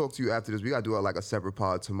was going to talk to you after this. We got to do like a separate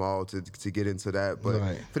pod tomorrow to get into that. But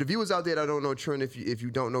for the viewers out there that don't know Trent, if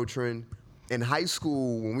you don't know Trent, in high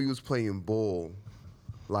school when we was playing ball,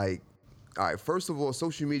 like, all right, first of all,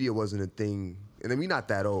 social media wasn't a thing, and then we not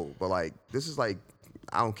that old, but like this is like,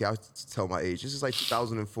 I don't care. I'll tell my age. This is like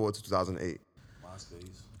 2004 to 2008.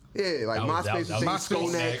 Yeah, like MySpace,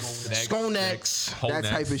 Skonex, that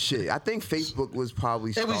type of shit. I think Facebook was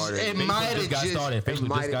probably started. It might have just started.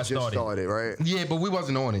 Facebook just got started, right? Yeah, but we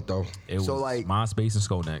wasn't on it though. It was like MySpace and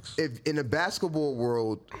Skonex. If in the basketball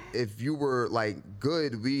world, if you were like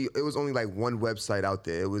good, it was only like one website out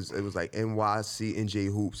there. It was like NYC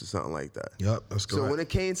NJ Hoops or something like that. Yep, that's correct. So when it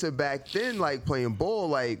came to back then, like playing ball,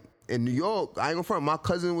 like in New York, I ain't gonna front. My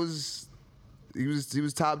cousin was. He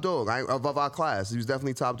was top dog of our class. He was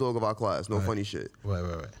definitely top dog of our class. No funny shit.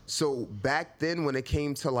 Right. So back then, when it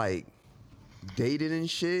came to like dating and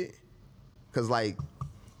shit, cause like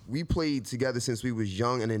we played together since we was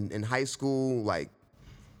young, and in high school, like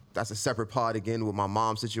that's a separate pod again with my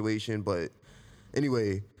mom's situation. But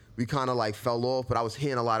anyway, we kind of like fell off. But I was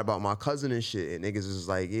hearing a lot about my cousin and shit, and niggas was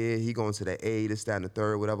like, yeah, he going to the A, this, that, and the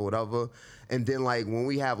third, whatever. And then like when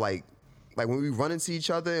we have like when we run into each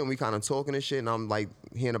other and we kind of talking and shit, and I'm like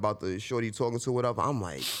hearing about the shorty talking to whatever, I'm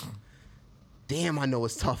like, damn, I know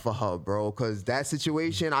it's tough for her, bro. Cause that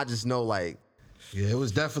situation, I just know like. Yeah, it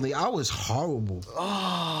was definitely. I was horrible.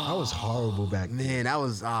 I was horrible back then. Man, that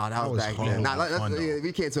was back then.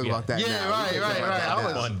 We can't talk about that now. Yeah, right. I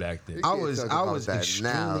was fun back then. I was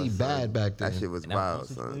extremely bad back then. That shit was wild,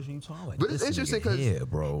 son. But it's interesting because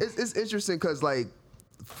it's interesting because like.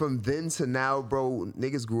 From then to now, bro,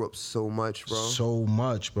 niggas grew up so much, bro. So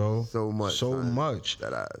much, bro. So much.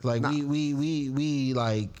 Like we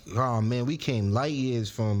like, oh man, we came light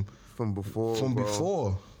years from before.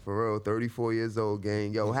 Before. For real, 34 years old,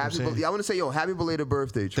 gang. Yo, I want to say, happy belated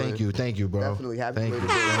birthday, Trent. Thank you, bro. Definitely happy belated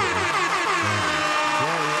birthday.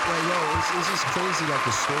 It's just crazy, like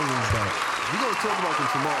the stories that. We gonna talk about them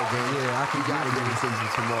tomorrow, gang. Yeah, we gotta get into them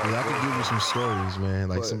tomorrow. Yeah, I can give you some stories, man.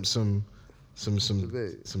 Like some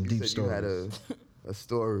deep stories. You had a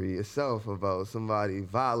story yourself about somebody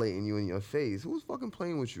violating you in your face. Who's fucking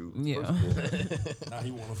playing with you? Yeah. Now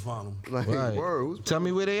he want to find them. Like, right. Tell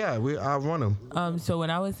me where they at. I run them. So when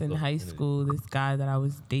I was in high school, this guy that I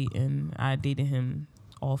was dating, I dated him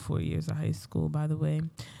all 4 years of high school, by the way.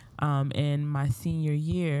 In my senior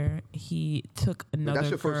year, he took another That's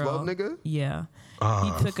your girl. first love, nigga? Yeah.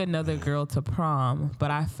 He took another girl to prom,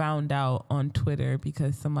 but I found out on Twitter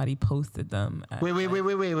because somebody posted them. Wait. You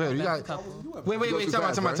got. Wait.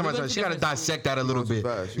 Time out. She got to dissect that a little bit.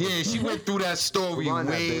 Yeah, she went through that story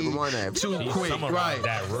way too quick. Right.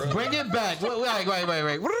 Bring it back.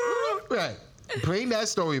 Right. Bring that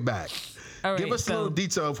story back. All right, Give us a little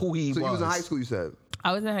detail of who he was. So you was in high school, you said?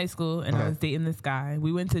 I was in high school and I was dating this guy.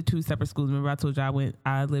 We went to 2 separate schools. Remember I told you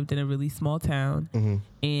I lived in a really small town,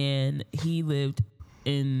 and he lived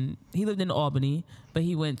in Albany, but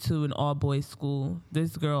he went to an all-boys school.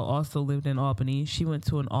 This girl also lived in Albany. She went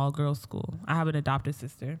to an all-girls school. I have an adopted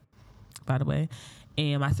sister, by the way,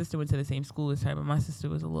 and my sister went to the same school as her, but my sister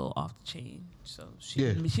was a little off the chain, so she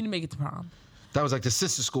didn't make it to prom. That was like the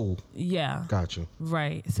sister school. Yeah. Got you.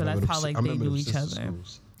 Right. So that's how like they knew each other.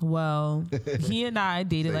 Schools. Well, he and I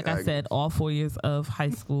dated, like I said, all 4 years of high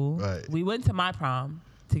school. Right. We went to my prom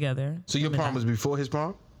together. So your prom was before his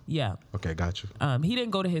prom? Yeah. Okay, got you. He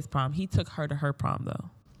didn't go to his prom. He took her to her prom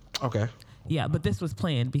though. Okay. Yeah, but this was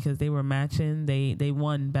planned because they were matching. They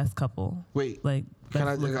won best couple. Wait. Like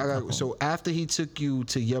so after he took you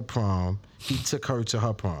to your prom, he took her to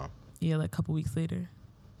her prom. Yeah, like a couple weeks later.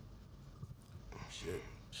 Shit.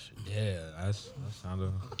 Yeah, that's kind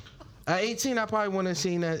of. At 18, I probably wouldn't have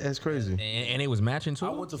seen that as crazy. And it was matching too. I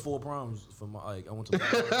went to 4 proms for my I went to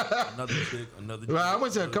another chick. Right, I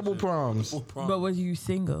went to a couple proms. But was you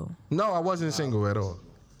single? No, I wasn't single at all.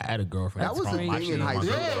 I had a girlfriend. That was the thing in high school.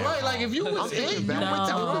 Yeah, right. Like if you was in, you went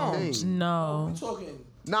to proms. No.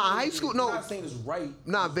 Nah, high school. No, I'm not saying it's right.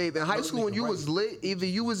 Nah, babe. In high school, when you was lit, either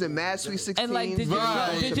you was in Mad Sweet 16. And like, did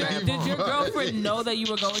your girlfriend know that you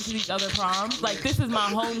were going to these other proms? Like, this is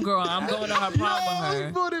my homegirl. I'm going to her prom with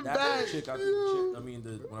her. Put it That back. chick, I mean,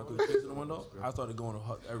 when I threw the kids in the window, I started going to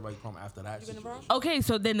everybody's prom after that. Okay,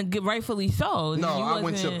 so then rightfully so. No, You I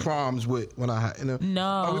went to wasn't- proms with when I had. No.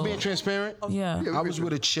 Are we being transparent? Yeah. I was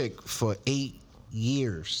with a chick for 8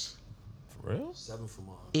 years. For real? 7 for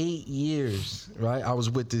mine. 8 years, right? I was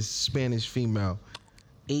with this Spanish female.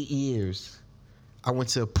 8 years. I went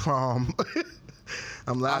to prom.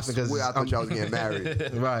 I'm laughing because I thought y'all was getting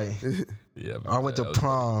married. Right. Yeah. I went to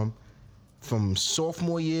prom from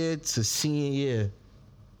sophomore year to senior year.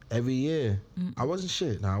 Every year. I wasn't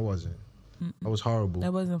shit. Nah, I wasn't. I was horrible.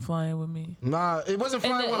 That wasn't flying with me. Nah, it wasn't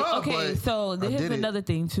flying with her. Okay, but so I here's did it. another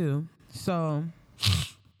thing too. So,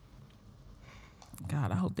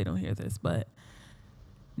 God, I hope they don't hear this, but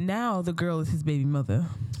now the girl is his baby mother.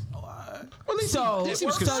 So he's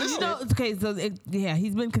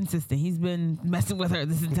been consistent. He's been messing with her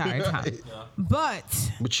this entire time.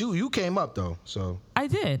 Right. But you came up though, so I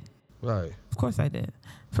did. Right. Of course I did.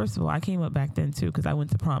 First of all, I came up back then too because I went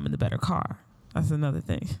to prom in the better car. That's another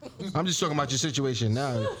thing. I'm just talking about your situation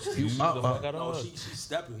now. She's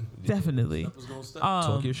stepping. Definitely.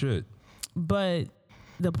 Talk your shit. But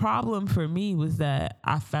the problem for me was that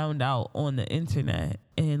I found out on the internet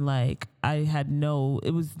and like I had no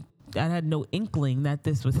inkling that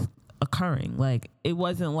this was occurring. Like it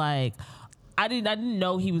wasn't like I didn't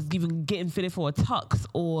know he was even getting fitted for a tux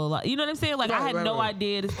or like, you know what I'm saying? Like I had no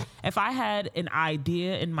idea. If I had an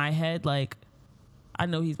idea in my head, like I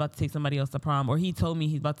know he's about to take somebody else to prom, or he told me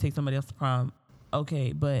he's about to take somebody else to prom.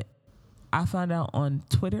 Okay, but I found out on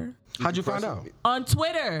Twitter. How'd you find out? On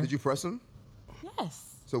Twitter. Did you press him?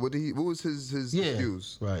 Yes. So what was his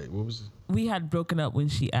views? Right. What was it? We had broken up when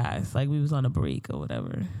she asked. Like we was on a break or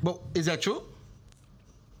whatever. But is that true?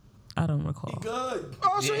 I don't recall. Good.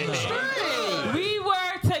 Oh, so you straight. We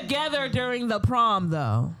were together during the prom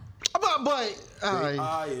though. But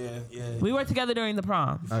yeah. We were together during the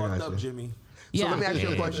prom. Fucked up, Jimmy. Yeah. So let me ask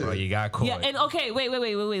you a question. Bro, you got caught. Yeah, and okay, wait.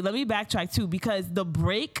 Let me backtrack too, because the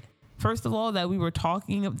break, first of all, that we're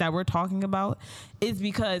talking about, is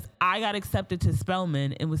because I got accepted to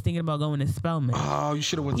Spelman and was thinking about going to Spelman. Oh, you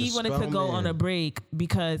should have went to Spelman. He wanted to go on a break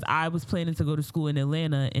because I was planning to go to school in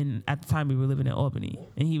Atlanta, and at the time we were living in Albany,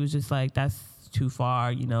 and he was just like, "That's too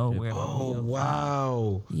far, you know." Oh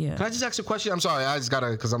wow. Yeah. Can I just ask a question? I'm sorry, I just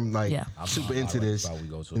gotta because I'm like super into this. You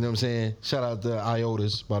know what I'm saying? Shout out to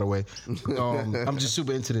Iotas, by the way. I'm just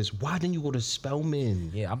super into this. Why didn't you go to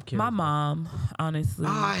Spelman? Yeah, I'm curious. My mom, honestly.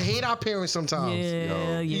 I hate our parents sometimes.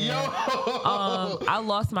 Yeah. I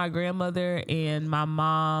lost my grandmother and my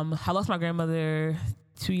mom. I lost my grandmother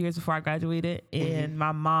 2 years before I graduated, and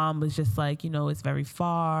my mom was just like, it's very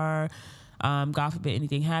far. God forbid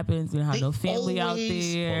anything happens. We don't have no family out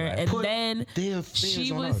there. And then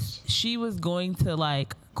she was going to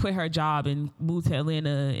like quit her job and move to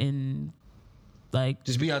Atlanta and like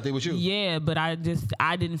just be out there with you. Yeah, but I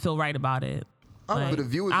didn't feel right about it. For the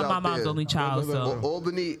viewers out I'm my mom's there, only child, so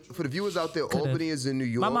Albany. For the viewers out there, Could've. Albany is in New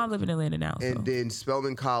York. My mom live in Atlanta now. And so. then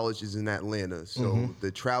Spelman College is in Atlanta. So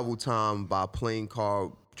the travel time by plane,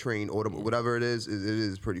 car, train, or whatever it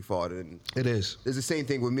is pretty far. And it is. It's the same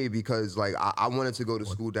thing with me because like I wanted to go to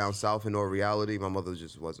school down south. In all reality, my mother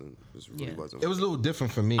just wasn't. Really wasn't. It was a little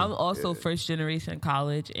different for me. I'm also first generation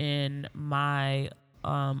college, and my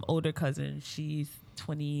older cousin, she's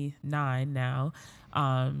 29 now.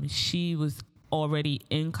 She was already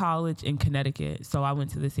in college in Connecticut, so I went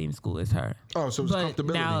to the same school as her. Oh, so it was but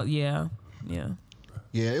comfortability. now, yeah.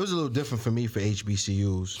 Yeah, it was a little different for me for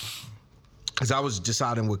HBCUs. Because I was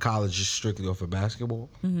deciding with college just strictly off of basketball.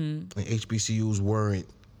 And HBCUs weren't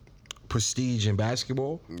prestige in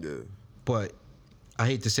basketball. Yeah. But I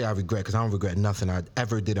hate to say I regret, because I don't regret nothing I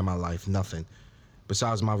ever did in my life, nothing.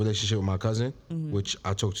 Besides my relationship with my cousin, which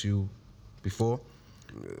I talked to you before.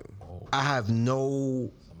 I have no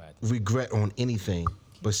regret on anything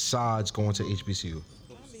besides going to HBCU.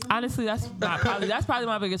 Honestly, that's probably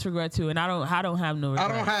my biggest regret too, and I don't have no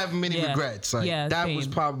regrets. I don't have many regrets. Like that was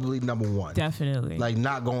probably number one. Definitely. Like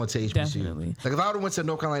not going to HBCU. Definitely. Like if I would have went to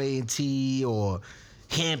North Carolina A&T or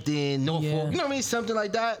Hampton, Norfolk, you know what I mean, something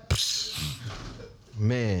like that. Psh,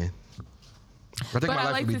 man, I think But my life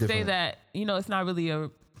I like would be to different. say that it's not really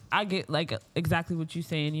I get like exactly what you're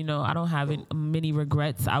saying. I don't have many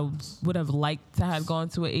regrets. I would have liked to have gone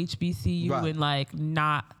to a HBCU and like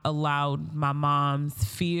not allowed my mom's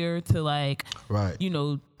fear to like,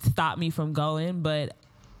 stop me from going. But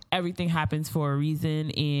everything happens for a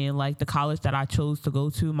reason. And like the college that I chose to go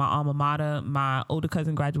to, my alma mater, my older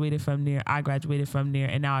cousin graduated from there. I graduated from there,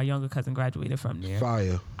 and now our younger cousin graduated from there.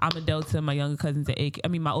 Fire. I'm a Delta. My younger cousin's at AK. I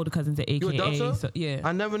mean, my older cousin's at AKA. You a Delta? So, yeah.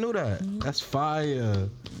 I never knew that. That's fire.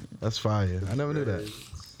 That's fire. I never knew that.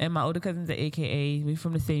 And my older cousin's at AKA. We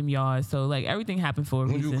from the same yard, so like everything happened for a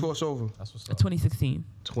When reason. you cross over? 2016.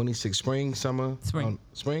 26 spring, summer, Spring.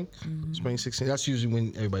 Spring, spring 16. That's usually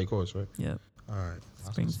when everybody calls, right? Yep. All right.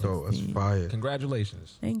 Spring So that's 16. fire.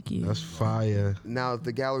 Congratulations. Thank you. That's fire. Now, if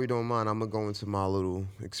the gallery don't mind, I'm gonna go into my little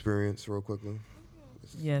experience real quickly.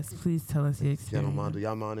 Yes, please tell us your Y'all experience. don't mind? Do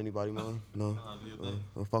y'all mind? Anybody mind? No.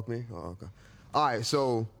 Oh, fuck me. Oh, okay. All right.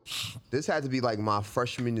 So this had to be like my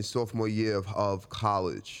freshman and sophomore year of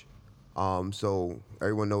college. So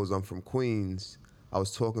everyone knows I'm from Queens. I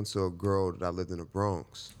was talking to a girl that lived in the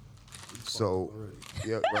Bronx. So,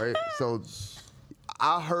 yeah, right. So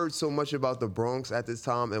I heard so much about the Bronx at this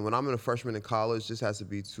time, and when I'm a freshman in college, this has to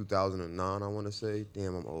be 2009, I want to say.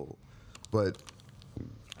 Damn, I'm old. But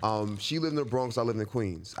she lived in the Bronx, I lived in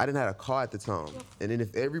Queens. I didn't have a car at the time. And then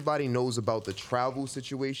if everybody knows about the travel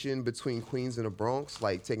situation between Queens and the Bronx,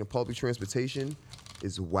 like taking public transportation,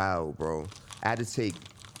 is wild, bro. I had to take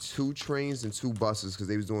 2 trains and 2 buses because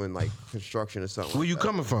they was doing like construction or something. Where you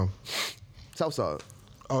coming from? Southside.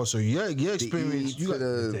 Oh, so your experience, you got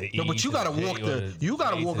no, but you gotta walk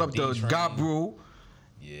up the Gabru,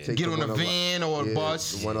 get on a van or a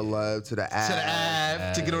bus, the 111 to the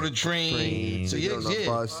Ave, to get on the train. So get on the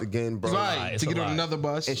bus again, bro. Right, to get on another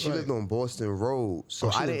bus. And she lived on Boston Road, so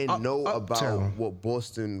I didn't know about what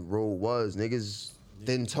Boston Road was. Niggas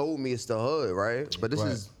then told me it's the hood, right? But this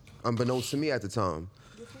is unbeknownst to me at the time.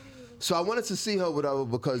 So I wanted to see her, whatever,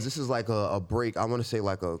 because this is like a break. I want to say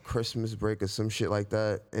like a Christmas break or some shit like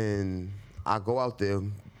that. And I go out there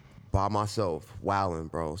by myself, wilding,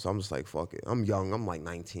 bro. So I'm just like, fuck it. I'm young. I'm like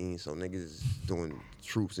 19, so niggas is doing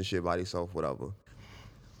troops and shit by themselves, whatever.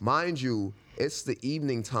 Mind you, it's the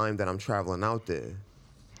evening time that I'm traveling out there.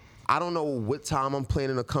 I don't know what time I'm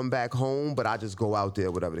planning to come back home, but I just go out there,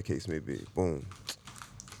 whatever the case may be. Boom.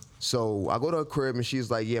 So I go to her crib and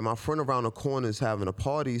she's like, yeah, my friend around the corner is having a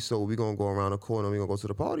party, so we're going to go around the corner and we're going to go to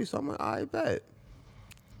the party. So I'm like, I bet.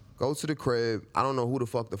 Go to the crib. I don't know who the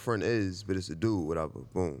fuck the friend is, but it's a dude, whatever.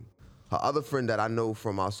 Boom. Her other friend that I know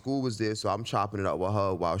from our school was there, so I'm chopping it up with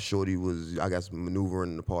her while Shorty was, I guess,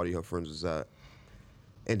 maneuvering in the party her friends was at.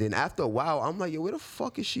 And then after a while, I'm like, yo, where the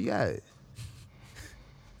fuck is she at?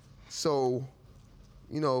 So,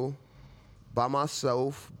 by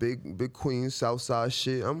myself, big Queens, Southside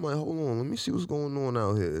shit. I'm like, hold on, let me see what's going on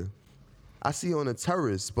out here. I see her on the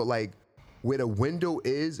terrace, but like where the window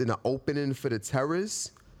is and the opening for the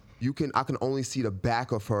terrace, I can only see the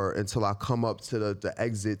back of her until I come up to the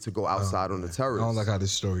exit to go outside on the terrace. I don't like how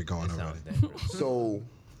this story going already. So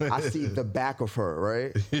I see the back of her,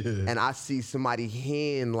 right? And I see somebody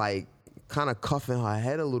hand like kind of cuffing her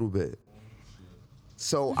head a little bit.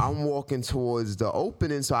 So I'm walking towards the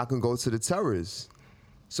opening so I can go to the terrace.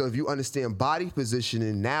 So if you understand body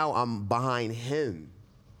positioning, now I'm behind him.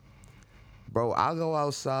 Bro, I go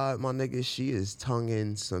outside, my nigga, she is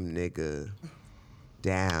tonguing some nigga.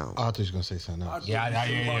 down. I thought you was gonna say something else. Yeah. I thought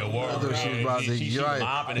she was about to say,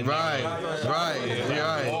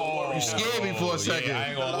 right. You scared me for a second.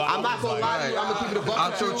 I'm not gonna lie to you. I'm gonna keep it a buck.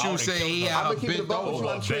 I thought you were saying he had I'm a gonna keep it a bent buck with you.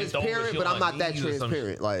 over. I'm transparent, but I'm not that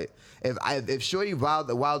transparent. Like if Shorty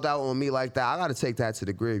wild out on me like that, I gotta take that to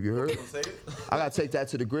the grave. You heard? I gotta take that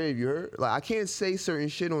to the grave. You heard? Like I can't say certain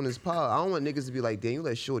shit on this pod. I don't want niggas to be like, damn, you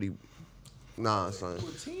let Shorty. Nah, son.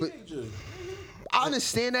 But I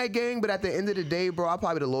understand that, gang, but at the end of the day, bro, I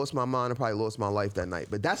probably would have lost my mind. I probably lost my life that night.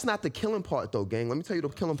 But that's not the killing part, though, gang. Let me tell you the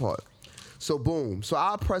killing part. So, boom. So,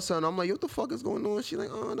 I press her, and I'm like, yo, what the fuck is going on? She's like,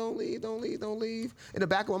 oh, don't leave. In the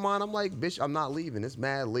back of my mind, I'm like, bitch, I'm not leaving. It's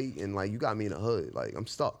mad late, and, like, you got me in the hood. Like, I'm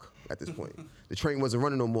stuck at this point. The train wasn't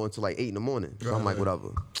running no more until, like, 8 in the morning. So, I'm like, whatever.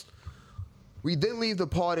 We then leave the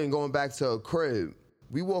party and going back to her crib.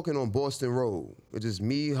 We walking on Boston Road. It's just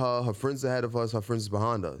me, her friends ahead of us, her friends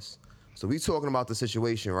behind us. So we talking about the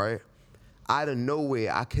situation, right? Out of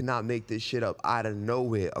nowhere, I cannot make this shit up. Out of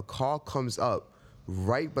nowhere, a car comes up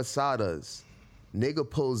right beside us. Nigga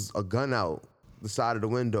pulls a gun out the side of the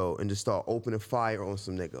window and just start opening fire on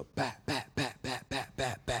some nigga. Bat, bat, bat, bat, bat,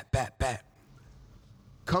 bat, bat, bat, bat.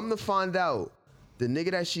 Come to find out, the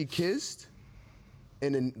nigga that she kissed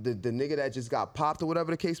and then the nigga that just got popped or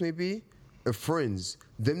whatever the case may be, are friends.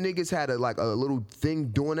 Them niggas had a little thing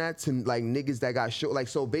doing that to like niggas that got shot. Like,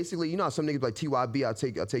 so basically, you know how some niggas like TYB, I'll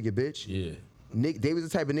take your bitch. Yeah. They was the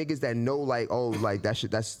type of niggas that know like, oh, like that shit,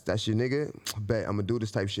 that's your nigga. Bet I'm gonna do this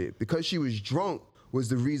type shit. Because she was drunk was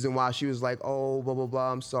the reason why she was like, oh, blah blah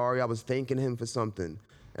blah. I'm sorry, I was thanking him for something.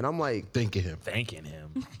 And I'm like, thanking him.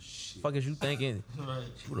 Fuck is you thinking?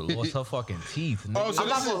 She would have lost her fucking teeth. Nigga. Oh, so I'm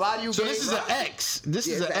not gonna lie to you. So this is an ex. This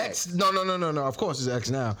is an ex. No. Of course, it's an ex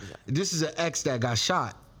now. This is an ex that got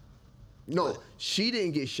shot. No, she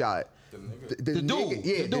didn't get shot. The dude.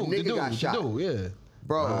 The nigga got shot. The dude, yeah.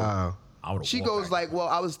 Bro. Wow. She goes like, well,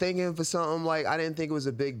 I was thinking for something like I didn't think it was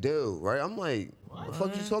a big deal, right? I'm like, what the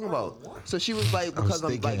fuck you talking about? So she was like, because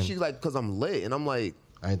I'm like, she's like, because I'm lit, and I'm like,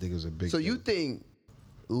 I didn't think it was a big. So deal. you think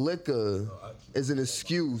liquor is an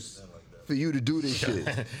excuse for you to do this shit?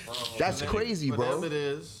 That's crazy, bro. For them it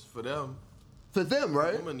is. For them. For them,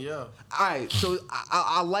 right? Women, yeah. All right, so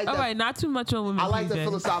I like that. All right, not too much on women. I like PJ. the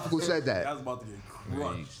philosophical said that. I was about to get crushed.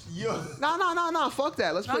 No, fuck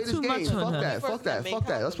that. Let's Not play this too game. much on Fuck her.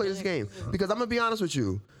 that. Let's play this game. Because I'm gonna be honest with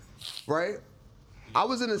you, right? I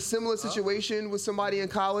was in a similar situation with somebody in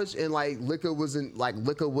college, and like liquor was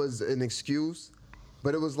an excuse,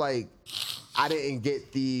 but it was like I didn't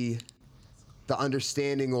get the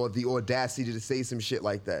understanding or the audacity to say some shit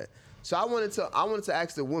like that. So I wanted to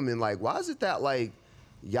ask the woman, like, why is it that like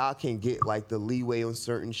y'all can get like the leeway on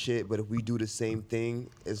certain shit, but if we do the same thing,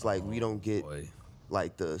 it's like we don't get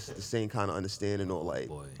like the same kind of understanding or like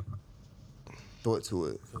thought to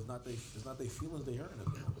it. Because it's not their feelings they hurting it.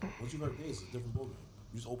 Once you hurt theirs, it's a different ballgame.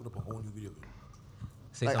 You just open up a whole new video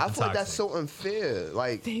game. Like I feel like that's so unfair.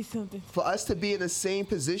 Like for us to be in the same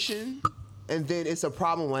position, and then it's a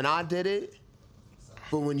problem when I did it,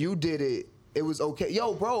 but when you did it, it was okay.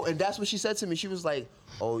 Yo, bro, and that's what she said to me. She was like,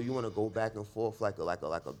 "Oh, you want to go back and forth like a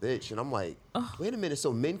bitch?" And I'm like, "Wait a minute.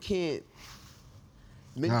 So men can't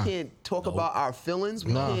talk about our feelings.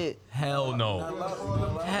 We can't." Hell no.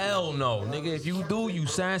 Hell no, nigga. If you do, you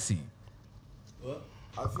sassy.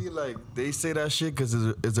 I feel like they say that shit because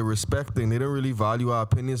it's a respect thing. They don't really value our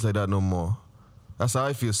opinions like that no more. That's how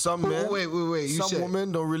I feel. Some men, wait. Some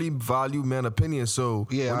women don't really value men' opinions. So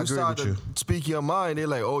yeah, when I you agree start with to you. speak your mind, they're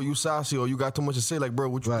like, "Oh, you sassy," or "You got too much to say." Like, bro,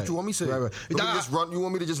 what you want me to say? Right. You want me to just run? You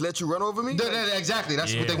want me to just let you run over me? Exactly.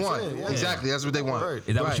 That's what they want. Yeah. Exactly. That's what they want. Right.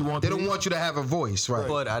 Is that what you want? They don't want you to have a voice, right?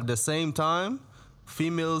 But at the same time,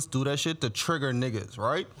 females do that shit to trigger niggas,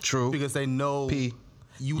 right? True. Because they know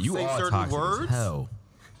you say are certain toxic as words. hell.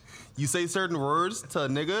 You say certain words to a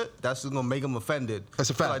nigga, that's just gonna make him offended. That's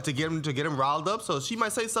a fact. So, like, to get him riled up. So she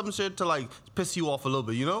might say some shit to like piss you off a little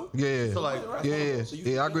bit, you know? Yeah. So like, Yeah. So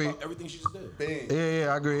you Yeah, I think agree. about everything she just did.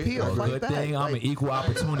 Yeah, I agree. Good thing I'm an equal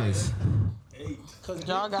opportunist.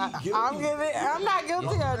 Y'all got. I'm not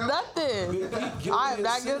guilty of nothing. I'm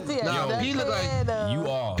not guilty of nothing. He look like you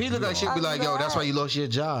are. He look like she'd be like, yo, that's why you lost your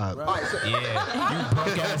job. All right, so, Yeah, you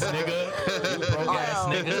broke ass nigga. You broke ass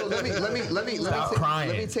nigga. So Stop crying.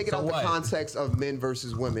 let me take it So out what? the context of men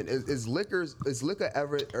versus women. Is liquor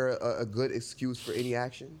ever a good excuse for any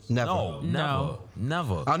actions? Never.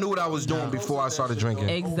 Never. I knew what I was doing before I started drinking.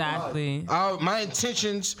 Exactly. My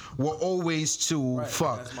intentions were always to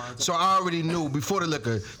fuck. So I already knew before the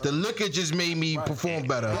liquor. The liquor just made me perform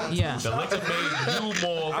better. Yeah. The liquor made you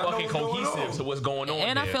more fucking cohesive to what's going on.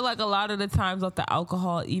 And there. I feel like a lot of the times with the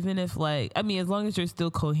alcohol, even if like, I mean, as long as you're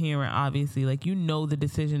still coherent, obviously, like you know the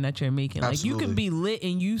decision that you're making. Like you can be lit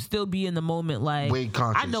and you still be in the moment. Like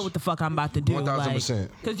I know what the fuck I'm about to do. 1000%.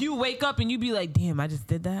 Because you wake up and you be like, damn, I just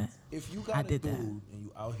did that. If you got a dude and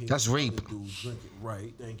you out here, that's rape. Dudes drinking,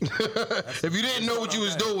 right? Thank you. If you didn't know what you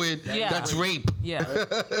was doing, that's rape. Yeah.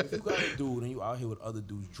 If you got a dude and you out here with other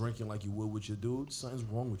dudes drinking like you would with your dude, something's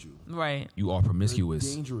wrong with you. Right. You are promiscuous.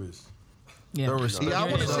 You're dangerous. Yeah. I want to stay away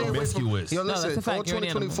from. Promiscuous. Yo, No, listen, that's a fact. all You're an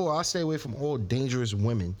 2024, I stay away from all dangerous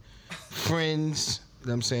women, friends. You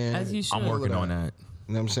know what I'm saying? As you should. I'm working on that.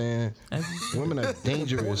 You know what I'm saying? Women are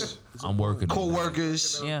dangerous. I'm working.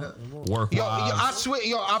 Co-workers. Yeah. Work. Yo, I swear,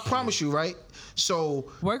 I promise you, right? So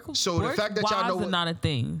the fact that y'all know wives are not a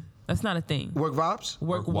thing. That's not a thing. Work vibes?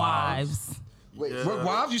 Work wives. Wait, work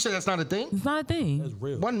wives? You said that's not a thing? It's not a thing. That's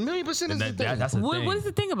real. 1,000,000% is the thing. That's a thing. What is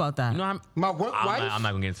the thing about that? You know, my work wife? I'm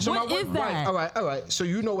not gonna get into So What my work is that? wife. All right. So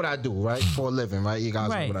you know what I do, right? For a living, right? You guys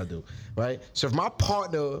Right. know what I do, right? So if my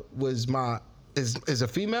partner was is a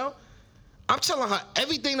female, I'm telling her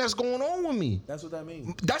everything that's going on with me. That's what that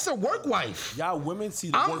means. That's a work wife. Y'all women see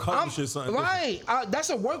the work husband shit something right. That's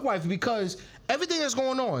a work wife because everything that's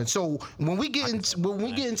going on. So when we get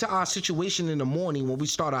into our situation in the morning, when we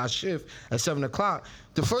start our shift at 7:00,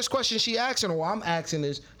 the first question she asking or I'm asking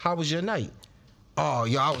is, "How was your night?" Oh,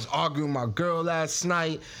 yo, I was arguing with my girl last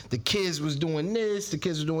night. The kids was doing this. The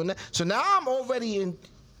kids was doing that. So now I'm already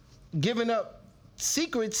giving up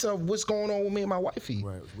secrets of what's going on with me and my wifey.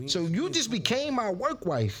 Right. So you just became my work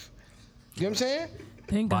wife. You know what I'm saying?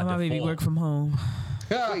 Thank God my baby work from home.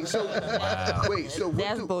 Wait, so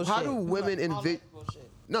how do women envision?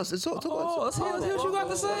 No, so talk let's hear what you got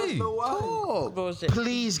to say. Talk.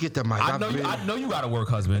 Please get the mic. I know you got to work,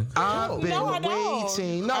 husband. I've been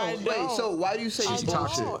waiting. No, wait. So why do you say it's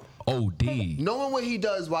bullshit? OD. Knowing what he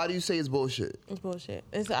does, why do you say it's bullshit? It's bullshit.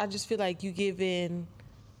 I just feel like you give in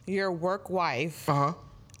your work wife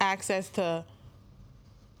access to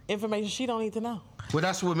information she don't need to know. Well,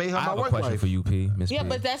 that's what made her I my have a work question wife. for you, P. Miss Yeah, P.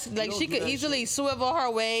 but that's like she could easily swivel her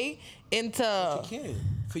way into. She can.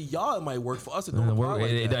 For y'all, it might work. For us, it It don't don't work. work.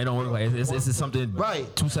 It don't work like it's something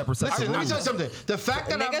Right. Two separate sets. Listen, of let me rules. tell you something. The fact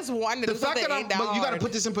that but you got to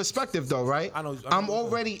put this in perspective, though, right? I'm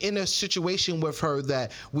already in a situation with her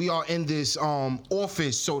that we are in this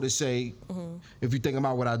office, so to say. If you think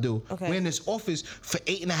about what I do, we're in this office for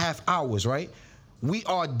 8.5 hours, right? We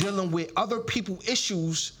are dealing with other people's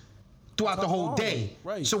issues throughout the whole day.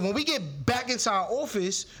 Right. So when we get back into our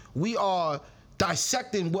office, we are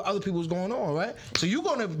dissecting what other people's going on, right? So you're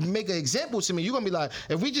gonna make an example to me. You're gonna be like,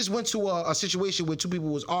 if we just went to a situation where two people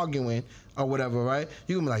was arguing or whatever, right?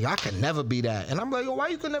 You're gonna be like, I could never be that. And I'm like, why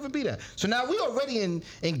you could never be that? So now we already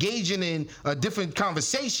engaging in a different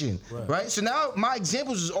conversation, right? So now my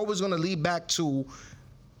examples is always gonna lead back to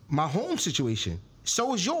my home situation.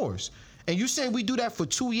 So is yours. And you say we do that for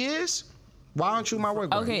 2 years? Why aren't you my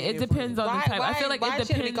work wife? Okay, it depends on the type. I feel like it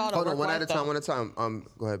depends. Hold on, one at a time.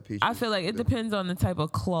 Go ahead, Peach. I feel like it depends on the type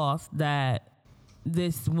of cloth that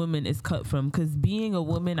this woman is cut from. Because being a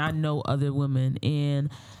woman, I know other women, and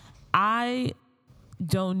I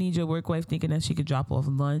don't need your work wife thinking that she could drop off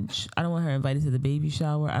lunch. I don't want her invited to the baby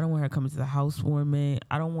shower. I don't want her coming to the housewarming.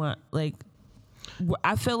 I don't want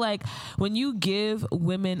I feel like when you give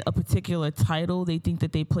women a particular title, they think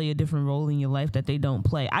that they play a different role in your life that they don't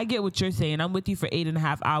play. I get what you're saying. I'm with you for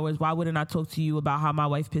 8.5 hours. Why wouldn't I talk to you about how my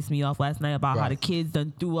wife pissed me off last night, about how the kids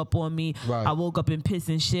done threw up on me? Right. I woke up in piss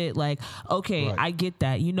and shit. Like, okay, I get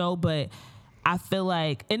that, but I feel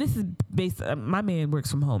like, and this is based. My man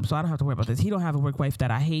works from home, so I don't have to worry about this. He don't have a work wife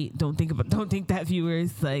that I hate. Don't think that,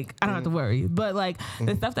 viewers. Like, I don't have to worry. But like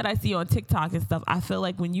the stuff that I see on TikTok and stuff, I feel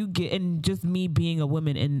like when you get, and just me being a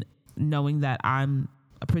woman and knowing that I'm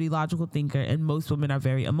a pretty logical thinker, and most women are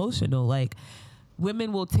very emotional. Like,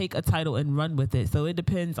 women will take a title and run with it. So it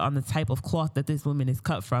depends on the type of cloth that this woman is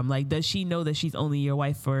cut from. Like, does she know that she's only your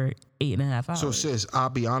wife for 8.5 hours? So sis, I'll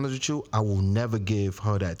be honest with you, I will never give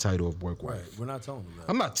her that title of work wife. Right. We're not telling her that.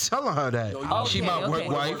 I'm not telling her that. She my work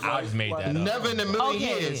wife. I just made that up. Never in a million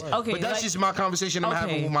years. Okay, But that's just my conversation I'm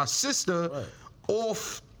having with my sister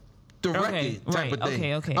off the record type of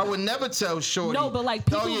thing. Okay. I would never tell Shorty. No, but like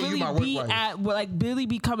people you my really work be wife. really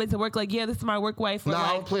be coming to work like, yeah, this is my work wife. Or Nah, I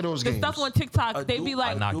like, don't play those the games. stuff on TikTok, they be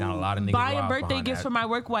like, I knocked down a lot of niggas buying wives birthday behind gifts that. for my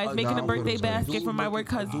work wife, making a birthday basket for my work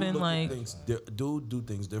husband. Like, dude do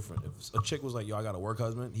things different. If a chick was like, yo, I got a work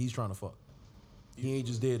husband, he's trying to fuck. He ain't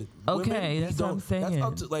just did it. Okay, that's what I'm saying. That's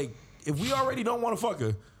up to, like, if we already don't want to fuck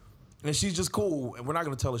her, And she's just cool, and we're not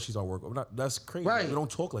gonna tell her she's our work. That's crazy. Right. We don't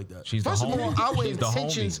talk like that. First of all, our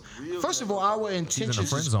intentions. First of all, our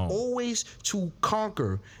intentions is always to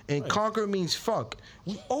conquer, and conquer means fuck.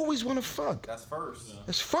 We always want to fuck. That's first.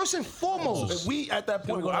 That's first and foremost. If we at that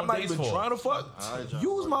point where I'm not even trying to fuck.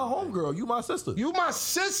 You was my homegirl. You my sister. You my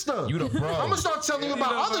sister. You the bro. I'm gonna start telling you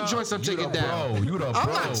about other joints I'm taking down. You the bro. I'm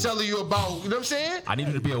not telling you about. You know what I'm saying? I need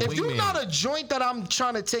you to be a If you're wingman. not a joint that I'm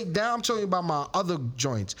trying to take down, I'm telling you about my other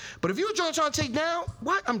joints. But if you're a joint trying to take down,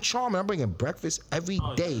 what? I'm charming. I'm bringing breakfast every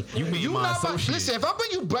day. You mean my associate. Listen, if I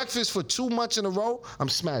bring you breakfast for 2 months in a row, I'm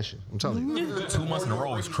smashing. I'm telling you. 2 months in a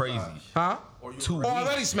row is crazy. Huh? 2 weeks.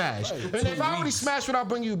 Already smashed. Right. And 2 if I already weeks. smashed without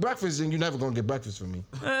bringing you breakfast, then you're never gonna get breakfast from me.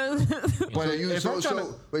 But if I'm trying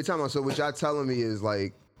to- wait, time out. So what y'all telling me is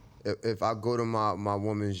like, if I go to my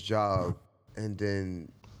woman's job and then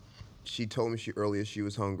she told me earlier she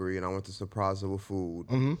was hungry and I went to surprise her with food.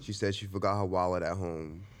 Mm-hmm. She said she forgot her wallet at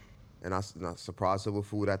home, and I surprised her with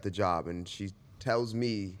food at the job, and she tells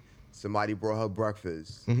me somebody brought her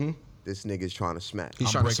breakfast. Mm-hmm. This nigga's trying to smash.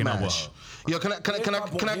 He's trying to smash. Yo, can I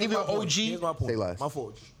give you an OG? Here's my point. Say less. My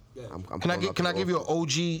fault. Yeah. Can I give you an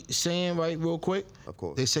OG saying right real quick? Of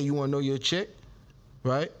course. They say you want to know your chick,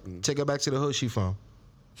 right? Take her back to the hood she from.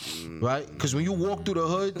 Right? Because when you walk through the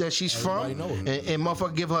hood that she's from, and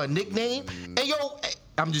motherfucker give her a nickname, hey yo,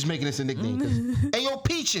 I'm just making this a nickname. Hey yo,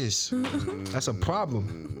 Peaches. That's a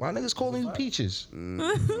problem. Why niggas calling you Peaches? You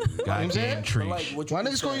know what I'm saying? Why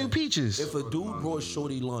niggas calling you Peaches? If a dude brought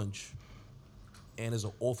Shorty lunch and is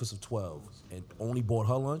an office of 12 and only bought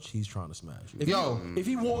her lunch, he's trying to smash. If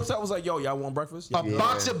he walks out was like, yo, y'all want breakfast? A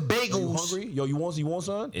box of bagels. You hungry? Yo, you want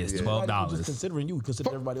something? It's $12. Just considering you, consider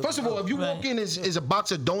everybody else. First of all, if you walk in is a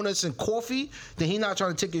box of donuts and coffee, then he's not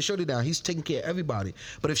trying to take your shorty down. He's taking care of everybody.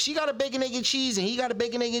 But if she got a bacon, egg, and cheese, and he got a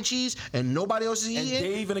bacon, egg, and cheese, and nobody else is eating,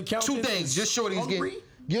 Dave and accountant 2 things.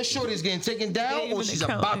 Your shorty's getting taken down, Dave or and she's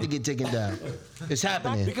accountant. about to get taken down. It's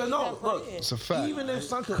happening. Because no, look, It's a fact. even if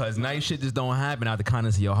something, Cause nice shit just don't happen out the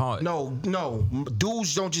kindness of your heart. No.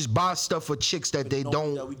 Dudes don't just buy stuff for chicks that they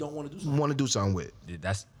don't we don't want want to do something with.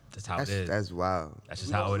 That's how it is. That's wild. That's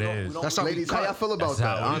just how it is. That's how Ladies, how y'all feel about That's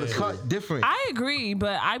that? how it Honestly. is. Cut different. I agree,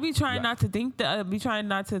 but I be trying not to think that. I be trying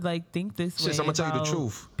not to think this way. Sis, I'm gonna tell you the about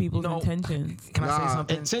truth. People's intentions. Can I say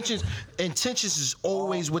something? Intentions is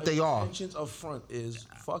always what they are. intentions up front is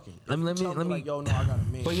fucking. Let me- Like, yo, no, I got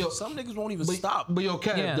a man. But yo- some niggas won't even stop. But yo,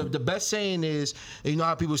 Kev, Yeah. the best saying is, you know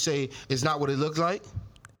how people say it's not what it looks like?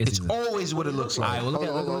 It's always what it looks All like. right, well, look at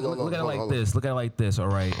it like hold on. this. Look at it like this, all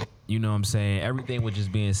right? You know what I'm saying? Everything was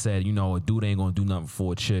just being said, you know, a dude ain't gonna do nothing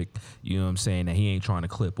for a chick, you know what I'm saying, that he ain't trying to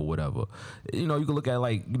clip or whatever. You know, you can look at it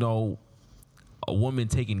like, you know, a woman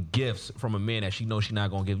taking gifts from a man that she knows she's not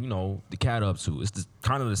gonna give, you know, the cat up to. It's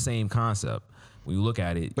kind of the same concept when you look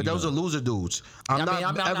at it. But those are loser dudes. I'm not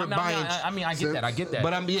ever buying. I get that. But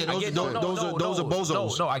those are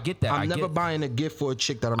bozos. No, I get that. I'm never buying a gift for a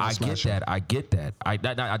chick that I'm not smashing. I get that. I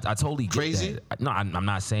totally get Crazy? that. No, I'm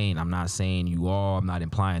not saying you are. I'm not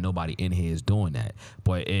implying nobody in here is doing that.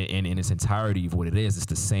 But in its entirety of what it is, it's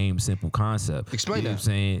the same simple concept. Explain you know that. what I'm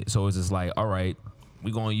saying? So it's just like, all right,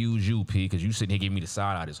 we gonna use you, P, because you sitting here giving me the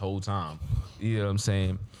side eye this whole time. You know what I'm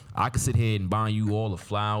saying? I could sit here and buy you all the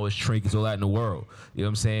flowers, trinkets, all that in the world. You know what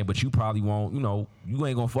I'm saying? But you probably won't, you know, you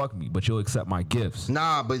ain't gonna fuck me, but you'll accept my gifts.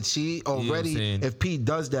 Nah, but she already, if Pete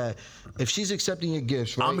does that, if she's accepting your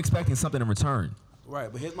gifts, right? I'm expecting something in return.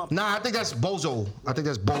 Right, but here's my. Nah, I think that's bozo.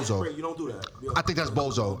 You don't do that. I think that's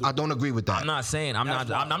bozo. I don't agree with that. I'm not saying I'm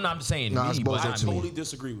not saying Nah, me, it's but bozo I to me. totally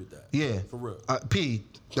disagree with that. Yeah. For real. P,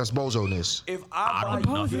 that's bozo-ness. If I I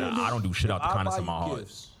don't do nothing. I don't do shit out the kindness of my heart.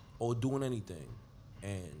 Gifts or doing anything,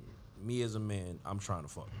 and me as a man, I'm trying to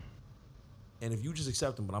fuck. And if you just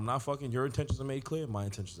accept them, but I'm not fucking, your intentions are made clear. My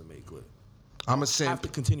intentions are made clear. I'm a I simp. have to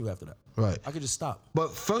continue after that. Right. I could just stop.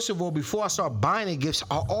 But first of all, before I start buying the gifts,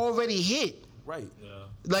 I already hit. Right.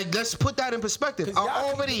 Like, let's put that in perspective. I 'Cause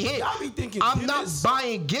y'all already be- hit. y'all be thinking I'm not dinners-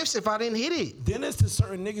 buying gifts if I didn't hit it. Dinners to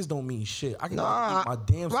certain niggas don't mean shit. I can Nah, eat my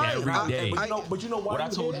damn right. self Every day. But you know why? What I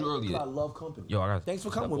told you did that? earlier. 'Cause I love company. Yo, I got. Thanks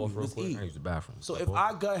for coming step with off me. real Let's quick. eat. I use the bathroom. So Step if off.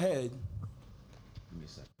 I go ahead, Give me a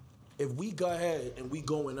second. if we go ahead and we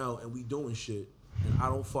going out and we doing shit, and I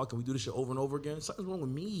don't fuck and we do this shit over and over again, something's wrong with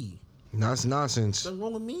me. That's nonsense. Something's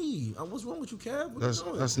wrong with me. What's wrong with you, Kev? What you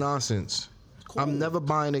doing? That's nonsense. Cool. I'm never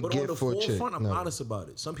buying a But gift on the for a chick. forefront, I'm No. honest about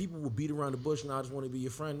it. Some people will beat around the bush and I just want to be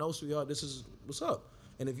your friend. No, sweetheart, this is what's up.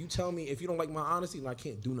 And if you tell me if you don't like my honesty, then I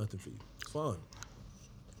can't do nothing for you. It's fun.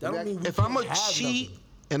 That don't mean we If I'm can't a have cheat nothing.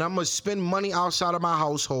 and I'm gonna spend money outside of my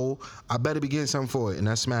household, I better be getting something for it, and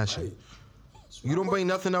that's smashing. You don't bring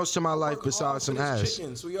nothing else to my life besides some For this ass.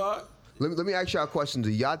 chicken, sweetheart. Let me ask y'all a question. Do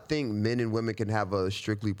y'all think men and women can have a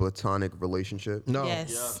strictly platonic relationship? No.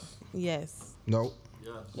 Yes. No.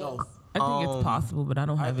 No. I think it's possible, but I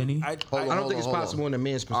don't have any. I don't think it's possible in a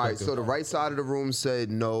man's perspective. All right, so the right side of the room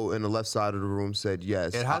said no, and the left side of the room said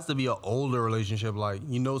yes. It has to be an older relationship, like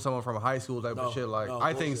you know someone from high school type of shit. Like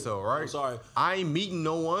I think so, right? I'm sorry. I ain't meeting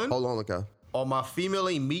no one. Hold on, okay. Or my female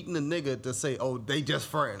ain't meeting a nigga to say, oh, they just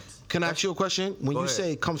friends. Can I ask you a question? When you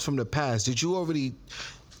say it comes from the past, did you already?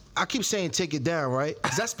 I keep saying take it down, right?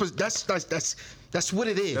 'Cause that's what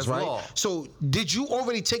it is, That's right? law. So did you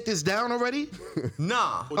already take this down already?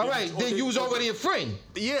 Nah. All right, then you was already a friend.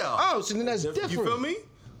 Yeah. Oh, so then that's different. You feel me?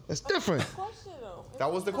 That's different.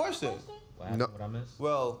 That was the question. No. What I missed?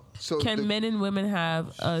 Well, so Can men and women have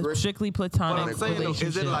a strictly What platonic I'm saying though,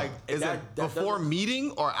 relationship? is it before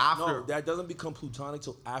meeting or after? No, that doesn't become plutonic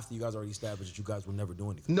till after you guys already established that you guys will never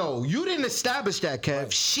do anything. No, you didn't establish that, Kev.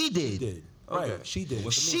 Right. She did. She did. Right, she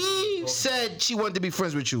did. She said she wanted to be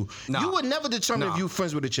friends with you. Nah. You would never determine if you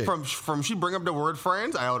friends with a chick. From she bring up the word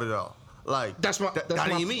friends, I ought to know. Like That's my. that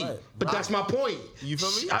ain't me. Right. But that's my point. You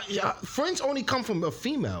feel me? Friends only come from a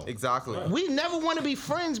female. Exactly. We never want to be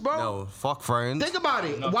friends, bro. No, fuck friends. Think about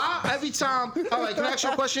it. Why every time? All right, can I ask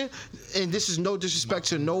you a question? And this is no disrespect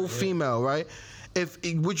to no female, right?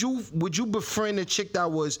 Would you befriend a chick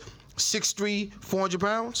that was 6'3", 400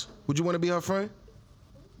 pounds? Would you want to be her friend?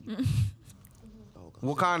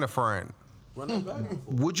 What kind of friend?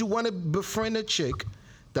 Would you want to befriend a chick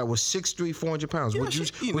that was 6'3", 400 pounds? Yeah,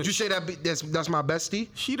 would you say that's my bestie?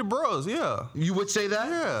 She the bros, yeah. You would say that?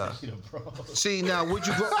 Yeah. See, now would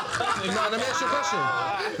you? Let me ask you a question.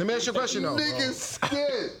 Let me ask you a question though. Niggas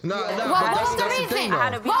scared. Nah, What was the reason?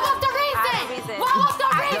 What was the reason? What was the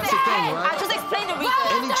reason? That's the thing, right? I just explained the reason.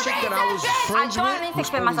 Any chick that I was friends with was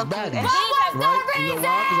always baddies, right? You know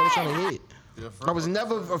why? Because I was trying to hit. I was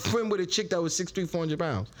never a friend with a chick that was 6'3", 400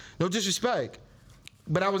 pounds. No disrespect,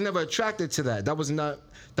 but I was never attracted to that. That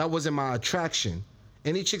wasn't my attraction.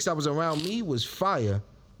 Any chicks that was around me was fire.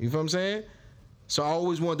 You feel what I'm saying? So I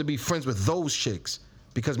always wanted to be friends with those chicks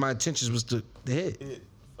because my intentions was to hit.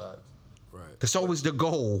 Right. That's always the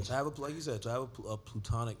goal. To have like you said, to have a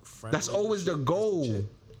plutonic friend. That's always the goal.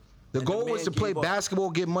 The goal was to play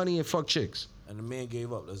basketball, get money, and fuck chicks. And the man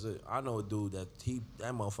gave up. That's it. I know a dude that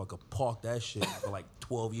motherfucker parked that shit for like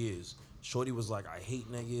 12 years. Shorty was like, I hate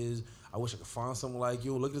niggas. I wish I could find someone like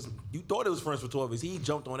you. Look at this. You thought it was friends for 12 years. He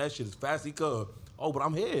jumped on that shit as fast as he could. Oh, but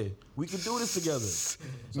I'm here. We can do this together.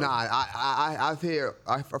 I've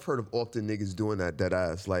heard of often niggas doing that dead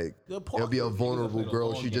ass. Like there'll be a vulnerable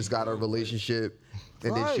girl. She just got a relationship.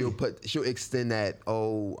 And then she'll extend that.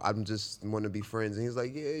 Oh, I'm just want to be friends, and he's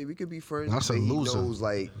like, yeah, we could be friends. That's a loser.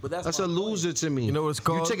 That's a loser to me. You know what's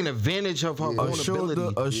called? You're taking advantage of her vulnerability.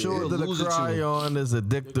 A shoulder to cry on is a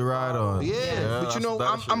dick to ride on. Yeah, but you know,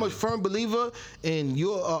 I'm a firm believer, and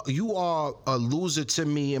you are a loser to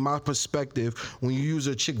me in my perspective when you use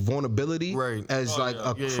a chick vulnerability as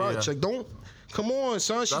a crutch. Like, don't. Come on,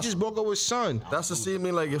 son. She just broke up with son. That's the same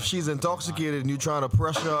thing. Like if she's intoxicated and you trying to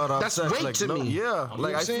pressure her out of That's sex, rape like, to no, me. Yeah, You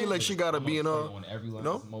like know I feel what like she gotta be in her. On every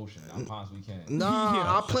last emotion I possibly can.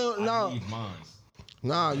 Nah, I play. Nah, I need mine.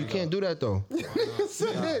 nah, you can't do that though.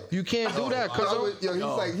 You can't do that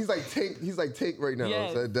because he's like Tank right now.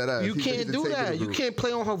 Yeah. So dead ass. you He's can't the do Tank of the that. You group. can't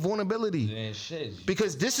play on her vulnerability. Man, shit.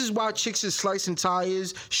 Because this is why chicks is slicing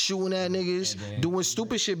tires, shooting at niggas, doing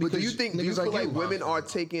stupid shit. But Because do you niggas feel like like you. women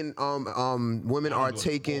are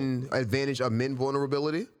taking advantage of men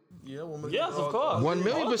vulnerability? Yeah, Yes, of course.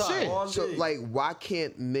 1,000,000%. So like, why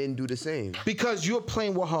can't men do the same? Because you're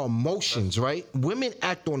playing with her emotions, right? Women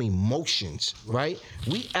act on emotions, right?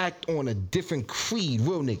 We act on a different creed,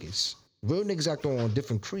 real niggas. Real niggas act on a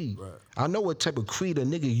different creed. Right. I know what type of creed of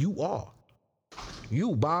nigga you are.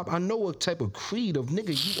 You, Bob, I know what type of creed of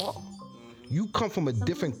nigga you are. You come from a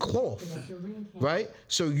different cloth, right?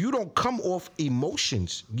 So you don't come off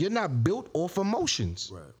emotions. You're not built off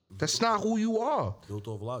emotions. Right. That's not who you are. Built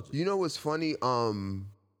off logic. You know what's funny?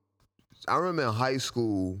 I remember in high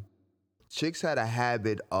school, chicks had a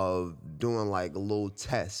habit of doing like a little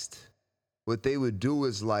test. What they would do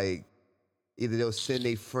is like, either they'll send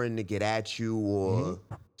a friend to get at you or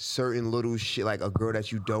certain little shit, like a girl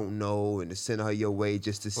that you don't know, and to send her your way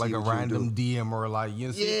just to see Like a what you random do. DM or like, you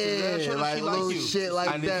know, Yeah, like she little like you. shit like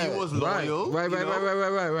and that. if you was Right. loyal, Right. you know,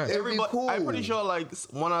 Everybody, Everybody, I'm pretty sure like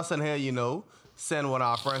one of us in here, you know, send one of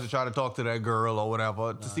our friends to try to talk to that girl or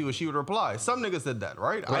whatever to see what she would reply. Some niggas did that,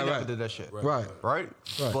 right? I never did that shit. Right.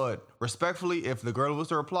 But respectfully, if the girl was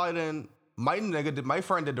to reply, then my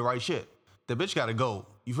friend did the right shit. The bitch gotta go.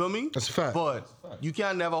 You feel me? That's a fact. But you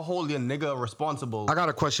can't never hold your nigga responsible. I got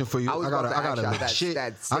a question for you. I got a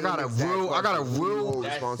real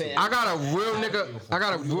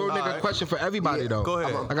nigga question for everybody though. Go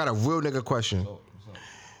ahead. I got a real nigga question.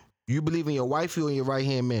 You believe in your wifey or your right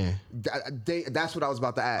hand man? That's what I was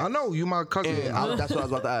about to ask. I know you my cousin. Yeah, that's what I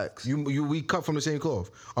was about to ask. We cut from the same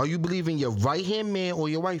cloth. Are you believing your right hand man or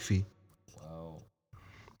your wifey?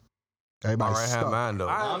 Everybody my right hand man though.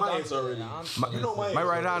 My answer already. My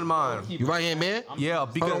right hand man. You right hand man? Yeah,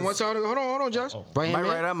 because hold on, Josh. Right hand my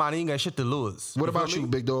man. right hand man ain't got shit to lose. What about you,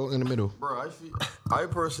 big dog in the middle? Bro, I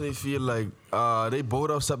personally feel like they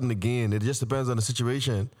both have something to gain. It just depends on the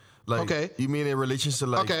situation. Like, okay. You mean in relation to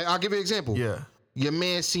like? Okay, I'll give you an example. Yeah. Your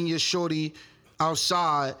man seen your shorty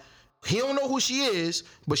outside. He don't know who she is,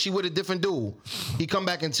 but she with a different dude. He come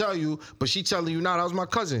back and tell you, but she telling you, nah, that was my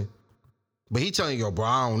cousin. But he telling you, bro,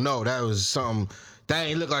 I don't know. That was something that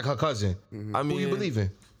ain't look like her cousin. Mm-hmm. I mean, who you believe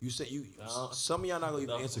in? You say some of y'all not gonna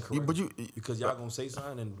even answer correct. But you because y'all gonna say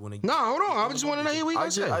something and when they hold on. I just want to hear what you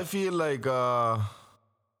gonna say. I feel like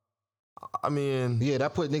I mean, yeah,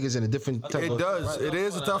 that put niggas in a different type it of... does. Right. It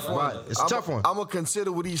is a tough one. Right. It's a tough one. I'm going to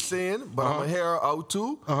consider what he's saying, but I'm going to hear her out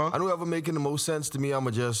too. I know whoever making the most sense to me, I'm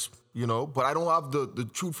going to just, but I don't have the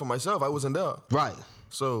truth for myself. I wasn't there. Right.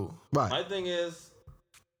 So. Right. My thing is,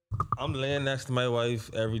 I'm laying next to my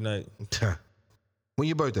wife every night. When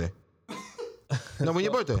your birthday? No, when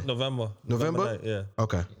your birthday? November night, yeah.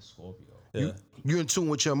 Okay. Scorpio. Yeah. You in tune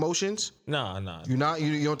with your emotions? Nah. You not?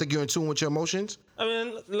 You don't think you're in tune with your emotions? I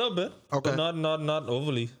mean, a little bit. Okay. But not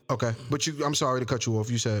overly. Okay. But I'm sorry to cut you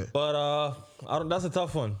off. You said. But that's a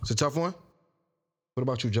tough one. It's a tough one? What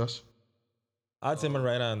about you, Just? I'd say my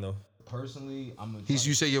right hand though. Personally,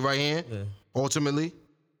 You say your right hand? Yeah. Ultimately?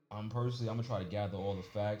 I'm gonna try to gather all the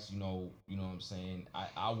facts. You know what I'm saying?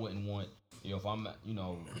 I wouldn't want, if I'm,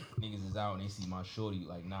 niggas is out and they see my shorty,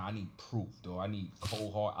 like, nah, I need proof, though. I need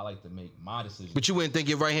cold hard. I like to make my decision. But you wouldn't think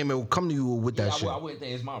your right hand man will come to you with that shit. I wouldn't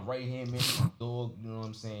think it's my right hand man, my dog. You know what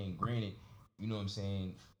I'm saying? Granted, you know what I'm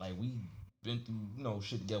saying? Like, we been through,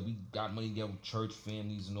 shit together. We got money together with church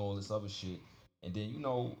families and all this other shit. And then,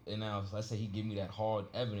 and now if let's say he give me that hard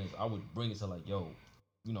evidence, I would bring it to like, yo,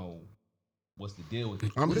 what's the deal with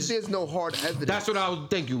it? There's no hard evidence. That's what I would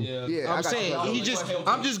think you. Yeah, I'm saying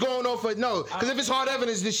I'm just going off of because if it's hard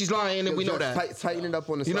evidence, then she's lying, and we know that. Tighten it up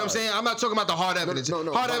on the side. You know what I'm saying? I'm not talking about the hard evidence.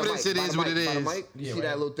 No, hard evidence, it is what it is. You see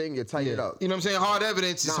that little thing? You tighten it up. You know what I'm saying? Hard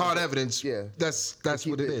evidence is hard evidence. Yeah, that's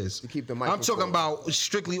what it is. To keep the mic. I'm talking about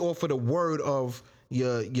strictly off of the word of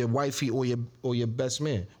your wifey or your best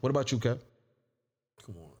man. What about you, Kev?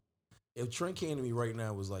 Come on. If Trent came to me right now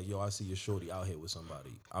and was like, yo, I see your shorty out here with somebody,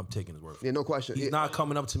 I'm taking his word for it. Yeah, no question. He's not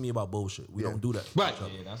coming up to me about bullshit. We don't do that. Right.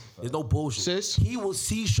 There's no bullshit. Sis? He will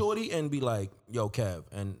see shorty and be like, yo, Kev.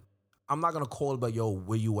 And I'm not going to call about, yo,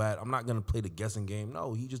 where you at? I'm not going to play the guessing game.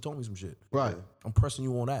 No, he just told me some shit. Right. I'm pressing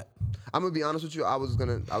you on that. I'm going to be honest with you. I was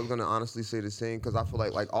gonna honestly say the same because I feel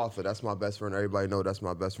like Arthur, that's my best friend. Everybody know that's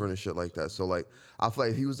my best friend and shit like that. So, like, I feel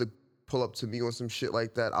like if he was to pull up to me on some shit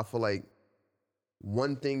like that, I feel like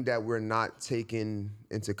one thing that we're not taking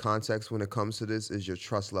into context when it comes to this is your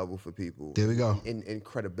trust level for people. There we go. And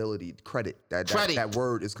credibility, credit. That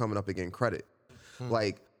word is coming up again. Credit,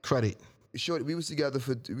 like credit. Shorty, we was together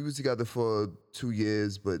for 2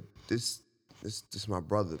 years, but this my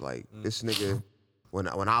brother. Like this nigga, when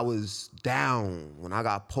I was down, when I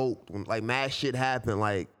got poked, when like mad shit happened,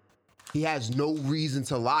 like he has no reason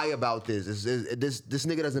to lie about this. This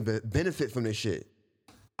nigga doesn't benefit from this shit.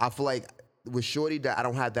 I feel like with Shorty that I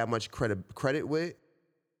don't have that much credit with,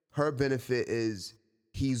 her benefit is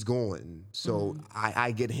he's gone. So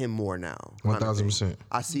I get him more now. 1,000%.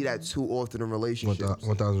 I see that too often in relationships.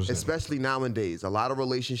 1,000%. Especially nowadays. A lot of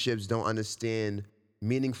relationships don't understand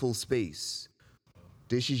meaningful space.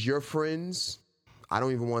 This is your friends. I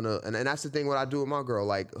don't even want to, and that's the thing what I do with my girl.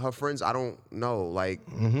 Like her friends, I don't know. Like,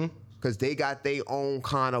 because they got their own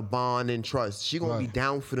kind of bond and trust. She gonna be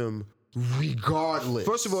down for them regardless.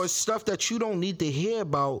 First of all, it's stuff that you don't need to hear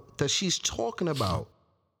about that she's talking about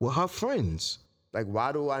with her friends. Like,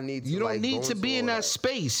 why do I need to? You don't need to be in that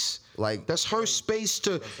space. Like, that's her space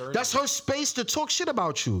to. That's her space to talk shit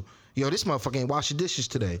about you. Yo, this motherfucker ain't wash the dishes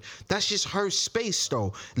today. That's just her space,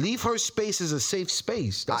 though. Leave her space as a safe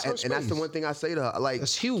space. That's her space. And that's the one thing I say to her. Like,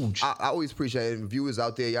 that's huge. I always appreciate it. And viewers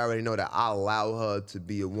out there, you already know that I allow her to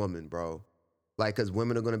be a woman, bro. Like, because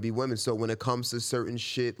women are going to be women. So when it comes to certain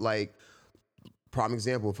shit, like, prime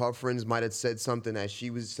example, if her friends might have said something that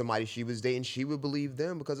somebody she was dating, she would believe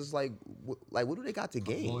them because it's like what do they got to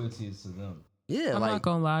gain? Loyalty is to them. Yeah, I'm not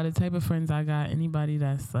gonna lie. The type of friends I got, anybody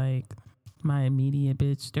that's like My immediate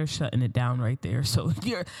bitch, they're shutting it down right there. So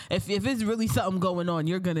if it's really something going on,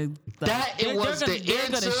 you're gonna they're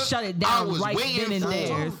gonna shut it down right then and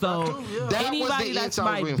there. So anybody that's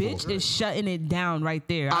my bitch is shutting it down right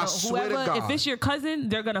there. Whoever, if it's your cousin,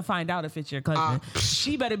 they're gonna find out if it's your cousin.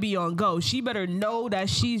 She better be on go. She better know that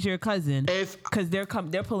she's your cousin. Because they're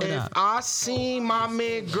pulling up. If I seen my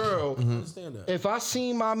man girl, if I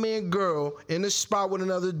seen my man girl in the spot with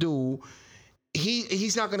another dude.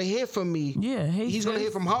 He's not gonna hear from me. Yeah, he's gonna hear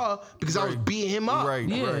from her because I was beating him up.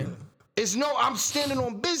 Right. It's I'm standing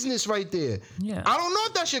on business right there. Yeah, I don't know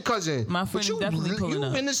if that's your cousin. My friend is definitely pulling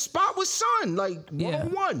up. You in the spot with son, like one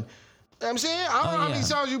on one. You know what I'm saying? I don't know how many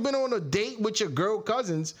times you've been on a date with your girl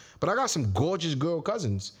cousins, but I got some gorgeous girl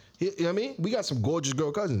cousins. You know what I mean? We got some gorgeous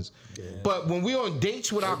girl cousins. Yeah. But when we on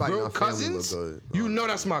dates with our girl cousins, you know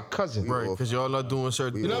that's my cousin. Right, because y'all not doing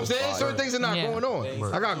certain things. You know what I'm saying? Certain things are not going on.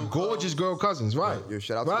 Right. I got gorgeous girl cousins, right? Yo,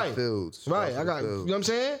 shout out to the Fields. Right, I got, you know what I'm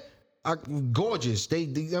saying? Gorgeous. They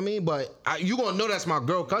you know what I mean? But you going to know that's my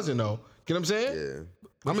girl cousin, though. You know what I'm saying? Yeah.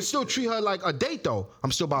 I'm going to still treat her like a date, though.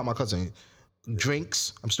 I'm still buying my cousin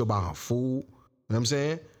drinks. I'm still buying her food. You know what I'm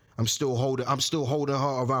saying? I'm still holding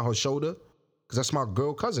her around her shoulder. Cause that's my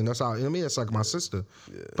girl cousin. That's how, you know what I mean? That's like my sister.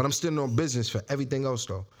 Yeah. But I'm still on business for everything else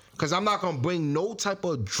though. Cause I'm not gonna bring no type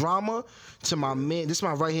of drama to my man. This is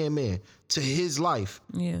my right hand man, to his life.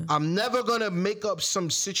 Yeah. I'm never gonna make up some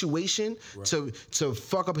situation to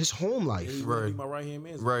fuck up his home life. Yeah, right. My right hand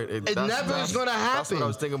man. Right. It never is gonna happen. That's what I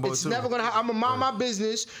was thinking about it's too. Never gonna happen. I'm gonna mind my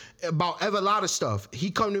business about a lot of stuff. He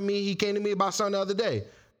came to me about something the other day.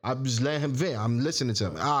 I was letting him vent. I'm listening to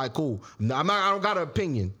him. All right, cool. I don't got an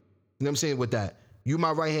opinion. You know what I'm saying with that? You my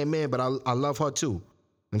right hand man, but I love her too. You know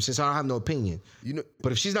what I'm saying? So I don't have no opinion.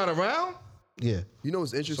 But if she's not around, yeah. You know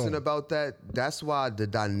what's interesting about that? That's why the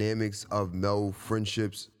dynamics of male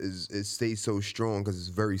friendships is stays so strong because it's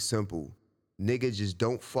very simple. Nigga, just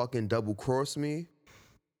don't fucking double cross me,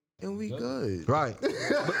 and we good. Right.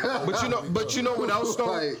 but you know what else though?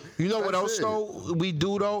 Like, you know what else though? We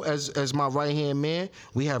do though as my right hand man.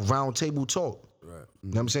 We have round table talk. You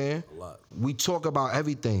know what I'm saying? A lot. We talk about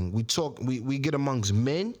everything. We get amongst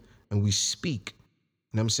men and we speak.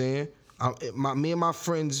 You know what I'm saying? Me and my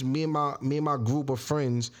friends, me and my group of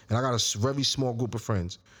friends, and I got a very small group of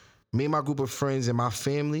friends. Me and my group of friends and my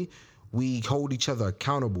family, we hold each other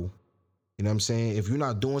accountable. You know what I'm saying? If you're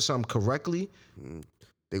not doing something correctly,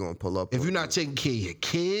 they're gonna pull up. If you're not taking care of your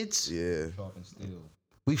kids,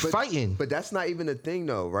 we fighting. But that's not even the thing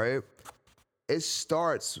though, right? It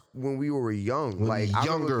starts when we were young. I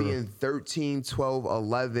remember being 13, 12,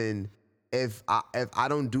 11. If I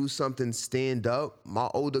don't do something stand up, my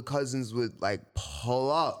older cousins would like pull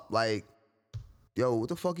up like, yo, what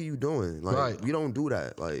the fuck are you doing? Like, we don't do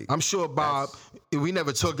that. Like, I'm sure, Bob, we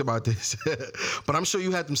never talked about this, but I'm sure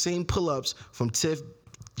you had them same pull-ups from Tiff,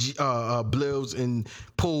 Blills, and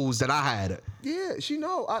pools that I had. Yeah, she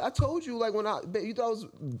know. I told you, like, when you thought I was,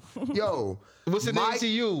 yo. What's the name she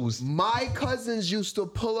used? My cousins used to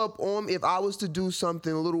pull up on me if I was to do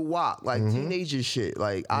something a little wild, like teenager shit,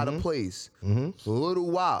 like out of place. A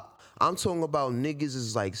little wild. I'm talking about niggas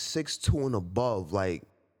is like 6'2" and above, like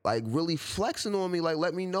really flexing on me, like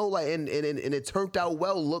let me know, like and it turned out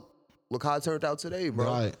well. Look how it turned out today, bro.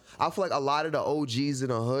 Right. I feel like a lot of the OGs in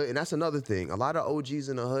the hood, and that's another thing. A lot of OGs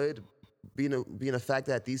in the hood, being a fact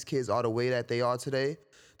that these kids are the way that they are today.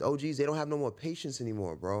 The OGs, they don't have no more patience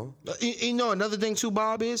anymore, bro. You know, another thing too,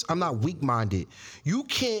 Bob, is I'm not weak-minded. You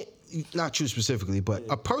can't, not you specifically, but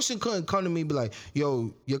a person couldn't come to me and be like,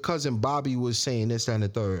 yo, your cousin Bobby was saying this, that, and the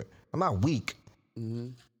third. I'm not weak.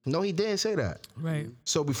 No, he didn't say that. Right.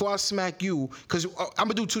 So before I smack you, because I'm going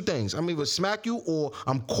to do two things. I'm either smack you or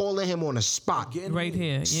I'm calling him on the spot. Right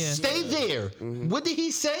here, yeah. Stay there. What did he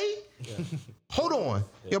say? Yeah. Hold on.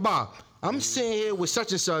 Yo, Bob, I'm sitting here with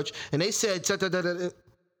such and such, and they said,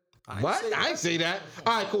 what? I ain't say that.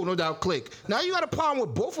 All right, cool, no doubt, click. Now you got a problem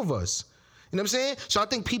with both of us. You know what I'm saying? So I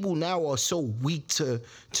think people now are so weak to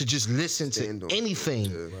just listen to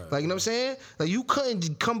anything. Like, you know what I'm saying? Like, you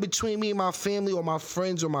couldn't come between me and my family or my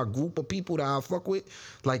friends or my group of people that I fuck with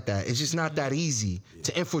like that. It's just not that easy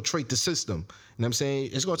to infiltrate the system. You know what I'm saying?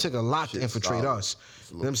 It's going to take a lot to infiltrate us.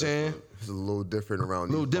 You know what I'm saying? It's a little different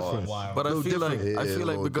around these different. But I feel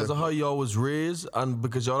like because of how y'all was raised and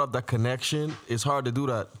because y'all have that connection, it's hard to do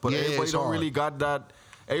that. But everybody don't really got that.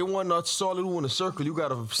 Everyone not solid who in a circle.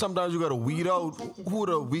 Sometimes you gotta weed out who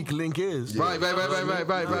the weak link is. Right. Be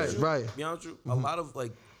honest with you, a lot of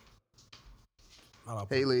like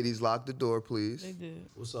Hey, ladies, lock the door, please. They did.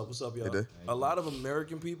 What's up, y'all? A lot of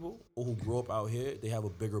American people who grew up out here, they have a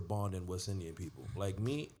bigger bond than West Indian people. Like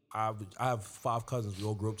me, I have 5 cousins. We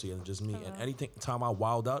all grew up together, just me. And time I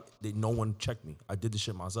wild out, no one checked me. I did the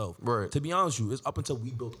shit myself. Right. To be honest with you, it's up until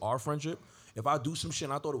we built our friendship. If I do some shit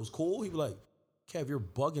and I thought it was cool, he'd be like, Kev, you're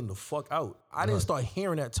bugging the fuck out. I didn't start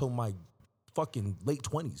hearing that till my fucking late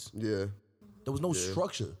 20s. Yeah. There was no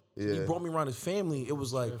structure. Yeah. He brought me around his family. It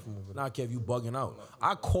was like, nah, Kev, you bugging out.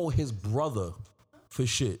 I call his brother for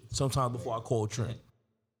shit sometimes before I call Trent.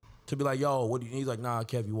 To be like, yo, what do you need? He's like, nah,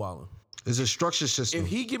 Kev, you wildin'. It's a structure system. If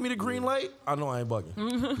he give me the green light, I know I ain't bugging.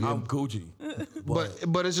 I'm Gucci.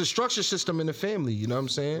 But it's a structure system in the family, you know what I'm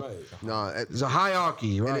saying? Right. Nah, it's a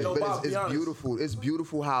hierarchy, right? But it's beautiful. It's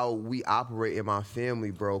beautiful how we operate in my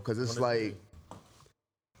family, bro. Because it's like,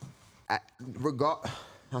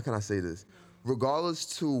 how can I say this? Regardless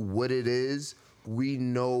to what it is, we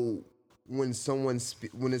know when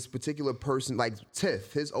when this particular person, like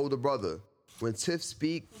Tiff, his older brother, when Tiff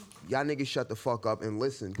speak, y'all niggas shut the fuck up and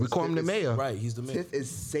listen. We call him the mayor. Right, he's the mayor. Tiff is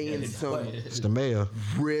saying some It's the mayor.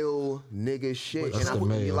 real nigga shit. That's And the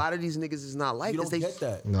mayor. a lot of these niggas is not like You this. don't get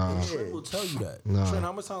that. Nah. Trent will tell you that. Nah. Trent,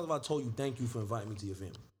 how much times have I told you thank you for inviting me to your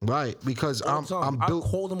family? Right, because All the time. I'm built. I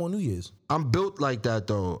called him on New Year's. I'm built like that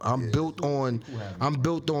though. I'm built on. But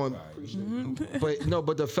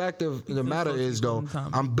the fact of the matter is though,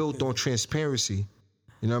 I'm built on transparency.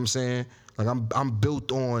 You know what I'm saying? Like I'm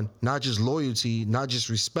built on not just loyalty, not just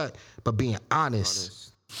respect, but being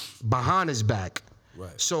honest. Behind his back.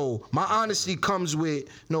 Right. So my honesty comes with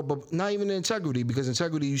but not even integrity, because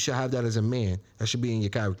integrity you should have that as a man. That should be in your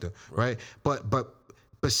character, right? But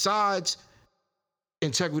besides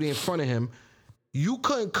integrity in front of him, you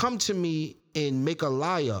couldn't come to me and make a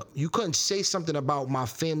lie up. You couldn't say something about my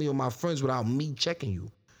family or my friends without me checking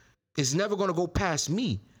you. It's never gonna go past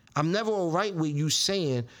me. I'm never all right with you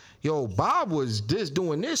saying, yo, Bob was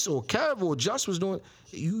doing this, or Kev or Just was doing.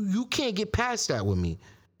 You can't get past that with me.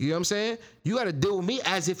 You know what I'm saying? You got to deal with me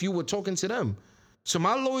as if you were talking to them. So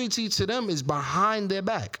my loyalty to them is behind their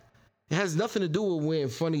back. It has nothing to do with we're in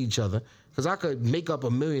front of each other, because I could make up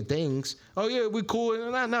a million things. Oh yeah, we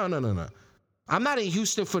cool. No. I'm not in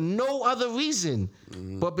Houston for no other reason,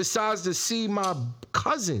 but besides to see my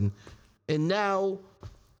cousin and now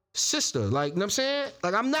sister. Like, you know what I'm saying?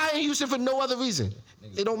 Like, I'm not in Houston for no other reason.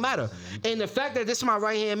 It don't matter. And the fact that this is my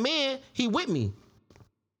right-hand man, he with me.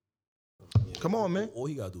 Come on, man. All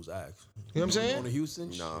he gotta do is ask. You know what I'm saying? Going to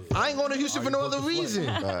Houston? Nah. I ain't going to Houston for no other reason.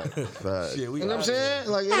 Fact. You know what I'm saying?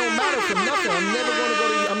 Like, it don't matter for nothing. I'm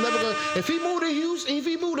never going to, if he moved to Houston, if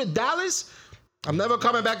he moved to Dallas, I'm never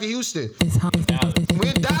coming back to Houston. We're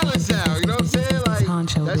in Dallas now, you know what I'm saying? Like,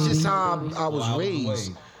 that's just how I was raised.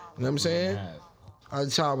 You know what I'm saying?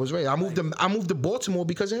 That's how I was raised. I moved to Baltimore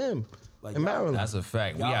because of him. Like, in Maryland. That's a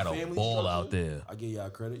fact. We had a ball out there. I give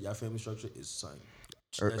y'all credit. Y'all family structure is something.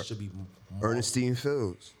 That should be Ernestine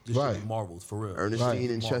Fields. This should be marveled for real. Ernestine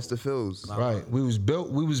and Chester Fields. Right. We was built.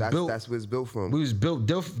 That's where it's built from. We was built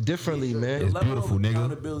differently, man. The level of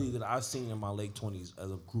accountability that I've seen in my late 20s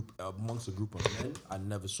as a group, amongst a group of men, I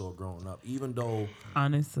never saw growing up. Even though,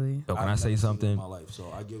 honestly, so can I say something? In my life,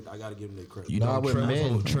 so I gotta give them their credit. You know,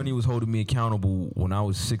 Trini was holding me accountable when I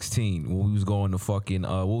was 16. When we was going to fucking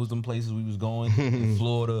what was them places we was going in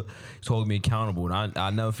Florida? He's holding me accountable, and I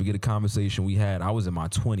never forget a conversation we had. I was in my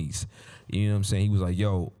 20s. You know what I'm saying? He was like,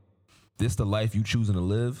 yo, this the life you choosing to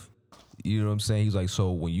live? You know what I'm saying? He's like,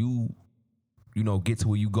 so when you get to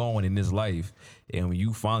where you going in this life, and when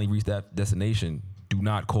you finally reach that destination, do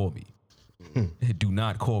not call me. Do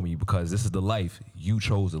not call me, because this is the life you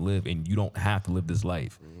chose to live, and you don't have to live this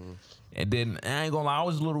life. And then, I ain't gonna lie, I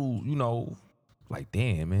was a little, like,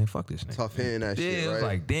 damn, man, fuck this nigga. Tough hearing that shit, It was right?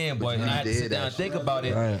 like, damn, boy. But And you I had to did sit down that and think shit. about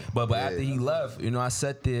it. Right. But after he left, I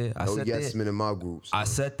sat there. No yes men in my groups. I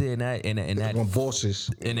sat there in that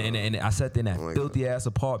bosses. And I sat there in that filthy ass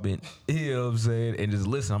apartment. You know what I'm saying? And just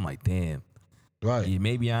listen. I'm like, damn. Right. Yeah,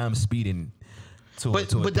 maybe I am speeding to a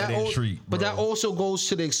dead-end street. But that also goes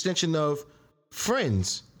to the extension of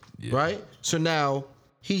friends, right? So now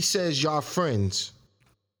he says y'all friends.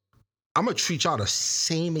 I'm gonna treat y'all the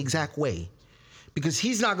same exact way, because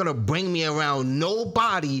he's not gonna bring me around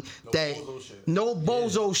nobody no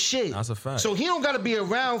bozo shit. That's a fact. So he don't gotta be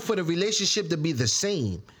around for the relationship to be the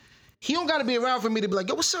same. He don't gotta be around for me to be like,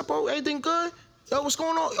 yo, what's up, bro? Everything good? Yo, what's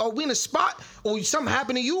going on? Are we in a spot? Or something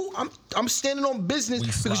happened to you? I'm standing on business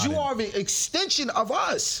because you are an extension of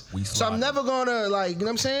us. So I'm never gonna, like, you know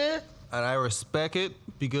what I'm saying? And I respect it,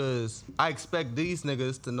 because I expect these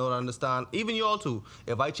niggas to know and understand, even y'all too.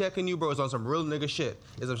 If I check in you, bro, it's on some real nigga shit.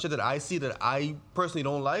 It's some shit that I see that I personally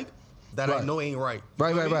don't like, that I know ain't right.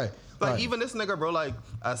 Right. Like even this nigga, bro, like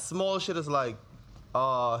as small shit as like,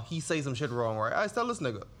 he say some shit wrong, right? I tell this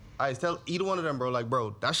nigga. I tell either one of them, bro, like,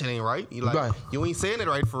 bro, that shit ain't right. You like, you ain't saying it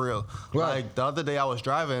right for real. Right. Like the other day I was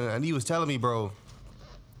driving and he was telling me, bro,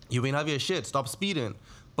 you ain't have your shit. Stop speeding.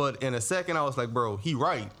 But in a second, I was like, bro, he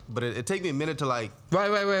right. But it take me a minute to like... Right,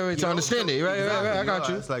 to understand it. Right, I got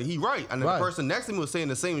you. It's like, he right. And then the person next to me was saying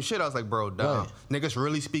the same shit. I was like, bro, damn. Niggas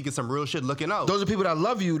really speaking some real shit looking out. Those are people that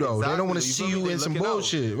love you, though. Exactly. They don't want to see you in some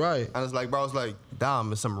bullshit. Right. And it's like, bro, I was like,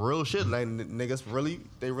 damn, it's some real shit. Like, niggas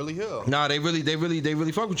really here. Nah, they really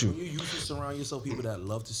fuck with you. When you usually surround yourself with people that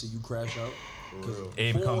love to see you crash out.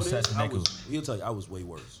 It becomes sentimental. He'll tell you, I was way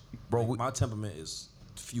worse. Bro, like, my temperament is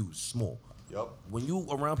fused, small. Yep. When you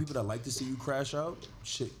around people that like to see you crash out,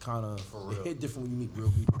 shit kind of hit different when you meet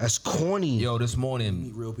real people. That's corny. Yo, this morning,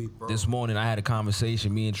 meet real people. This morning I had a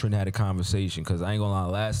conversation. Me and Trent had a conversation because I ain't gonna lie.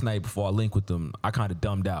 Last night before I linked with them, I kind of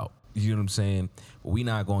dumbed out. You know what I'm saying? But we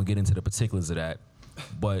not gonna get into the particulars of that.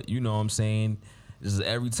 But you know what I'm saying? This is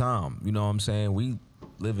every time. You know what I'm saying? We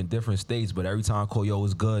live in different states, but every time I call yo,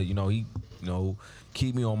 it's good. You know he,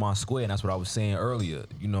 keep me on my square, and that's what I was saying earlier.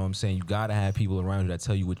 You know what I'm saying? You gotta have people around you that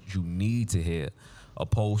tell you what you need to hear,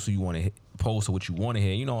 opposed to what you want to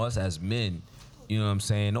hear. You know, us as men, you know what I'm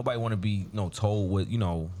saying? Nobody want to be told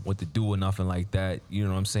what to do or nothing like that. You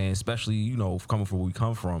know what I'm saying? Especially coming from where we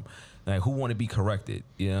come from, like who want to be corrected?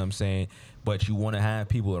 You know what I'm saying? But you want to have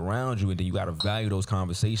people around you, and then you gotta value those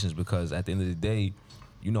conversations because at the end of the day,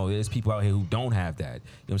 there's people out here who don't have that. You know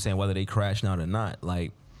what I'm saying? Whether they crashing out or not,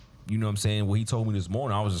 like. You know what I'm saying? What he told me this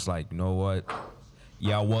morning, I was just like, you know what?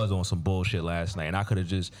 Yeah, I was on some bullshit last night, and I could have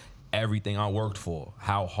just everything I worked for,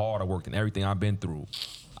 how hard I worked, and everything I've been through,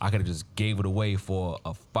 I could have just gave it away for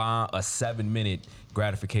a 7-minute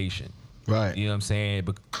gratification. Right. You know what I'm saying?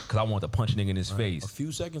 Because I want to punch a nigga in his face. A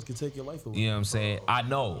few seconds can take your life away. You know what I'm saying? I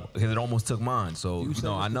know because it almost took mine. So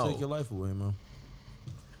I know. Can take your life away, man.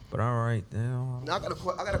 But all right, now I got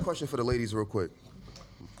a question for the ladies, real quick.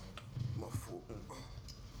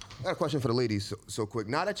 I got a question for the ladies, so quick.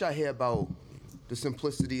 Now that y'all hear about the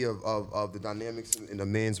simplicity of the dynamics in a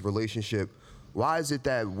man's relationship, why is it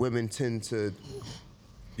that women tend to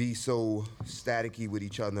be so staticky with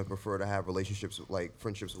each other and prefer to have relationships, like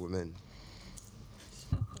friendships with men?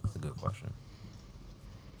 That's a good question.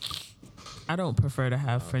 I don't prefer to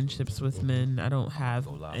have friendships with men. I don't have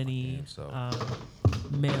any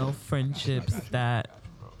male friendships that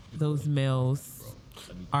those males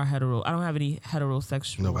are hetero. I don't have any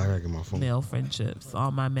heterosexual male friendships. All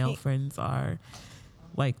my male friends are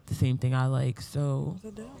like the same thing I like. So,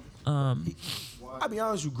 I'll be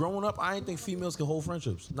honest with you, growing up, I didn't think females could hold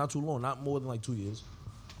friendships. Not too long, not more than like 2 years.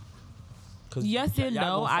 Yes and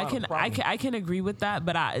no. I can agree with that,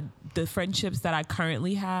 but the friendships that I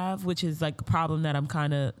currently have, which is like a problem that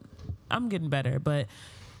I'm getting better, but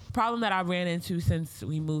problem that I ran into since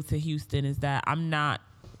we moved to Houston is that I'm not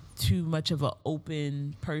too much of an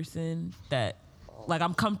open person that like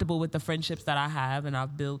I'm comfortable with the friendships that I have and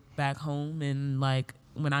I've built back home, and like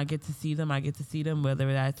when I get to see them,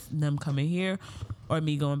 whether that's them coming here or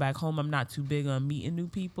me going back home. I'm not too big on meeting new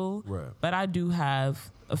people. Right. But I do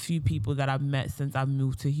have a few people that I've met since I've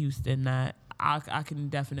moved to Houston that I can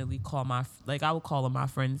definitely call I would call them my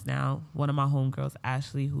friends now. One of my homegirls,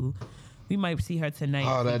 Ashley, who we might see her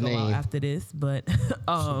tonight that name. after this, but that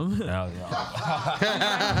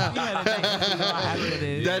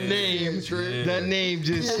name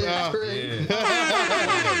just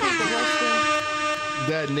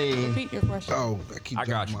that name. Repeat your question. Oh, I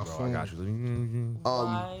got you, bro. I got you.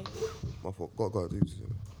 Why? My fault. Go ahead.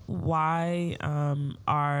 Why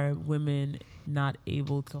are women not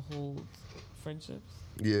able to hold friendships?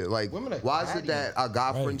 Yeah, like why is it that a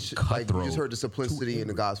guy friendship, like you just heard the simplicity in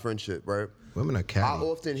a guy's friendship, right? Women are catty. I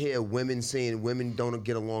often hear women saying women don't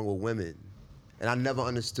get along with women, and I never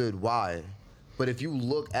understood why. But if you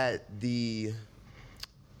look at the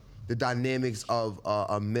dynamics of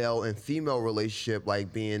a male and female relationship,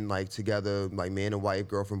 like being like together, like man and wife,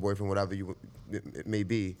 girlfriend, boyfriend, whatever it may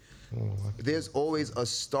be, there's always a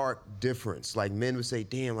stark difference. Like men would say,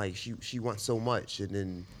 "Damn, like she wants so much," and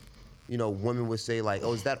then women would say like,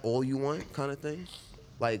 "Oh, is that all you want?" kind of thing.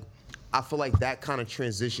 Like, I feel like that kind of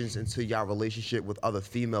transitions into y'all relationship with other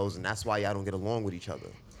females, and that's why y'all don't get along with each other,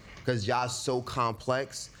 because y'all so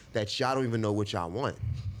complex that y'all don't even know what y'all want.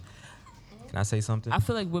 Can I say something? I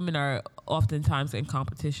feel like women are oftentimes in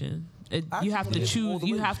competition. You have to choose.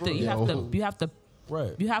 You have to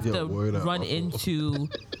run into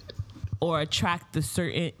or attract the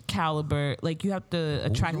certain caliber. Like you have to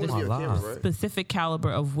attract the specific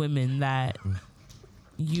caliber of women that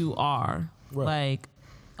you are. Right. Like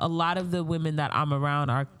a lot of the women that I'm around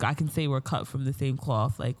I can say we're cut from the same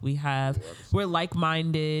cloth. Like we're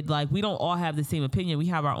like-minded. Like we don't all have the same opinion. We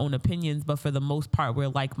have our own opinions, but for the most part, we're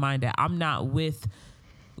like-minded. I'm not with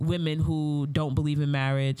women who don't believe in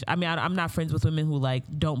marriage. I mean, I'm not friends with women who like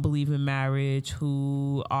don't believe in marriage,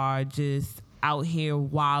 who are just out here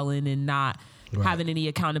wilding and not having any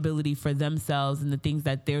accountability for themselves and the things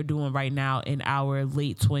that they're doing right now in our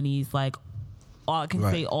late 20s. Like all I can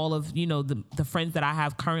say, all of, the friends that I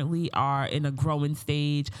have currently are in a growing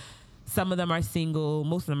stage. Some of them are single.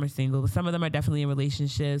 Most of them are single. But some of them are definitely in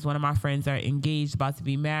relationships. One of my friends are engaged, about to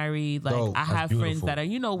be married. Like I have friends that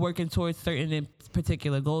are, working towards certain and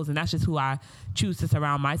particular goals, and that's just who I choose to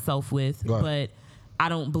surround myself with. But I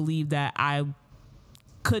don't believe that I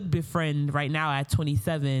could befriend right now at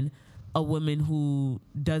 27 a woman who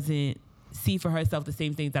doesn't see for herself the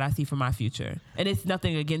same things that I see for my future. And it's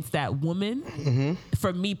nothing against that woman. Mm-hmm.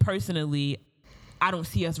 For me personally, I don't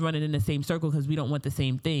see us running in the same circle because we don't want the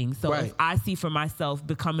same thing. So if I see for myself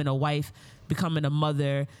becoming a wife, becoming a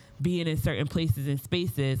mother, being in certain places and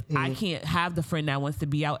spaces, I can't have the friend that wants to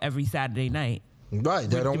be out every Saturday night. Right,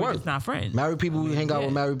 that don't work. It's not friends. Married people hang out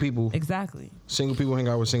with married people. Exactly. Single people hang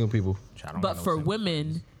out with single people. But for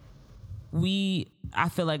women, I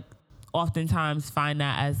feel like oftentimes find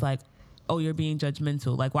that as like, oh, you're being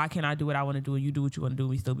judgmental. Like, why can't I do what I want to do and you do what you want to do and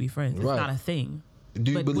we still be friends? It's not a thing.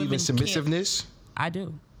 Do you believe in submissiveness? I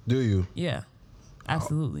do. Do you? Yeah,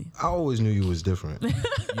 absolutely. I always knew you was different.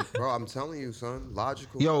 Bro, I'm telling you, son.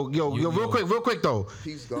 Logical. Yo, real quick though.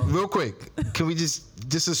 Peace, God. Real quick. Can we this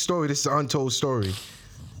is a story, this is an untold story.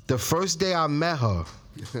 The first day I met her,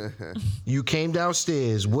 you came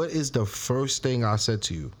downstairs. What is the first thing I said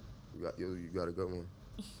to you? You got a good one.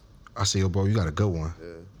 I said, yo, bro, you got a good one.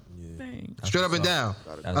 Yeah. Straight up and down.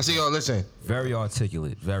 I said, yo, listen. Very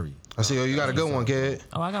articulate, very. I said, yo, you got a good one, kid.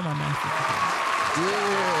 Oh, I got my master's.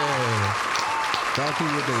 Yeah. Black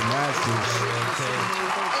people with their masters.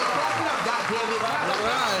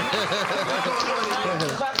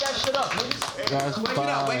 That's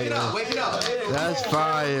fire. Wake it up. That's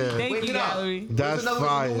fire. Thank you, Gallery. That's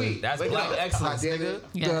fire. That's black excellence, nigga.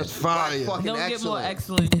 That's fire. Don't get more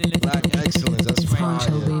excellence than this. Black excellence. That's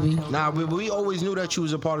fire. Nah, we always knew that you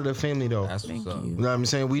was a part of the family, though. That's what's up. You know what I'm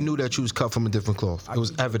saying? We knew that you was cut from a different cloth. It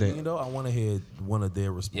was evident. I want to hear one of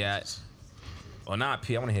their responses. Yeah. Or not,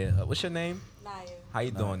 P. I want to hear. What's your name? Naya. How you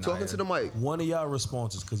doing, Naya? Talking to the mic. One of y'all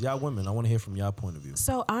responses, because y'all women. I want to hear from y'all point of view.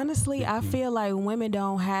 So honestly, I feel like women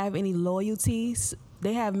don't have any loyalties.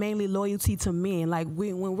 They have mainly loyalty to men. Like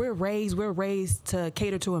when we're raised to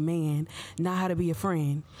cater to a man, not how to be a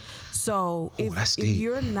friend. So if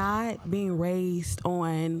you're not being raised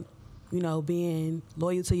on, being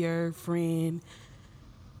loyal to your friend,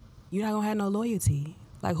 you're not gonna have no loyalty.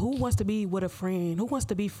 Like who wants to be with a friend? Who wants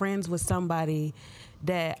to be friends with somebody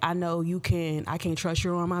that I know I can't trust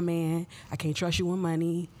you on my man. I can't trust you with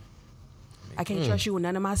money. I can't trust you with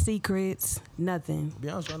none of my secrets. Nothing.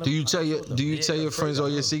 Do you tell your friends all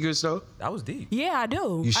your secrets though? That was deep. Yeah, I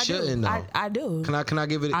do. You shouldn't though. I do. Can I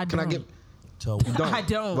give it? I Can I don't. give? I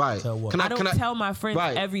don't. Right. I don't tell my friends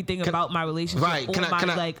everything about my relationship.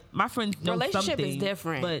 Right. My friends know relationship something. is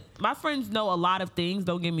different. But my friends know a lot of things.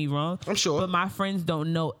 Don't get me wrong. I'm sure. But my friends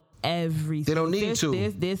don't know everything. They don't need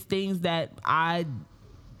to. There's things that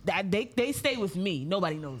they stay with me.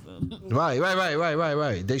 Nobody knows them.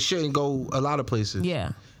 Right. They shouldn't go a lot of places. Yeah. You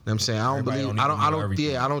know what I'm saying?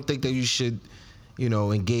 I don't think that you should,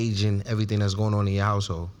 engage in everything that's going on in your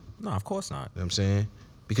household. No, of course not. You know what I'm saying?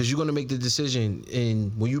 Because you're gonna make the decision,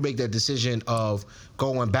 and when you make that decision of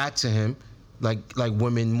going back to him, like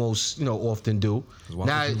women most often do.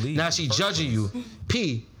 Now she judging you.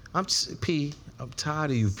 I'm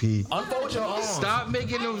tired of you, P. Unfold your arms. Stop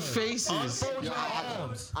making those faces. Unfold your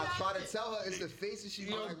arms. I try to tell her it's the faces she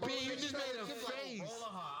P, you just made a face.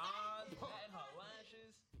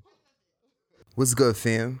 What's good,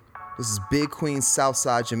 fam? This is Big Queen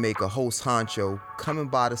Southside Jamaica host Honcho coming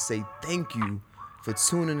by to say thank you for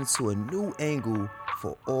tuning into a new angle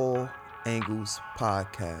for All Angles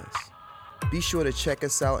Podcast. Be sure to check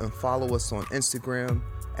us out and follow us on Instagram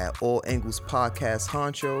at All Angles Podcast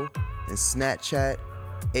Honcho and Snapchat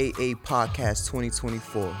AA Podcast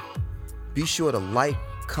 2024. Be sure to like,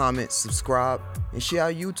 comment, subscribe, and share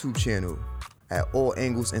our YouTube channel at All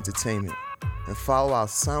Angles Entertainment. And follow our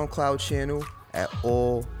SoundCloud channel at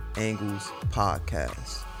All Angles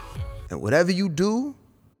Podcast. And whatever you do,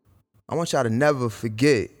 I want y'all to never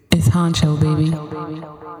forget. It's Honcho, baby.